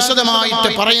വിശദമായിട്ട്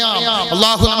പറയാം.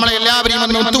 അല്ലാഹു നമ്മളെ എല്ലാവരെയും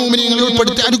അവന്റെ മുത്ത് മുഅ്മിനീങ്ങളിൽ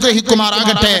ഉൾപ്പെടുത്തി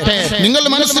അനുഗ്രഹിക്കുമാറാകട്ടെ. നിങ്ങൾ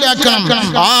മനസ്സിലാക്കണം,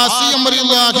 ആസിയം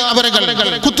റളിയല്ലാഹു അവരകൾ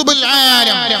കുതുബുൽ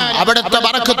ആലം, അവിടുത്തെ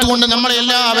ബറക്കത്ത് കൊണ്ട് നമ്മളെ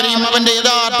എല്ലാവരെയും അവന്റെ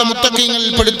യഥാർത്ഥ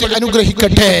മുത്തഖീങ്ങളിൽ പെടുത്തി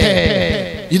അനുഗ്രഹിക്കട്ടെ.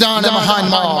 ഇതാണ്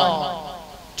മഹാന്മാർ.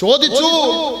 ചോദിച്ചു,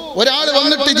 ഒരാൾ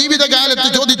വന്നിട്ട് ജീവിതകാലത്ത്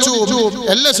ചോദിച്ചു,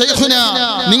 അല്ല ശൈഖുന,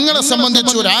 നിങ്ങളെ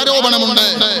സംബന്ധിച്ച് ഒരു ആരോപണമുണ്ട്,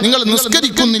 നിങ്ങൾ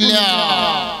നിസ്കരിക്കുന്നില്ല.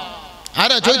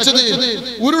 ആരാ ചോദിച്ചത്?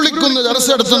 ഉരുളിക്കുന്ന ദർസ്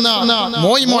നടത്തുന്ന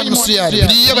മോയ് മുസ്ലിയാർ,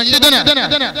 വലിയ പണ്ഡിതനാ.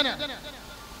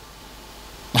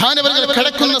 മഹാനവറുകൾ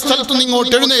കിടക്കുന്ന സ്ഥലത്ത്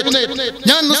ഇങ്ങോട്ട് എഴുന്നേറ്റ്,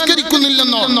 ഞാൻ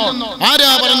നിസ്കരിക്കുന്നില്ലെന്നോ? ആരാ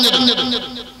പറഞ്ഞത്?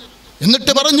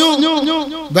 എന്നിട്ട് പറഞ്ഞു,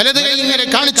 വലത് കൈ ഇങ്ങനെ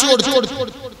കാണിച്ചു കൊടുത്തു.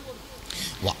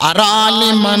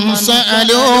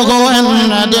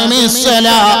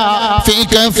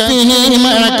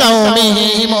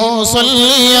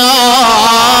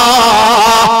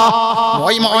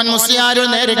 മോൻ മുസ്ലിയാർ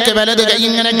നേരേക്ക് വലത് കൈ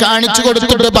ഇങ്ങനെ കാണിച്ചു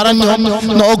കൊടുത്തിട്ട് പറഞ്ഞു,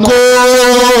 നോക്കൂ,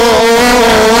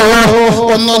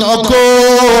 ഒന്ന് നോക്കൂ,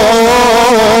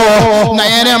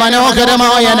 നയന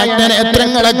മനോഹരമായ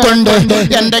നഗ്നനേത്രങ്ങളെ കൊണ്ട്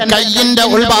എന്റെ കയ്യിന്റെ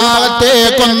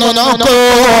ഉൾഭാഗത്തേക്കൊന്ന് നോക്കൂ.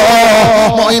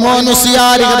 മോൻ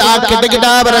മുസ്ലിയാർ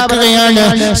കിടകിടാവിറക്കുകയാണ്.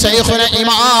 ശൈഖുന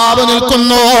ഇമാമ്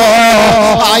നിൽക്കുന്നു.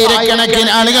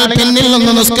 ആയിരക്കണക്കിന് ആളുകൾ പിന്നിൽ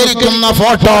നിന്ന് നിസ്കരിക്കുന്ന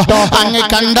ഫോട്ടോ അങ്ങ്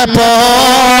കണ്ടപ്പോ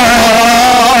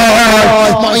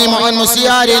മോൻ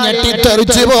മുസ്ലിയാർ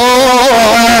ഞെട്ടിത്തെറിച്ചു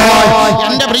പോയി.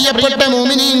 എന്റെ പ്രിയപ്പെട്ട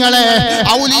മുഅ്മിനീങ്ങളെ,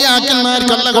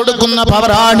 ഔലിയാക്കന്മാർക്ക് അല്ലാഹു കൊടുക്കുന്ന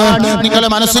പവറാണ്. നിങ്ങൾ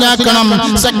മനസ്സിലാക്കണം.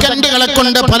 സെക്കൻഡുകളെ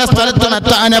കൊണ്ട് പല സ്ഥലത്തും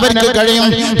എത്താൻ അവർക്ക് കഴിയും.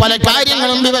 പല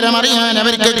കാര്യങ്ങളും വിവരമറിയാൻ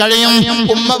അവർക്ക് കഴിയും.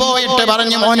 ഉമ്മ പോയിട്ട്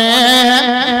പറഞ്ഞു, മോനെ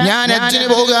ഞാൻ ഹജ്ജിന്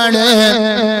പോവുകയാണ്.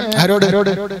 ആരോട്?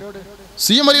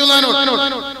 സിഎം അറിയുന്നതിനോട്.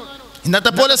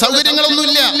 ഇന്നത്തെ പോലെ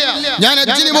സൗകര്യങ്ങളൊന്നുമില്ല. ഞാൻ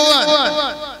ഹജ്ജിന് പോവാൻ.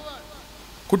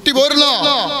 കുട്ടി പോരുന്നോ?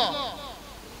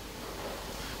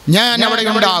 ഞാൻ അവിടെ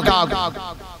ഉണ്ടാകും.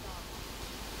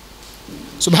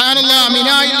 സുബ്ഹാനല്ലാഹ്,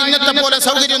 മിനായിൽ ഇന്നത്തെ പോലെ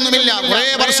സൗകര്യമൊന്നുമില്ല. കുറെ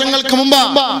വർഷങ്ങൾക്ക് മുമ്പ്,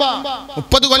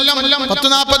 30 കൊല്ലം 40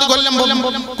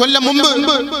 കൊല്ലം മുമ്പ്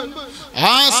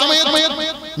ആ സമയത്ത്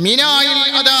മിനായിൽ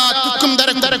അതാ തിക്കും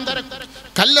തിരക്കും,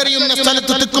 കല്ലെറിയുന്ന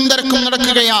സ്ഥലത്ത് തിക്കും തിരക്കും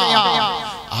നടക്കുകയാണ്.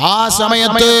 ആ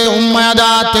സമയത്ത് ഉമ്മ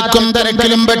തിക്കും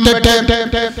തിരക്കിലും പെട്ടിട്ട്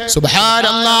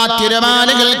സുബ്ഹാനല്ലാഹ്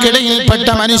തിരമാലകൾക്കിടയിൽപ്പെട്ട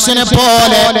മനുഷ്യനെ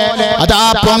പോലെ അതാ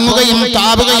പൊങ്ങുകയും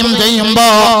താവുകയും ചെയ്യുമ്പോ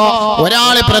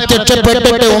ഒരാള്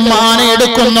പ്രത്യക്ഷപ്പെട്ടിട്ട് ഉമ്മാനെ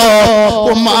എടുക്കുന്നു.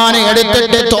 ഉമ്മാനെ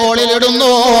എടുത്തിട്ട്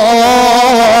തോളിലിടുന്നു.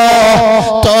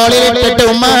 തോളിലിട്ടിട്ട്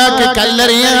ഉമ്മക്ക്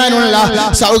കല്ലെറിയാനുള്ള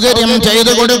സൗകര്യം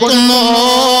ചെയ്തു കൊടുക്കുന്നു.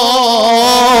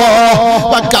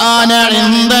 وكان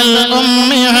عند الأم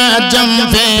حجا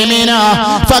في منى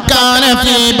فكان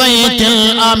في بيت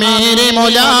الأمير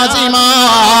ملازما.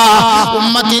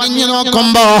 ഉമ്മ തിരിഞ്ഞു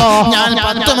നോക്കുമ്പോ ഞാൻ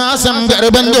 10 മാസം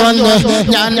ഗർഭം ചുമന്ന്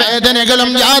ഞാൻ വേദനകളും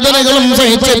യാതനകളും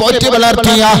സഹിച്ച് പോറ്റി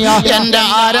വളർത്തിയ എന്റെ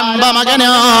ആരംഭ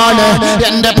മകനാണ്,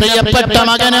 എന്റെ പ്രിയപ്പെട്ട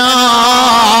മകനാണ്.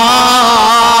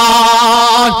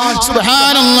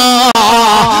 സുബ്ഹാനല്ലാഹ്.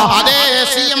 അതേ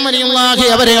സിഎം വലിയുള്ളാഹി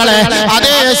അവരുകളെ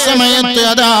അതേ സമയത്ത്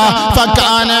അതാ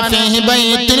ഫകാന ഫീ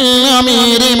ബൈത്തിൽ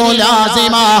അമീരി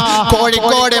മുലാസിമ,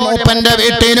 കോഴിക്കോട് മൂപ്പന്റെ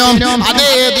വീട്ടിനും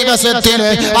അതേ ദിവസത്തിൽ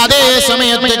അതേ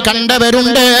സമയത്ത്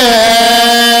കണ്ടവരുണ്ട്.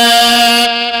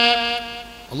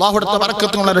 അല്ലാഹു അടുത്ത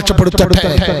ബർക്കത്തുള്ള രക്ഷപ്പെടുത്തട്ടെ.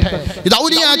 ഇത്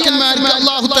ഔലിയാക്കന്മാർക്ക്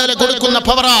അല്ലാഹു തആല കൊടുക്കുന്ന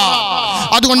പവറാ.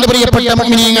 അതുകൊണ്ട് പ്രിയപ്പെട്ട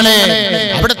മുഅ്മിനീങ്ങളെ,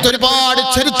 അവിടുത്തെ ഒരുപാട്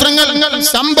ചരിത്രങ്ങൾ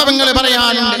സംഭവങ്ങൾ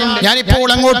പറയാനുണ്ട്. ഞാനിപ്പോൾ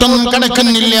അങ്ങോട്ടൊന്നും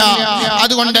കടക്കുന്നില്ല.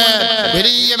 അതുകൊണ്ട്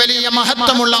വലിയ വലിയ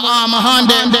മഹത്വമുള്ള ആ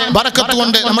മഹാന്റെ ബർക്കത്ത്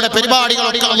കൊണ്ട് നമ്മുടെ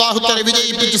പരിപാടികളൊക്കെ അല്ലാഹു തആല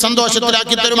വിജയിപ്പിച്ച്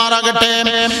സന്തോഷത്തിലാക്കി തരുമാറാകട്ടെ.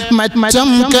 മച്ചം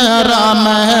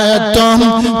കറാമത്തും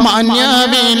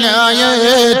മാന്യവിലായത്തും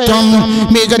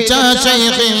മികച്ച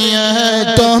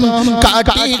ശൈഖിയത്തും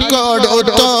കാട്ടിക്കൊടുത്തോവർ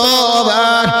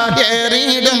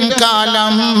ഏറിടും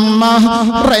കാലം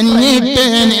മറഞ്ഞിട്ട്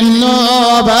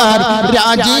നിന്നോവർ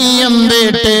രാജ്യം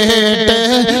വിട്ടിട്ട്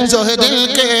സുഹദിൽ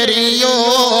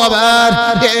കേറിയോവർ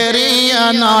ഏറിയ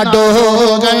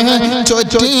നാടുകൾ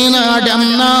ചുറ്റി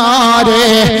നടന്നാരെ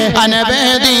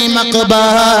അനവധി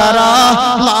മക്ബറ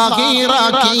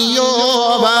ലാഹിറാക്കിയോവർ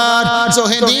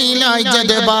സുഹദിലായി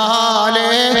ജദ്ബാലെ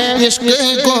ഇഷ്ക്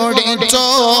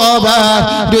കുടിച്ചോവർ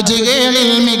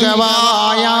രുചികളിൽ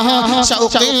മികവായ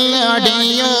ശൗഖിൽ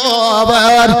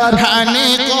അടിയോവർ ഹനെ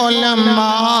കൊല്ലം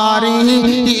മാറി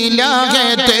ഇലാഹെ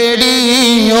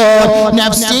തേടിയോ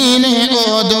നഫ്സിനെ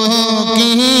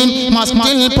ഒതുക്കി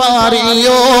മസ്തിൽ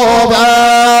പാറിയോവർ.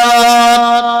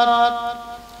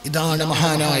 ഇതാണ്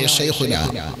മഹാനായ ശൈഖുന.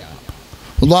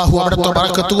 അല്ലാഹു അവിടുത്തെ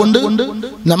ബർക്കത്ത് കൊണ്ട്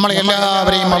നമ്മളെ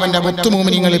എല്ലാവരെയും അവന്റെ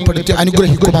മുത്തുമോമിനിങ്ങളിൽ പെടുത്തി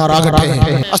അനുഗ്രഹിക്കുമാറാകട്ടെ.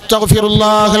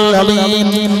 അസ്തഗ്ഫിറുല്ലാഹൽ അലീം,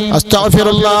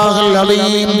 അസ്തഗ്ഫിറുല്ലാഹൽ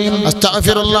അലീം,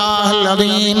 അസ്തഗ്ഫിറുല്ലാഹൽ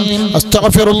അലീം,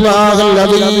 അസ്തഗ്ഫിറുല്ലാഹൽ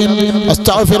അലീം,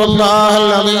 അസ്തഗ്ഫിറുല്ലാഹൽ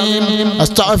അലീം,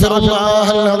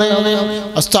 അസ്തഗ്ഫിറുല്ലാഹൽ അലീം,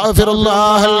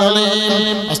 അസ്തഗ്ഫിറുല്ലാഹൽ അലീം,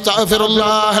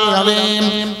 അസ്തഗ്ഫിറുല്ലാഹൽ അലീം,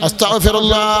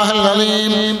 അസ്തഗ്ഫിറുല്ലാഹൽ അലീം,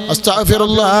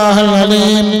 അസ്തഗ്ഫിറുല്ലാഹൽ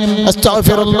അലീം,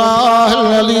 അസ്തഗ്ഫിറുല്ലാഹൽ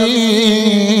അലീം.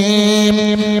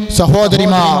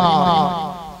 സഹോദരിമാർ,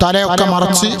 തലയൊക്കെ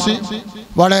മറച്ച്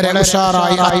വളരെ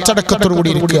ഉഷാറായി അച്ചടക്കത്തോടുകൂടി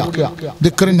ഇരിക്കുക.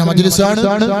 ദിക്റിന്റെ മജ്ലിസാണ്.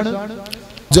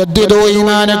 جددوا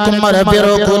إيمانكم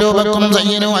وربروا قلوبكم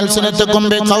زينوا ألسنتكم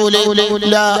بقول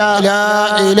لا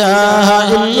إله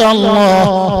إلا الله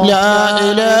لا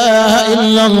إله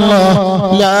إلا الله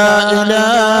لا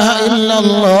إله إلا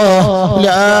الله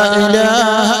لا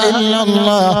إله إلا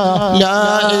الله لا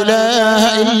إله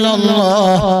إلا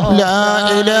الله لا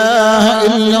إله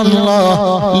إلا الله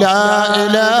لا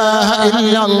إله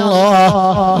إلا الله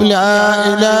لا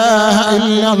إله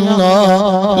إلا الله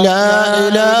لا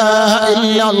إله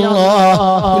إلا الله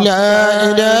لا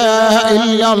إله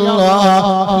إلا الله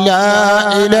لا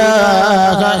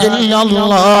إله إلا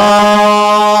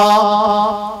الله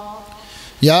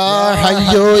يا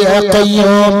حي يا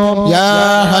قيوم يا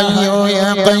حي يا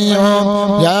قيوم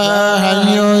يا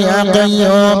حي يا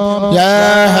قيوم يا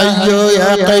حي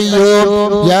يا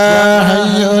قيوم يا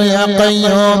حي يا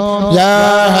قيوم يا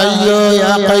حي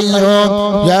يا قيوم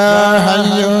يا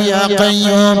حي يا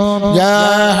قيوم يا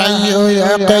حي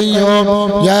يا قيوم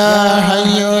يا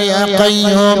حي يا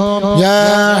قيوم يا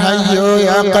حي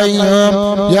يا قيوم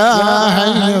يا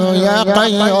حي يا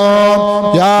قيوم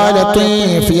يا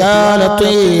لطيف يا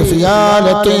لطيف يا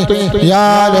لطيف يا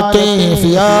لطيف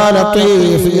يا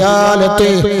لطيف يا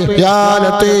لطيف يا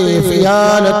لطيف يا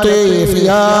لطيف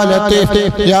يا لطيف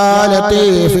يا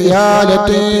لطيف يا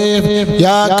لطيف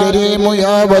يا كريم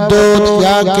يا ودود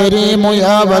يا كريم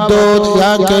يا ودود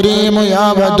يا كريم يا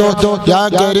ودود يا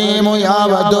كريم يا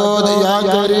ودود يا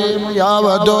كريم يا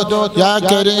ودود يا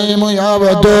كريم يا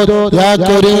ودود يا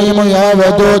كريم يا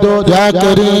ودود يا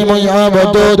كريم يا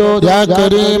ودود يا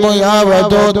كريم يا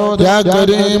ودود يا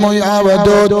كريم يا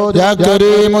ودود يا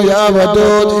كريم يا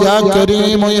ودود يا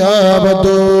كريم يا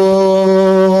ودود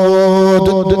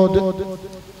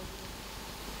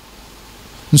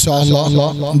إن شاء الله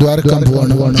ദ്വാരക്കാൻ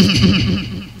പോവാണ്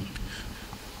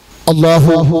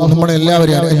അല്ലാഹു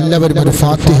നമ്മളെല്ലാവരും ഒരു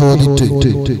ഫാത്തിഹ ഓതിട്ട്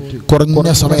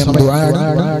കുറഞ്ഞ സമയം ദുആണ്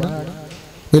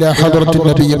إلى حضرة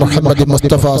النبي محمد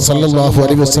المصطفى صلى الله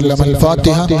عليه وسلم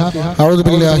الفاتحة. أعوذ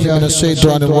بالله من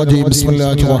الشيطان الرجيم. بسم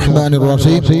الله الرحمن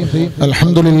الرحيم.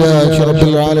 الحمد لله رب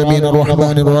العالمين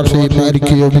الرحمن الرحيم مالك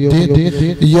يوم الدين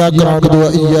إياك نعبد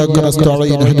وإياك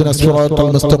نستعين اهدنا الصراط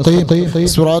المستقيم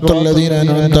صراط الذين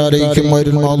أنعمت عليهم غير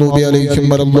المغضوب عليهم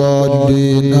ولا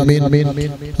الضالين آمين.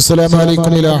 السلام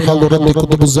عليكم إلى حضرة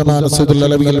كتب الزمان السيد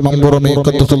العلوي المنظومي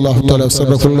قدس الله تعالى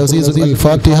سره العزيز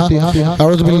الفاتحة.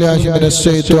 أعوذ بالله من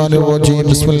الشيطان الرجيم.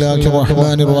 بسم الله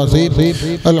الرحمن الرحيم.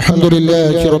 الحمد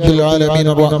لله رب العالمين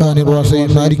الرحمن الرحيم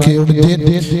مالك يوم الدين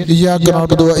إياك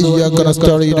نعبد وإياك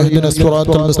نستعين اهدنا الصراط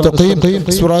المستقيم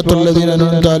صراط الذين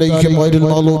أنعمت عليهم غير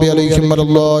المغضوب عليهم ولا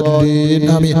الضالين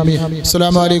آمين.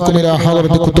 السلام عليكم إلى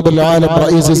حضرة كتب العالم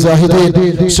رئيس الزاهدين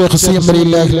شيخ سيمري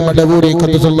الله المدبوري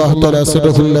قدس الله تعالى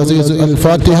سره العزيز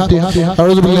الفاتحة.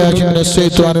 أعوذ بالله من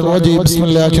الشيطان الرجيم. بسم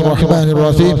الله الرحمن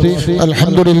الرحيم.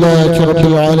 الحمد لله رب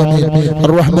العالمين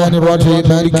الرحمن الرحيم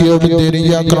مالك يوم الدين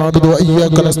إياك نعبد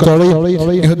وإياك نستعين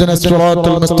اهدنا الصراط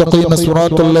المستقيم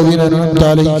صراط الذين أنعمت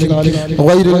عليهم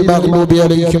غير المغضوب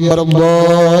عليهم ولا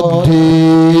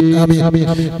الضالين آمين.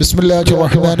 بسم الله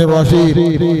الرحمن الرحيم.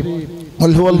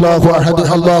 قل هو الله أحد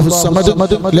الله الصمد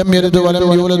لم يلد ولم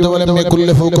يولد ولم يكن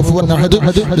له كفوا أحد.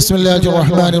 بسم الله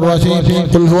الرحمن الرحيم.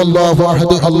 قل هو الله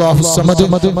أحد الله الصمد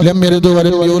لم يلد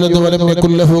ولم يولد ولم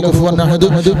يكن له كفوا أحد.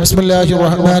 بسم الله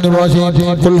الرحمن الرحيم.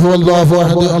 قل هو الله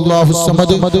أحد الله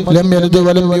الصمد لم يلد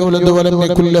ولم يولد ولم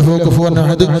يكن له كفوا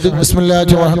أحد. بسم الله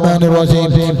الرحمن الرحيم.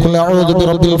 قل أعوذ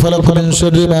برب الفلق من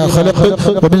شر ما خلق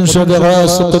ومن شر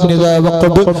غاسق إذا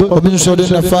وقب ومن شر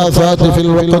النفاثات في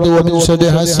العقد ومن شر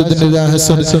حاسد إذا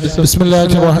حسد. بسم الله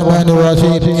الرحمن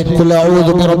الرحيم. قل أعوذ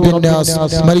برب الناس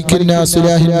ملك الناس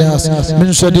إله الناس من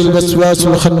شر الوسواس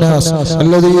الخناس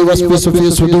الذي يوسوس في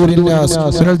صدور الناس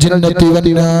من الجنة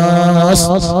والناس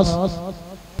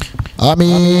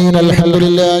آمين. الحمد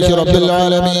لله رب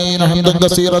العالمين حمدا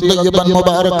كثيرا طيبا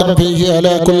مباركا فيه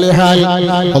على كل حال.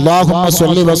 اللهم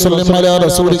صل وسلم على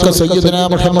رسولك سيدنا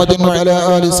محمد وعلى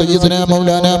آل سيدنا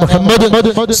مولانا محمد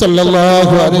صلى الله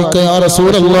عليك يا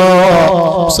رسول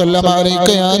الله سلم عليك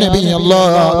يا نبي الله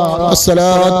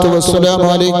الصلاة والسلام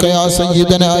عليك يا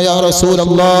سيدنا يا رسول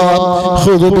الله.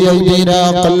 خذ بأيدينا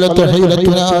قلت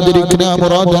حيلتنا أدركنا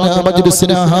مرادنا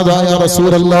مجلسنا هذا يا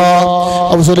رسول الله.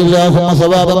 أوصل اللهم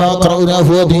ثواب ما قرأناه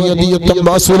هدية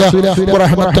باصلة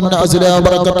ورحمة نازلة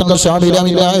وبركة شاملة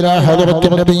إلى حضرة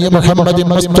النبي محمد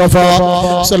المصطفى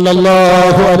صلى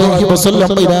الله عليه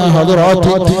وسلم إلى حضرات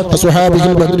أصحابه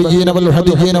البدريين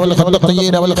والهديين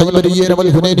والخندقيين والخيبريين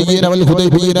والهنينيين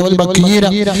والهديبيين والمكيين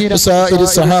وسائر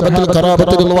الصحابة الكرامة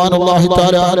رضوان الله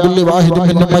تعالى عن كل واحد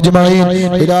منهم أجمعين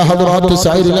إلى حضرات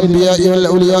سائر الأنبياء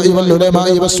والأولياء والعلماء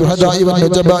والشهداء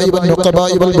والنجباء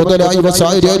والنقباء والبدلاء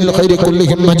وسائر الخير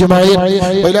كلهم أجمعين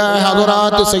وإلى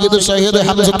حضرات سيد الشهيد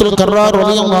حمزة الكرار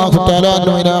رضي الله تعالى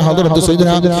عنه إلى حضرة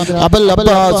سيدنا أبا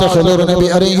العباس خضر النبي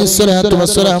عليه الصلاة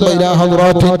والسلام إلى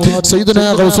حضرات سيدنا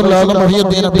غوث الله محي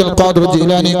الدين عبد القادر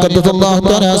الجيلاني قدس الله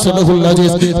تعالى سره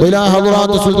العزيز وإلى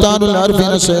حضرات سلطان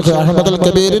العارفين الشيخ أحمد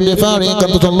الكبير الرفاعي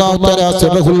قدس الله تعالى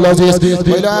سره العزيز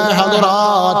وإلى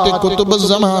حضرات كتب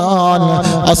الزمان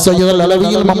السيد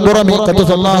العلوي المنظومي قدس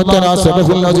الله تعالى سره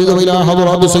العزيز وإلى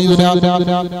حضرات سيدنا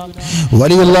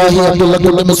ولي الله عبد الله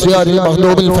كل الشعر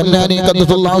المغلوب الفنان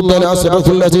قدس الله تعالى سره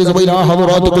العزيز وإلى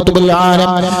حضرات كتب العالم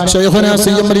شيخنا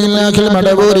سيمر الله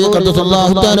المدبوري قدس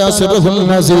الله تعالى سره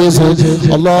العزيز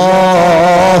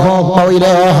اللهم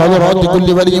وإلى حضرات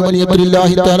كل ولي ولية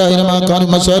الله تعالى إنما كانوا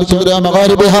مشارق إلى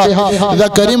مغاربها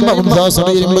ذكر وأنثى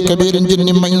صغير وكبير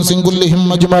جن وإنس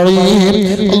كلهم أجمعين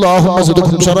اللهم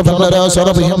زدهم شرفا لنا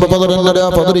شرفهم وفضلا لنا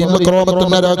فضلهم وكرامة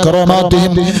لنا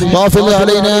كراماتهم واغفر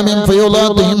علينا من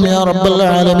فيضاتهم يا رب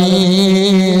العالمين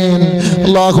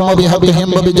اللهم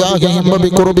بحقهم وبجاههم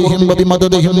وبقربهم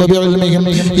وبمددهم وبعلمهم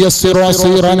يسر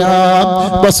عسيرنا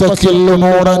وسكل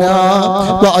أمورنا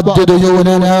وأد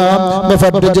ديوننا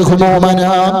وفرج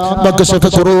همومنا واكشف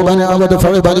كروبنا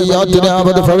وادفع بلياتنا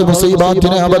وادفع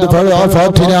مصيباتنا وادفع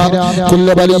آفاتنا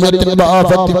كل بلية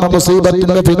وآفة ومصيبة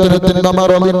وفتنة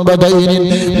ومرض ودين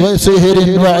وسحر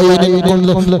وعين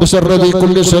وشر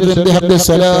كل شر بحق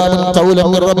السلام قولا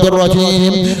من رب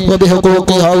الرحيم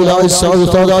وبحقوق هؤلاء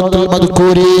السادات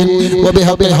المذكورين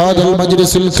وبحق هذا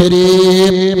المجلس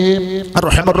الكريم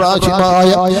الرحمن الراحم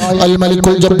الملك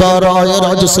الجبار يا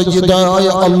راج السيد يا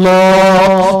الله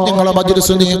ഞങ്ങളുടെ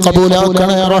മജ്‌ലിസ് നീ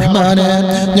ഖബൂലാക്കണേ റഹ്മാനേ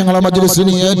ഞങ്ങളുടെ മജ്‌ലിസ്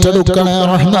നീ ഏറ്റെടുക്കണേ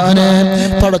റഹ്മാനേ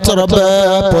പടച്ച റബ്ബേ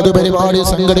പൊതുപരിപാടി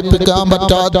സംഘടിപ്പിക്കാൻ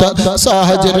പറ്റാത്ത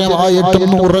സാഹചര്യമായിട്ടും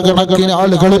നൂറുകണക്കിന്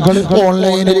ആളുകൾ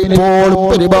ഓൺലൈനിൽ ഇപ്പോൾ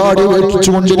പരിപാടി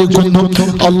വീക്ഷിച്ചുകൊണ്ടിരിക്കുന്നു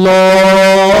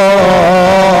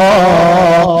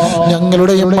അല്ലാഹ്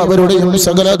ഞങ്ങളുടെയും അവരുടെയും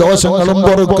സകല ദോഷങ്ങളും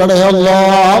പൊറുക്കണേ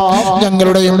അല്ലാഹ്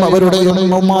ഞങ്ങളുടെയും അവരുടെയും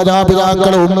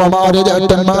മാതാപിതാക്കളും ഉമ്മമാര്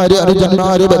ചേട്ടന്മാര്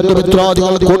അനുജന്മാര്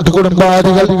ബന്ധുമിത്രാദികൾ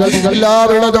കൂട്ടുകുടുംബാദികൾ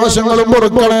എല്ലാവരുടെ ദോഷങ്ങളും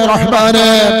പൊറുക്കണേ റഹ്മാനേ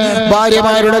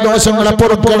ഭാര്യമാരുടെ ദോഷങ്ങളെ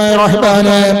പൊറുക്കണേ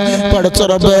റഹ്മാനേ പടച്ച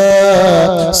റബ്ബേ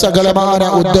സകലമായ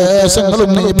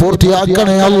ഉദ്ദേശങ്ങളും നീ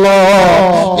പൂർത്തിയാക്കണേ അല്ലാഹ്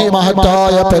ഈ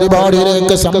മഹത്തായ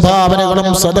പരിപാടിയിലേക്ക് സംഭാവനകളും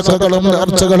സദഖകളും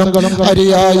നേർച്ചകളും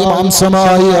അരിയായി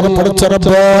മാംസമായി പടച്ച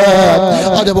റബ്ബേ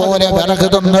അതുപോലെ വിറക്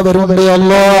തന്നവരുണ്ട്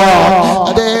അല്ലാഹ്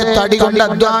അതേ തടി കൊണ്ട്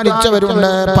അധ്വാനിച്ചവരുണ്ട്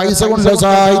പൈസ കൊണ്ട്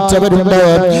സഹായിച്ചവരുണ്ട്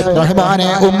റഹ്മാനെ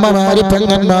ഉമ്മമാര്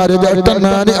പെങ്ങന്മാര്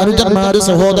ചേട്ടന്മാര് അനുജന്മാര്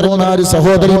സഹോദരന്മാര്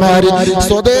സഹോദരിമാര്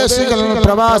സ്വദേശികൾ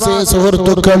പ്രവാസി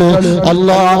സുഹൃത്തുക്കള്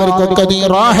അല്ലാഹ് അവർക്കൊക്കെ നീ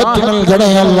റാഹത്ത്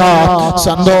നൽകണേ അല്ലാഹ്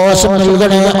സന്തോഷം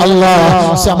നൽകണേ അല്ലാഹ്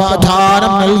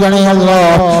സമാധാനം നൽകണേ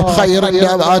അല്ലാഹ്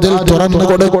ഖൈറിന്റെ വാതിൽ തുറന്നു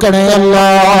കൊടുക്കണേ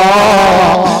അല്ലാഹ്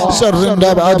ശർറിന്റെ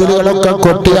വാതിലുകളൊക്കെ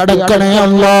കൊട്ടിയടക്കണേ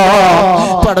അല്ലാഹ്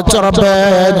പടച്ച റബ്ബേ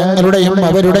ഞങ്ങളുടെയും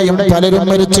അവരുടെയും പലരും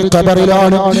മരിച്ച്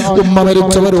ഖബറിലാണ് ഉമ്മ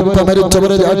മരിച്ചവർ ഉപ്പ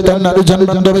മരിച്ചവർ ചേട്ടൻ അനുജൻ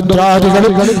ബന്ധുമിത്രാദികൾ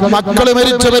മക്കള്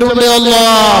മരിച്ചവരുണ്ട്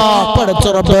അല്ലാഹ് പടച്ച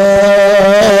റബ്ബേ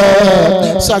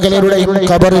സകലരുടെയും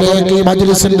ഖബറിലേക്ക്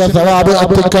മജ്‌ലിസിന്റെ സവാബ്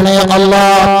എത്തിക്കണേ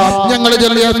അല്ലാഹ് ഞങ്ങൾ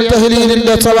ചൊല്ലിയ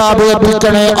തഹ്ലീലിന്റെ സവാബ്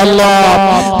എത്തിക്കണേ അല്ലാഹ്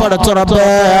പടച്ച റബ്ബേ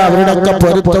അവരുടെയൊക്കെ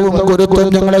പൊരുത്തവും ഗുരുത്വവും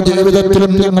ഞങ്ങളുടെ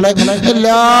ജീവിതത്തിലും ഞങ്ങളെ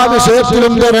എല്ലാ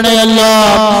വിഷയത്തിലും തരണേ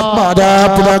അല്ലാഹ്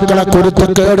മാതാപിതാക്കളെ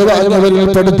കുരുത്തക്കേട് വാങ്ങിയവരിൽ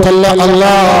പെടുത്തല്ല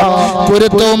അല്ലാഹ്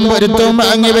കുരുത്തവും പൊരുത്തവും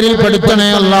വാങ്ങിയവരിൽ പെടുത്തണേ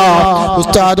അല്ലാഹ്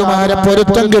ഉസ്താദുമാരെ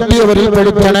പൊരുത്തം കിട്ടിയവരിൽ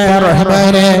പെടുത്തണേ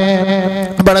റഹ്മാനേ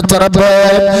പടച്ച റബ്ബേ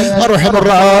അർഹമർ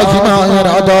റഹീമായ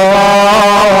നാഥാ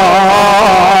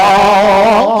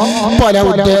പല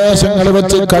ഉദ്ദേശങ്ങൾ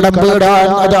വെച്ച് കടം വീടാൻ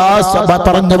അതാ സഭ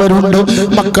പറഞ്ഞവരുണ്ട്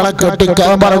മക്കളെ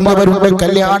കെട്ടിക്കാൻ പറഞ്ഞവരുണ്ട്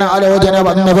കല്യാണ ആലോചന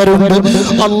വന്നവരുണ്ട്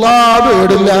അല്ലാഹ്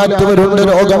വീടില്ലാത്തവരുണ്ട്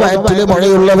രോഗവയറ്റിൽ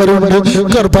മുഴയുള്ളവരുണ്ട്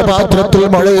ഗർഭപാത്രത്തിൽ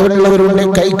മുഴയുള്ളവരുണ്ട്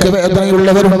കൈക്ക്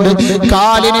വേദനയുള്ളവരുണ്ട്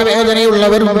കാലിന്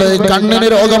വേദനയുള്ളവരുണ്ട് കണ്ണിന്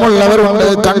രോഗമുള്ളവരുണ്ട്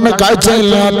കണ്ണ്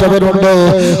കാഴ്ചയില്ലാത്തവരുണ്ട്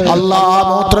അല്ലാഹ്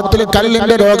മൂത്രത്തിൽ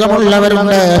കല്ലിന്റെ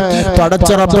രോഗമുള്ളവരുണ്ട്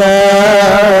പടച്ച റബ്ബേ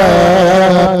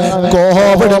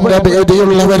കോവിഡിന്റെ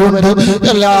ഭീതിയുള്ളവരുണ്ട്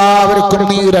എല്ലാവർക്കും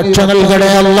നീ രക്ഷ നൽകണേ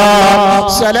അല്ലാഹ്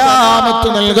സലാമത്ത്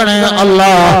നൽകണേ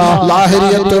അല്ലാഹ്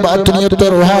ലാഹിരിയത്ത് ബാത്തിനിയത്ത്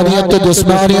റുഹാനിയത്ത്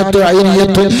ജിസ്മാനിയത്ത്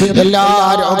ഐനിയത്ത് എല്ലാ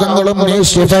രോഗങ്ങളും നീ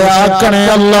ശിഫയാക്കണേ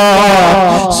അല്ലാഹ്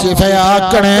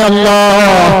ശിഫയാക്കണേ അല്ലാഹ്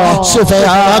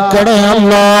ശിഫയാക്കണേ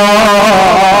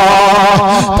അല്ലാഹ്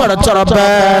പടച്ച റബ്ബേ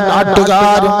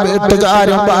നാട്ടുകാരും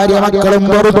വീട്ടുകാരും ഭാര്യ മക്കളും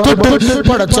പുറത്തിട്ട്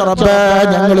പടച്ച റബ്ബേ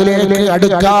ഞങ്ങളിലേക്ക്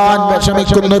അടുക്കാൻ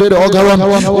വിഷമിക്കുന്ന ഒരു രോഗവും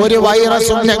ഒരു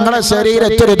വൈറസും ഞങ്ങളെ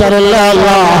ശരീരത്തിൽ തരല്ല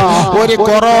അല്ലാഹ് ഒരു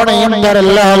കൊറോണയും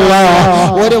തരല്ല അല്ലാഹ്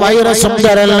ഒരു വൈറസും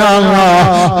തരല്ല അല്ലാഹ്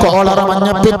കോളറ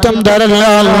മഞ്ഞപ്പിത്തം തരല്ല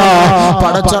അല്ലാഹ്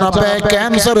പടച്ച റബ്ബേ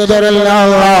ക്യാൻസർ തരല്ല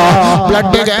അല്ലാഹ്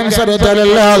ബ്ലഡ് ക്യാൻസർ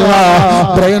തരല്ല അല്ലാഹ്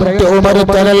ബ്രെയിൻ ട്യൂമർ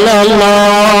തരല്ല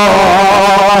അല്ലാഹ്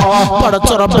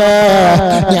പടച്ച റബ്ബേ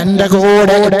എന്റെ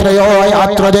കൂടെ എത്രയോ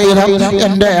യാത്ര ചെയ്ത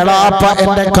എന്റെ എളാപ്പ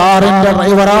എന്റെ കാറിന്റെ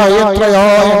ഡ്രൈവറായി എത്രയോ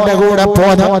എന്റെ കൂടെ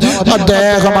പോന്ന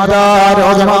അദ്ദേഹം അതാ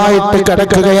രോഗമായിട്ട്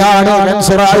കിടക്കുകയാണ്,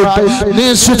 ക്യാൻസറായിട്ട് നീ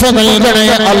ശിഫ നൽകണേ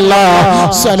അല്ലാഹ്,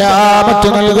 സലാമത്ത്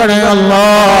നൽകണേ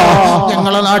അല്ലാഹ്.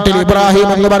 ഞങ്ങളുടെ നാട്ടിൽ ഇബ്രാഹിം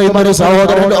എന്ന് പറയുന്ന ഒരു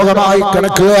സഹോദരൻ രോഗമായി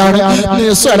കിടക്കുകയാണ്, നീ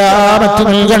സലാമത്ത്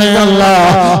നൽകണേ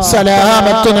അല്ലാഹ്,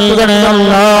 സലാമത്ത് നൽകണേ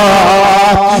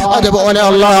അല്ലാഹ്. അതുപോലെ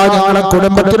അല്ലാഹ് ഞങ്ങളുടെ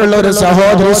കുടുംബത്തിലുള്ള ഒരു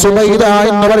സഹോദരി സുബൈദ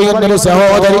എന്ന് പറയുന്ന ഒരു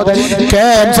സഹോദരി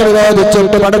ക്യാൻസർ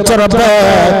ബാധിച്ചിട്ട് പടച്ച റബ്ബേ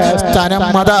സ്തനം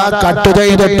മത കട്ട്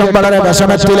ചെയ്തിട്ടും വളരെ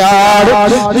വിഷമത്തിലാണ്,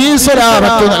 നീ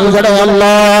സലാമത്ത് നൽകണേ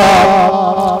അല്ലാഹ്.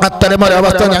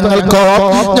 അത്തരമൊരവസ്ഥ ഞങ്ങൾക്കോ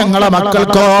ഞങ്ങളെ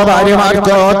മക്കൾക്കോ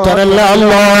ഭാര്യമാർക്കോ തരല്ല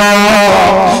അല്ലാഹ്,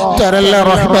 തരല്ല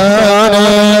റഹ്മാനേ.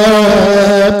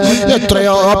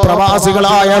 എത്രയോ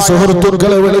പ്രവാസികളായ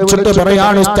സുഹൃത്തുക്കൾ വിളിച്ചിട്ട്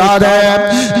പറയാണ്, ഉസ്താദേ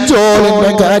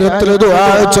ജോലിന്റെ കാര്യത്തിൽ ദുആ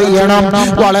ചെയ്യണം,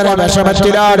 വളരെ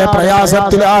വിഷമത്തിലാണ്,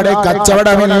 പ്രയാസത്തിലാണ്,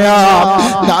 കച്ചവടമില്ല,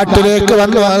 നാട്ടിലേക്ക്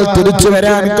വന്നാൽ തിരിച്ചു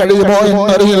വരാൻ കഴിയുമോ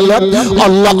എന്നറിയില്ല.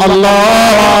 അല്ലാഹ് അല്ലാഹ്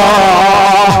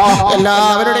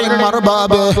എല്ലാവരുടെയും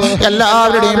മർബാബ്,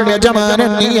 എല്ലാവരുടെയും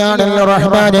യജമാനൻ നീയാണല്ലോ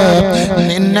റഹ്മാനെ.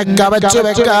 നിന്നെ കവച്ചു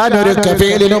വെക്കാൻ ഒരു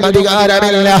കഫീലിനും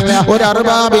അധികാരമില്ല, ഒരു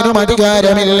അർബാബിനും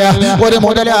അധികാരമില്ല, ഒരു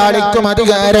മുതലാളിക്കും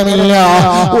അധികാരമില്ല.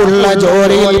 ഉള്ള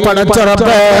ജോലിയിൽ പടച്ച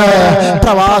റബ്ബേ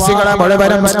പ്രവാസികളെ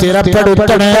മുഴുവനും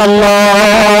സ്ഥിരപ്പെടുത്തണേ അല്ലാഹ്,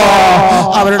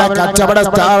 അവരുടെ കച്ചവട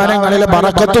സ്ഥാപനങ്ങളിൽ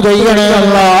ബറക്കത്ത് ചെയ്യണേ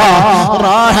അല്ലാഹ്,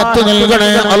 റാഹത്ത്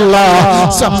നൽകണേ അല്ലാഹ്,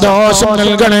 സന്തോഷം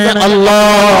നൽകണേ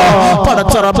അല്ലാഹ്.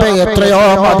 പടച്ച റബ്ബേ എത്രയോ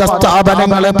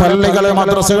മതസ്ഥാപനങ്ങള്, പള്ളികള്,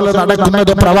 മദ്രസകള്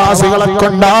നടക്കുന്നത് പ്രവാസികളെ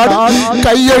കൊണ്ടാണ്.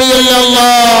 കയ്യൊഴിയല്ല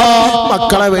അല്ലാഹ്.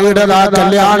 മക്കളെ വീടതാ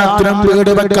കല്യാണത്തിനും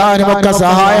വീട് വെക്കാനും ഒക്കെ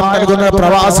സഹായം നൽകുന്ന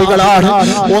പ്രവാസികളാണ്.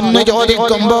 ഒന്ന്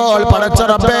ചോദിക്കുമ്പോൾ പടച്ച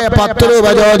റബ്ബേ 10 രൂപ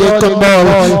ചോദിക്കുമ്പോൾ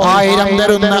 1000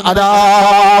 തരുന്ന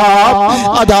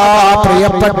അതാ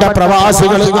പ്രിയപ്പെട്ട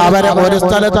പ്രവാസികൾ. അവരെ ഒരു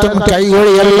സ്ഥലത്തും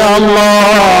കൈയൊഴിയല്ല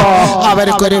അല്ലാഹ്,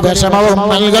 അവർക്കൊരു വിഷമവും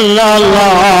നൽകല്ല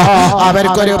അല്ലാഹ്,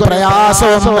 അവർക്കൊരു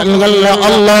പ്രയാസവും നൽകല്ല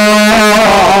അല്ലാഹ്.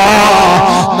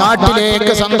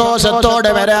 നാട്ടിലേക്ക്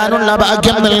സന്തോഷത്തോടെ വരാനുള്ള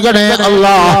ഭാഗ്യം നൽകണേ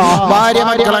അല്ലാഹ്, ഭാര്യ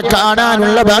മക്കളെ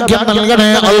കാണാനുള്ള ഭാഗ്യം നൽകണേ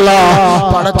അല്ലാഹ്.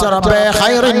 പടച്ച റബ്ബേ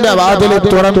ഖൈറിന്റെ വാതിൽ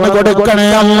തുറന്നു കൊടുക്കണേ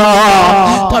അല്ലാഹ്.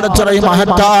 പടച്ച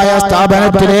മഹത്തായ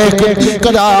സ്ഥാപനത്തിലേക്ക്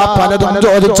കഥാ പലതും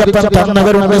ചോദിച്ചപ്പോൾ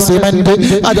തന്നവരുണ്ട്, സിമന്റ്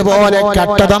അതുപോലെ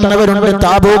കട്ട തന്നവരുണ്ട്,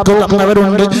 താബൂക്ക്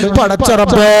തന്നവരുണ്ട്. പടച്ച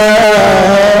റബ്ബേ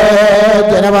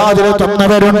ജനവാതിൽ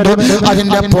തന്നവരുണ്ട്,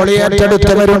 അതിന്റെ പൊളി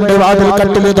ഏറ്റെടുത്തവരുണ്ട്, വാതിൽ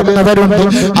കട്ടിൽ തന്നവരുണ്ട്,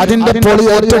 അതിന്റെ പൊളി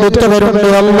ഏറ്റെടുത്തവരുണ്ട്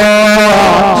അല്ലാഹ്.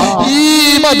 ഈ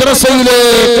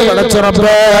മദ്രസയിലേക്ക് പടച്ച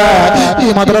റബ്ബേ ഈ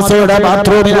മദ്രസയുടെ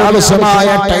ബാത്റൂമിന് ആവശ്യമായ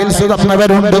ടൈൽസ്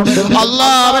തന്നവരുണ്ട്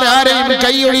അല്ലാഹ്. അവരാരെയും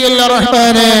കൈയൊഴിയല്ല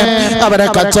റഹ്മാനെ, അവരെ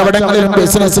കച്ചവടങ്ങളിലും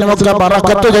ബിസിനസ്സിലും ഒക്കെ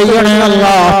ബറക്കത്ത് ചെയ്യണേ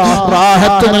അല്ലാഹ്,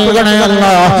 റാഹത്ത് നൽകണേ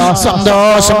അല്ലാഹ്,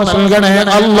 സന്തോഷം നൽകണേ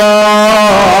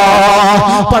അല്ലാഹ്.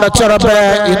 പടച്ച റബ്ബേ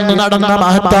ഇന്ന് നടന്ന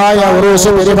മഹത്തായ ഉറൂസ്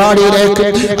പരിപാടിയിലേക്ക്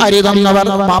അരി തന്നവർ,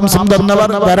 മാംസം തന്നവർ,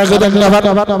 വിറക് തന്നവർ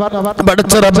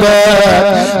പടച്ച റബ്ബേ,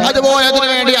 അതുപോലെ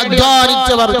അതിനുവേണ്ടി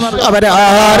അധ്വാനിച്ചവർ,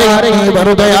 അവരാരെയും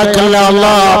വെറുതെ ആക്കല്ല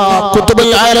അല്ലാഹ്.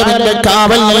 ഖുതുബുൽ ആലമിന്റെ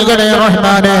കാവൽ നൽകണേ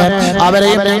റഹ്മാനെ,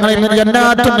 അവരെയും ഞങ്ങളെയും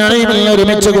ജന്നാത്തുൽ നഈമിൽ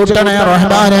ഒരുമിച്ച് കൂട്ടണേ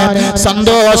റഹ്മാനെ,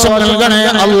 സന്തോഷം നൽകണേ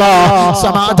അല്ലാഹ്,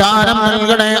 സമാധാനം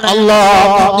നൽകണേ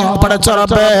അല്ലാഹ്. പടച്ച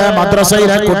റബ്ബേ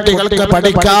മദ്രസയിലെ കുട്ടികൾക്ക്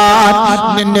പഠിക്കാൻ,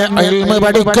 നിന്റെ ഇൽമ്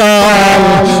പഠിക്കാൻ,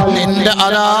 നിന്റെ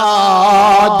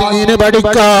ദീന്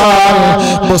പഠിക്കാൻ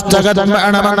പുസ്തകം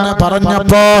വേണമെന്ന്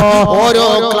പറഞ്ഞപ്പോ ഓരോ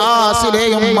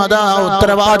ക്ലാസ്സിലെയും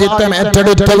ഉത്തരവാദിത്തം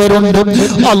ഏറ്റെടുത്തവരുണ്ട്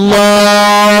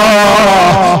അല്ലാഹ്.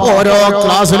 ഓരോ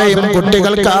ക്ലാസ്സിലെയും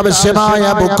കുട്ടികൾക്ക് ആവശ്യമായ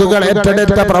ബുക്കുകൾ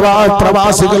ഏറ്റെടുത്ത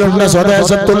പ്രവാസികളുണ്ട്,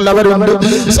 സ്വദേശത്തുള്ളവരുണ്ട്,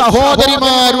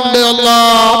 സഹോദരിമാരുണ്ട്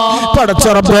അല്ലാഹ്. പടച്ച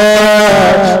റബ്ബേ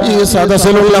ഈ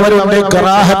സദസ്സിലുള്ളവരുണ്ട്,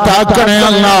 ഖറാഹത്താക്കണേ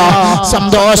അല്ലാഹ്,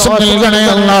 സന്തോഷം നൽകണേ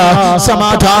അല്ലാഹ്,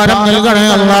 സമാധാനം നൽകണേ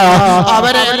അല്ലാഹ്.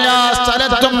 അവരെ എല്ലാ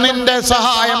സ്ഥലത്തും നിന്റെ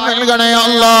സഹായം നൽകണേ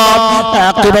അല്ലാഹ്,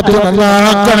 ആഖിബത്ത്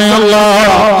നന്നാക്കണേ അല്ലാഹ്,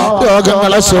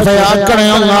 രോഗങ്ങളെ ശിഫയാക്കണേ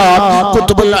അല്ലാഹ്.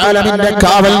 ഖുതുബുൽ ആലമിന്റെ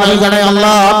കാവൽ നൽകണേ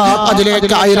അല്ലാഹ്. അതിലേക്ക്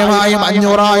 1000-ആയും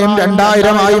 500-ആയും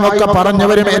 2000-ആയും ഒക്കെ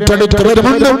പറഞ്ഞവരും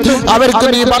ഏറ്റെടുത്തവരുമുണ്ട്. അവർക്ക്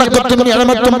നീ ബറക്കത്തും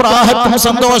നിഅമത്തും റാഹത്തും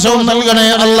സന്തോഷവും നൽകണേ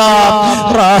അല്ലാഹ്,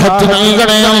 റാഹത്ത്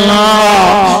നൽകണേ അല്ലാഹ്.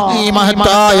 ഈ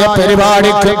മഹത്തായ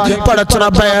പരിപാടിക്ക് പടച്ച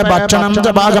റബ്ബേ ഭക്ഷണം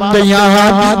ഭാഗം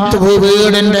ചെയ്യാൻ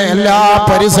വീടിന്റെ എല്ലാ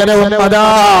പരിസരവും അതാ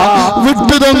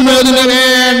വിട്ടുതന്നതിന്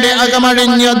വേണ്ടി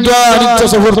അകമഴിഞ്ഞ് അധ്വാനിച്ച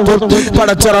സുഹൃത്തു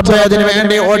പടച്ച റബ്ബേ, അതിന്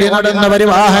വേണ്ടി ഓടി നടന്നവർ,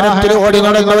 വാഹനത്തിൽ ഓടി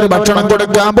നടന്നവർ, ഭക്ഷണം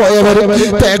കൊടുക്കാൻ പോയവർ,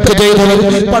 തേക്ക് ചെയ്തവർ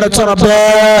പടച്ച റബ്ബേ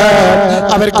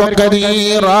അവർക്കൊക്കെ നീ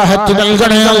റാഹത്ത്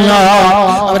നൽകണേ അല്ലാഹ്,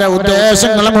 അവരെ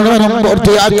ഉദ്ദേശങ്ങൾ മുഴുവനും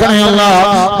പൂർത്തിയാക്കണേ അല്ലാഹ്.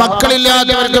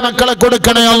 മക്കളില്ലാത്തവർക്ക് മക്കളെ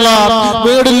കൊടുക്കണേ അല്ലാഹ്,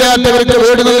 വീടില്ലാത്തവർക്ക്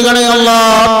വീട് നൽകണേ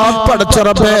അല്ലാഹ്. പടച്ച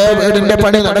റബ്ബേ വീടിന്റെ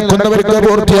പണി നടക്കുന്നവർക്ക്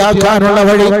പൂർത്തിയാക്കാനുള്ള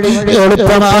വഴി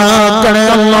എളുപ്പമാക്കണേ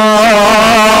അല്ലാഹ്.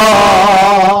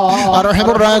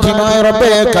 അർഹമുർ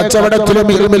റബ്ബേ കച്ചവടത്തിലും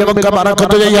ഇൽമിലുമൊക്കെ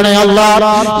ബറക്കത്ത് ചെയ്യണേ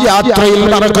അല്ലാഹ്. യാത്രയിൽ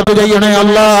ബറക്കത്ത് ചെയ്യണേ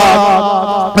അല്ലാഹ്.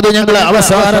 അത് ഞങ്ങൾ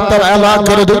അവസാനത്തെ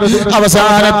വയലാക്കരുത്,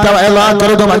 അവസാനത്തെ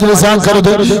വയലാക്കരുത്,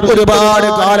 മജ്ലിസാക്കരുത്. ഒരുപാട്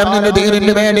കാലം നിന്റെ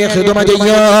ദീനിന് വേണ്ടി ഖിദ്മ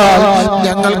ചെയ്യാൻ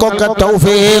ഞങ്ങൾക്കൊക്കെ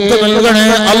തൗഫീഖ് നൽകണേ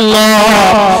അല്ലാഹ്,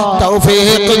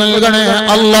 തൗഫീഖ് നൽകണേ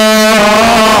അല്ലാഹ്.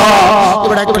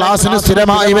 ഇവിടെ ക്ലാസ്സിന്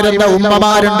സ്ഥിരമായി വരുന്ന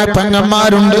ഉമ്മമാരുണ്ട്,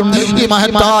 പെങ്ങന്മാരുണ്ട്, ഈ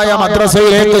മഹത്തായ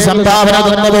മദ്രസയിലേക്ക് സംഭാവന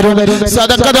തന്നവരുണ്ട്,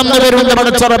 സദഖ തന്നവരുണ്ട്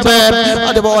പടച്ച റബ്ബേ.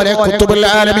 അതുപോലെ ഖുതുബുൽ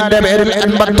ആലമിന്റെ പേരിൽ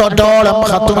 88ഓളം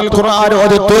ഖത്മുൽ ഖുർആൻ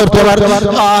ഓതി തീർത്തവർ,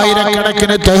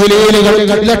 ആയിരക്കണക്കിന് തഹ്ലീലുകൾ,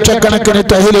 ലക്ഷക്കണക്കിന്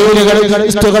തഹ്ലീലുകൾ,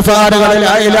 ഇസ്തിഗ്ഫാറുകൾ,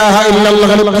 ലാ ഇലാഹ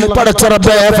ഇല്ലല്ലാഹ് പടച്ച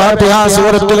റബ്ബേ, ഫാത്തിഹ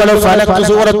സൂറത്തുകൾ, ഫലഖ്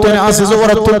സൂറത്ത്, നാസ്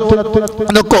സൂറത്ത്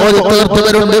അതൊക്കെ ഓതി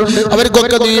തീർത്തവരുണ്ട്.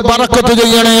 അവർക്കൊക്കെ നീ ബറക്കത്ത്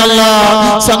ചെയ്യണേ അല്ലാഹ്,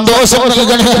 സന്തോഷം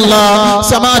നൽകണേ അല്ലാഹ്,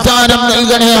 സമാധാനം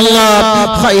നൽകണേ അല്ലാഹ്,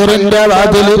 ഖൈറിന്റെ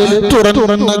വാതിൽ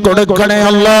തുറന്നു കൊടുക്കണേ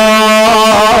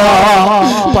അല്ലാഹ്.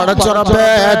 പടച്ച റബ്ബേ,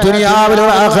 ദുനിയാവിലും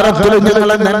ആഖിറത്തിലും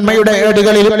ഞങ്ങളുടെ നന്മയുടെ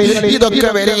ഏടുകളിൽ ഇതൊക്കെ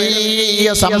വലിയ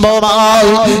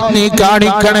സംഭവമായി നീ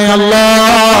കാണിക്കണേ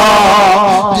അല്ലാഹ്.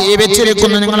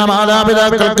 ജീവിച്ചിരിക്കുന്ന നിങ്ങളുടെ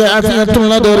മാതാപിതാക്കൾക്ക്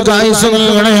ആഫിയത്തുള്ള ദീർഘായുസ്സ്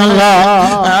നൽകണേ അല്ലാഹ്,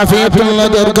 ആഫിയത്തുള്ള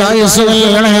ദീർഘായുസ്സ്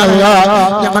നൽകണേ അല്ലാഹ്.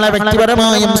 ഞങ്ങളെ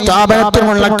വ്യക്തിപരമായും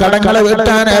സ്ഥാപനത്തിനുമുള്ള കടങ്ങൾ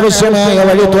വീട്ടാൻ ആവശ്യമായ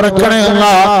വഴി തുറക്കണേ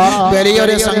അല്ലാഹ്.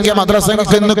 വലിയൊരു സംഖ്യ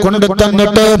മദ്രസയ്ക്ക് ഇന്ന് കൊണ്ടു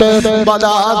തന്നിട്ട്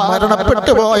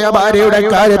മരണപ്പെട്ടു പോയ ഭാര്യയുടെ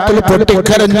കാര്യത്തിൽ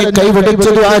പൊട്ടിക്കരഞ്ഞ് കൈപിടിച്ച്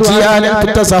ദുആ ചെയ്യാൻ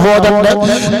എത്തിയ സഹോദരന്റെ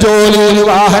ജോലിയിൽ,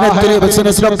 വാഹനത്തിൽ,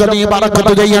 ബിസിനസ്സിലൊക്കെ നീ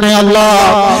ബറക്കത്ത് ചെയ്യണേ അല്ലാഹ്,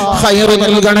 ഖൈർ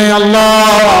നൽകണേ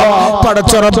അല്ലാഹ്.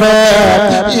 പടച്ച റബ്ബേ,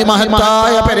 ഈ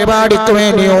മഹത്തായ പരിപാടിക്ക്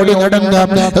വേണ്ടി ഓടി നടന്ന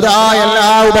എല്ലാ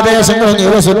ഉപദേശങ്ങളും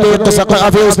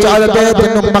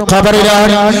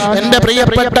ഖബറിലാണ്. എന്റെ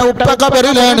പ്രിയപ്പെട്ട ഉപ്പ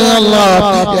ഖബറിലാണ് അല്ലാഹ്.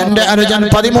 എന്റെ അനുജൻ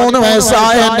 13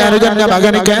 വയസ്സായ എന്റെ അനുജന്റെ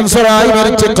മകന് ക്യാൻസറായി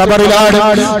മരിച്ച് ഖബറിലാണ്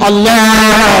അല്ലാഹ്.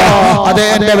 അതേ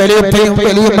എന്റെ വലിയപ്പയും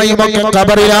വലിയമ്മയും ഒക്കെ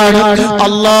ഖബറിലാണ്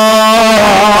അല്ലാഹ്.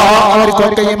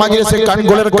 അവർക്കൊക്കെ ഈ മജ്ലിസ്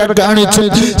കൺകുളിർക്കാൻ കാണിച്ച്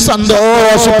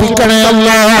സന്തോഷിപ്പിക്കണേ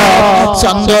അല്ലാഹ്,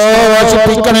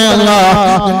 സന്തോഷിപ്പിക്കണേ അല്ലാഹ്.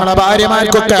 നിങ്ങളുടെ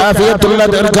ഭാര്യമാർക്കൊക്കെ ആഫിയത്തുള്ള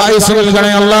ദീർഘായുസ്സ്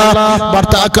നൽകണേ അല്ലാഹ്,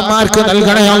 ഭർത്താക്കന്മാർക്ക്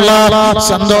നൽകണേ അല്ലാഹ്,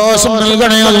 സന്തോഷം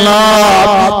നൽകണേ അല്ലാഹ്.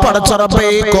 പടച്ച റബ്ബേ,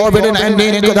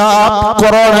 കോവിഡ്-19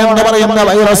 കൊറോണ എന്ന് പറയുന്ന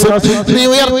വൈറസ് നീ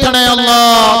ഉയർത്തണേ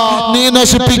അല്ലാഹ്, നീ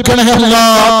നശിപ്പിക്കണേ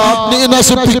അല്ലാഹ്, നീ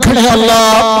നശിപ്പിക്കണേ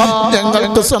അല്ലാഹ്.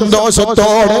 ഞങ്ങൾക്ക്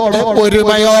സന്തോഷത്തോടെ,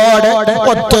 ഒരുമയോടെ,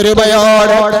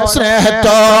 ഒത്തൊരുമയോടെ,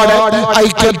 സ്നേഹത്തോടെ,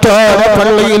 ഐക്യത്തോടെ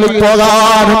പള്ളിയിൽ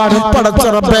പോകാനും പടച്ച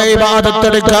റബ്ബേ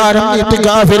ഇബാദത്തെടുക്കാനും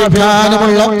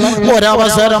ഇത്തികാഫിരിക്കാനുമുള്ള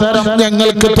ഒരവസരം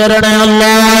ഞങ്ങൾക്ക് തരണേ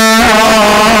അല്ലാഹ്.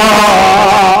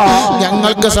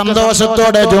 ഞങ്ങൾക്ക്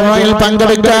സന്തോഷത്തോടെ ജുമയിൽ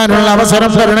പങ്കെടുക്കാനുള്ള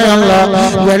അവസരം തരണേ അല്ലാഹ്.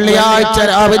 വെള്ളിയാഴ്ച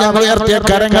രാവിലെ ഞങ്ങൾ ഉയർത്തിയ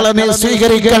കരങ്ങളെ നീ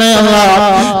സ്വീകരിക്കണേ അല്ലാഹ്,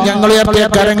 ഞങ്ങൾ ഉയർത്തിയ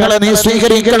കരങ്ങളെ നീ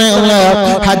സ്വീകരിക്കണേ അല്ലാഹ്.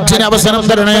 ഹജ്ജിന് അവസരം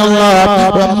തരണേ അല്ലാഹ്,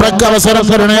 ഉംറയ്ക്ക് അവസരം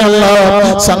തരണേ അല്ലാഹ്.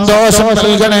 സന്തോഷം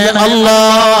നൽകണേ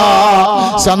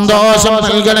അല്ലാഹ്, സന്തോഷം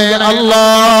നൽകണേ അല്ലാഹ്.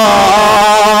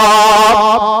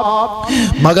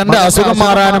 മകന്റെ അസുഖം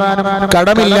മാറാനും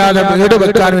കടമില്ലാതെ വീട്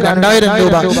വെക്കാനും 2000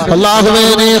 രൂപ അല്ലാഹുവേ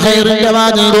നീ ഖൈറിന്റെ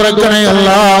വാതിൽ തുറക്കണേ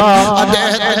അല്ലാഹ്.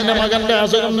 അദ്ദേഹത്തിന്റെ മകന്റെ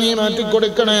അസുഖം നീ മാറ്റി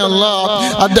കൊടുക്കണേ അല്ലാഹ്,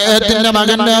 അദ്ദേഹത്തിന്റെ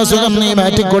മകന്റെ അസുഖം നീ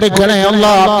മാറ്റി കൊടുക്കണേ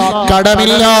അല്ലാഹ്.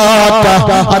 കടമില്ലാത്ത,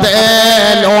 അതേ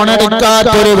ലോൺ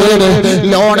എടുക്കാത്തൊരു വീട്,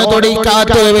 ലോണ്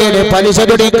തൊടിക്കാത്തൊരു വീട്, പലിശ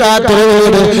തൊടിക്കാത്തൊരു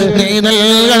വീട് നീ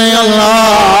നൽകണേ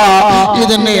അല്ലാഹ്.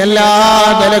 ഇതിന് എല്ലാ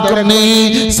നിലക്കും നീ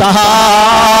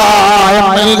സഹായം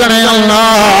നൽകണേ അല്ലാഹ്.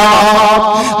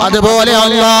 അതുപോലെ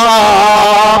അല്ലാഹ്,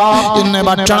 ഇന്ന്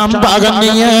ഭക്ഷണം പാകം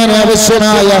ചെയ്യാൻ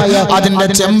ആവശ്യമായ അതിന്റെ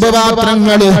ചെമ്പ്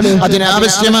പാത്രങ്ങൾ,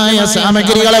 അതിനാവശ്യമായ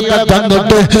സാമഗ്രികളൊക്കെ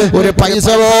തന്നിട്ട് ഒരു പൈസ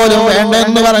പോലും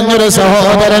വേണ്ടെന്ന് പറഞ്ഞൊരു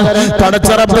സഹോദരൻ, പടച്ച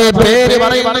റബ്ബേ, പേര്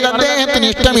പറയുന്നത് അദ്ദേഹത്തിന്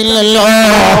ഇഷ്ടമില്ലല്ലോ.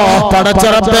 പടച്ച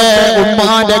റബ്ബേ,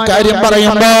 ഉമ്മാന്റെ കാര്യം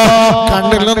പറയുമ്പോ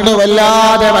കണ്ണിൽ നിന്ന്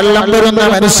വല്ലാതെ വെള്ളം വരുന്ന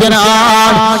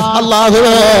മനുഷ്യനാണ്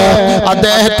അല്ലാഹുവേ.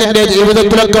 അദ്ദേഹത്തിന്റെ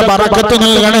ജീവിതത്തിലൊക്കെ ബറക്കത്ത്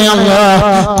നൽകണേ അല്ലാഹ്,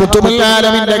 ഖുതുബുൽ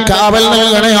ആലമിന്റെ കാവൽ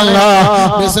നൽകണേ അല്ലാഹ്.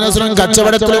 ബിസിനസ്സിലും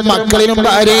കച്ചവടത്തിലും മക്കളിലും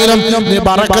ഭാര്യയിലും നീ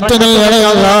ബറക്കത്ത് നൽകണേ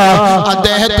അല്ലാഹ്.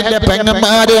 അദ്ദേഹത്തിന്റെ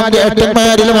പെങ്ങന്മാരും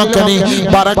ഏട്ടന്മാരിലും ഒക്കെ നീ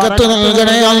ബറക്കത്ത്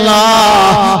നൽകണേ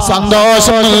അല്ലാഹ്,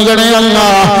 സന്തോഷം നൽകണേ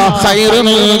അല്ലാഹ്, ഖൈർ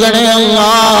നൽകണേ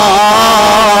അല്ലാഹ്.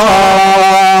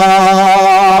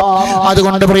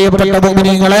 അതുകൊണ്ട് പ്രിയപ്പെട്ട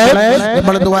മുഅ്മിനീങ്ങളെ,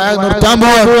 നമ്മൾ ദുആ നിർത്താൻ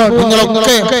പോകും.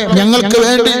 നിങ്ങളൊക്കെ ഞങ്ങൾക്ക്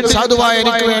വേണ്ടി, സാധുവായ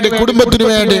എനിക്ക് വേണ്ടി, കുടുംബത്തിന്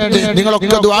വേണ്ടി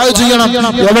നിങ്ങളൊക്കെ ദുആ ചെയ്യണം.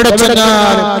 എവിടെ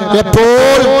ചെന്നാലും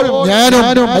എപ്പോൾ ഞാനും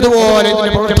അതുപോലെ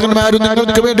പ്രവർത്തകന്മാരും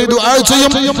നിങ്ങൾക്ക് വേണ്ടി ദുആ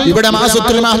ചെയ്യും. ഇവിടെ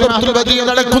മാസത്തിൽ മഹ്റത്തുൽ ബദീ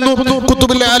നടക്കുന്നു,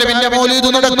 ഖുതുബുൽ ആലമിന്റെ മൗലിദ്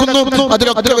നടക്കുന്നു.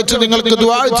 അതിലൊക്കെ വെച്ച് നിങ്ങൾക്ക്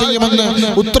ദുആ ചെയ്യുമെന്ന്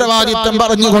ഉത്തരവാദിത്തം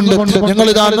പറഞ്ഞുകൊണ്ട് ഞങ്ങൾ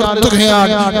ഇതാ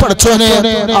നിർത്തുകയാണ്. പടച്ചോനെ,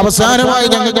 അവസാനമായി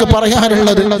ഞങ്ങൾക്ക്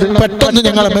പറയാനുള്ളത്, പെട്ടെന്ന്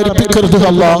ഞങ്ങളെ മരിപ്പിക്കരുത്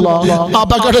അല്ലാഹ്,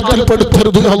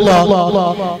 അപകടത്തിൽപ്പെടുത്തരുത് അല്ലാഹ്.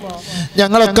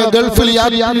 ഞങ്ങളൊക്കെ ഗൾഫിൽ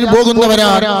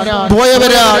പോകുന്നവരാണ്,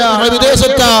 പോയവരാണ്,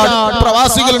 വിദേശത്താണ്,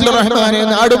 പ്രവാസികളുണ്ട് റഹ്മാനെ,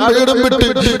 നാടും വീടും വിട്ട്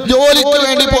ജോലിക്ക്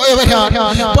വേണ്ടി പോയവരാണ്.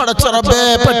 പടച്ച റബ്ബേ,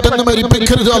 പെട്ടെന്ന്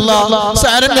മരിപ്പിക്കരുത് അല്ലാഹ്.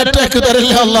 സൈലന്റ് അറ്റാക്ക്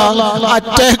തരില്ല അല്ലാഹ്,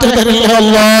 അറ്റാക്ക് തരില്ല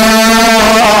അല്ലാഹ്.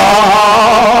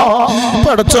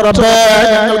 പടച്ച റബ്ബേ,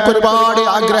 ഞങ്ങൾക്ക് ഒരുപാട്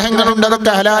ആഗ്രഹങ്ങളുണ്ട്,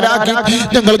 അതൊക്കെ ഹലാലാക്കി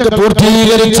ഞങ്ങൾക്ക്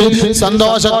പൂർത്തീകരിച്ച്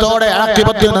സന്തോഷത്തോടെ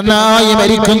ആഖിബത്ത് നന്നായി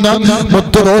മരിക്കുന്ന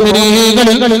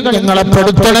മുത്തുമോമിനീങ്ങളിൽ ഞങ്ങളെ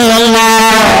പെടുത്തണേ അല്ലാഹ്,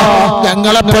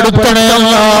 ഞങ്ങളെ പെടുത്തണേ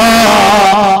അല്ലാഹ്.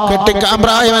 കെട്ടിക്കാൻ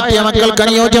പ്രായമെത്തിയ മക്കൾക്ക്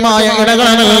അനുയോജ്യമായ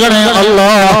ഇണകളെ നൽകണേ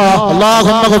അല്ലാഹ്.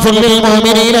 അല്ലാഹുമ്മ ഗ്ഫിർ ലിൽ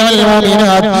മുഅ്മിനീന വൽ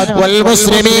മുഅ്മിനാത്ത് വൽ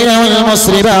മുസ്ലിമീന വൽ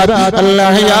മുസ്ലിമാത്ത് അൽ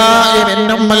അഹ്യാഇ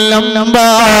മിൻഹും വൽ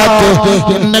അംവാത്ത്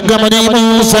ഇന്നക മുജീബുൻ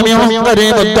സമീഉൻ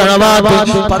ഖരീബുദ്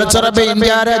ദഅവാത്ത്. പടച്ച റബ്ബേ,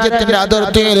 ഇന്ത്യ രാജ്യത്തിന്റെ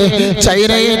അതിർത്തിയിൽ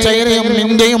ചൈനയും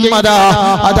ഇന്ത്യയും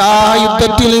അതാ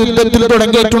യുദ്ധത്തിൽ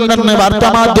തുടങ്ങിയിട്ടുണ്ടെന്ന്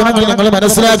വാർത്താമാധ്യമങ്ങൾ ഞങ്ങൾ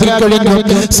മനസ്സിലാക്കി കഴിഞ്ഞു.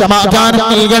 സമാധാനം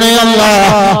നൽകണേ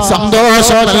അല്ലാഹ്,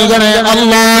 സന്തോഷം നൽകണേ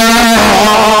അല്ലാഹ്.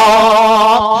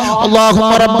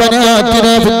 اللهم ربنا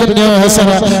آتنا في الدنيا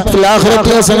حسنة في الآخرة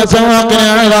حسنة وقنا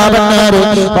عذاب النار.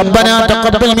 ربنا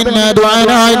تقبل منا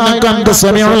دعانا إنك أنت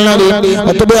السميع العليم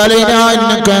وتب علينا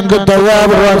إنك أنت التواب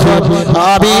الرحيم.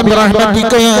 آمين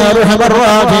برحمتك يا أرحم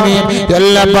الراحمين.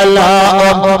 يلا بلاء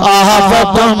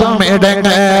آفة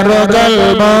ഇടങ്ങേറുകൾ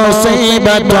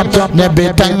മുസീബത്തും നബി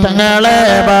തങ്ങളെ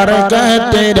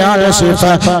ബർക്കത്തിനാൽ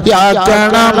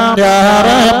ശിഫയാക്കണം യാ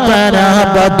റബ്ബന.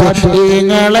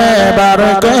 ബദീങ്ങളെ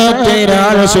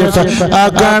ബർക്കത്തിനാൽ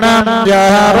ശിഫയാക്കണം യാ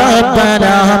റബ്ബന.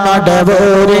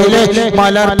 മടവൂരിലെ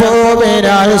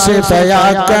മലർപ്പൂവിനാൽ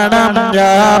ശിഫയാക്കണം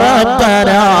യാ റബ്ബന.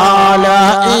 ലാ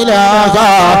ഇലാഹ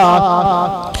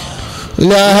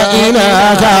لا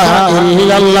إله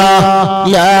إلا الله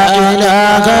لا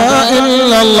إله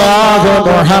إلا الله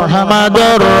محمد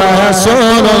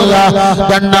رسول الله.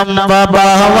 ദണ്ണം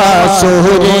വബഹവ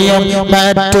സൂരിയും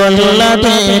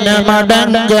മറ്റുള്ളതീന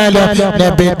മടങ്കലും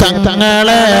നബി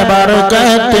തങ്ങളെ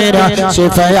ബർക്കത്തിനാൽ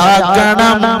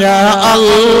ശിഫയാക്കണം യാ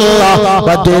അല്ലാഹ്.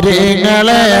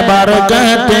 ബദരീങ്ങളെ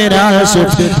ബർക്കത്തിനാൽ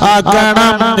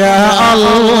ശിഫയാക്കണം യാ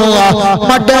അല്ലാഹ്.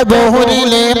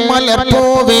 മടബൂരിലെ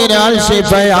മലർപ്പൂവിനാൽ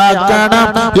ശിഫയാക്കണം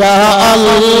യാ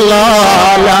അല്ലാഹ്.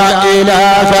 ലാ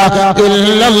ഇലാഹ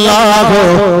ഇല്ലല്ലാഹു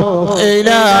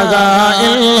ഇലാഹ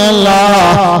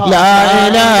ഇല്ലല്ലാഹ് ലാ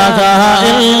ഇലാഹ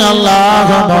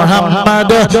ഇല്ലല്ലാഹു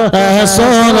മുഹമ്മദ്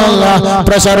റസൂലുള്ളാഹ്.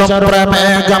 പ്രഷറും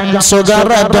പ്രമേഹം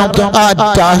സുഗറതും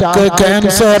അറ്റാക്ക്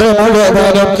ക്യാൻസർ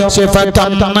മുഴുവനും ശിഫ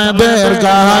തന്ന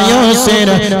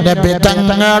ദീർഘായുസ്സിന് നബി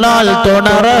തങ്ങളാൽ തുണ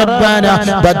റബ്ബന.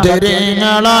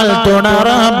 ബദരീങ്ങളാൽ തുണ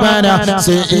റബ്ബന.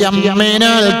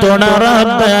 സിയമ്മിനാൽ തുണ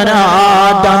റബ്ബന.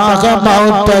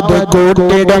 ദാഹമൗത്തത്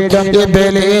കൂട്ടിടും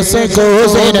ഇബ്ലീസ്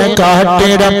കൂസിനെ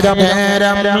കാട്ടിടും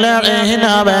നേരം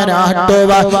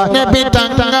ലഈനവനാട്ടുവ നബി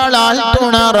തങ്ങളാൽ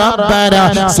തുണ റബ്ബന.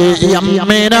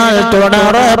 സിയമ്മിനാൽ തുണ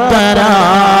റബ്ബന.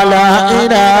 ലാ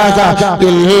ഇലാഹ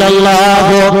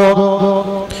ഇല്ലല്ലാഹു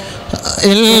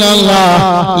ഇല്ലല്ലാഹ്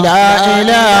ലാ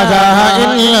ഇലാഹ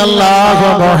ഇല്ലല്ലാഹു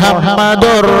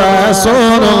മുഹമ്മദുർ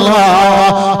റസൂലുള്ളാഹ്.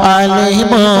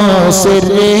 അലിമു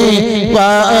സിർരി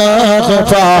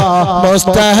വഅഖഫാ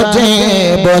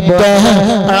മുസ്തജീബുദ്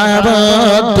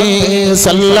ദഅവതി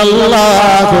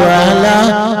സല്ലല്ലാഹു അലാ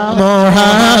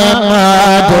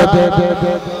മുഹമ്മദ്.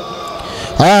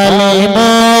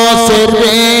 അലിമു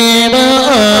സിർരി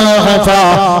വഅഖഫാ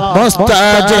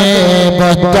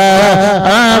മുസ്തജീബുദ്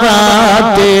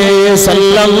ദഅവതി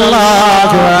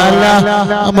സല്ലല്ലാഹു അലാ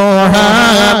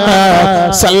മുഹമ്മദ്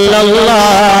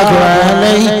സല്ലല്ലാഹു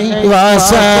അലൈഹി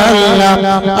വസല്ലം.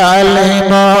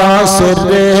 അലിമു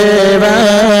സിർരി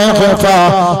വഅഖഫാ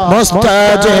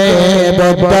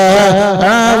മുസ്തജീബുദ്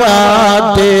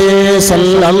ദഅവതി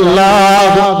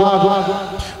സല്ലല്ലാഹു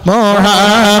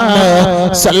മുഹമ്മദ്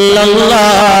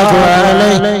സല്ലല്ലാഹു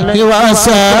അലൈഹി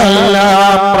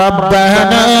വസല്ലം.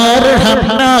 റബ്ബനാ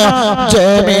ഇർഹംനാ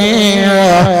ജമീഅ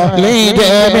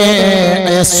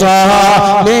ലിജമീഇ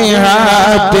സ്വാലിഹാത്തി.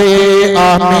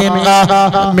 ആമീൻ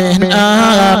ആമീൻ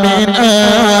ആമീൻ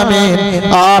ആമീൻ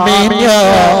ആമീൻ യാ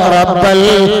റബ്ബൽ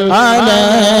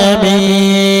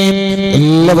ആലമീൻ.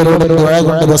 എല്ലാവരോടും ദുആ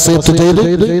കൊണ്ട് വസിയത്ത് ചെയ്ത്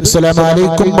അസ്സലാമു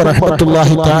അലൈക്കും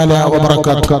വറഹ്മത്തുള്ളാഹി തആല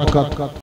വബറകാതുഹു.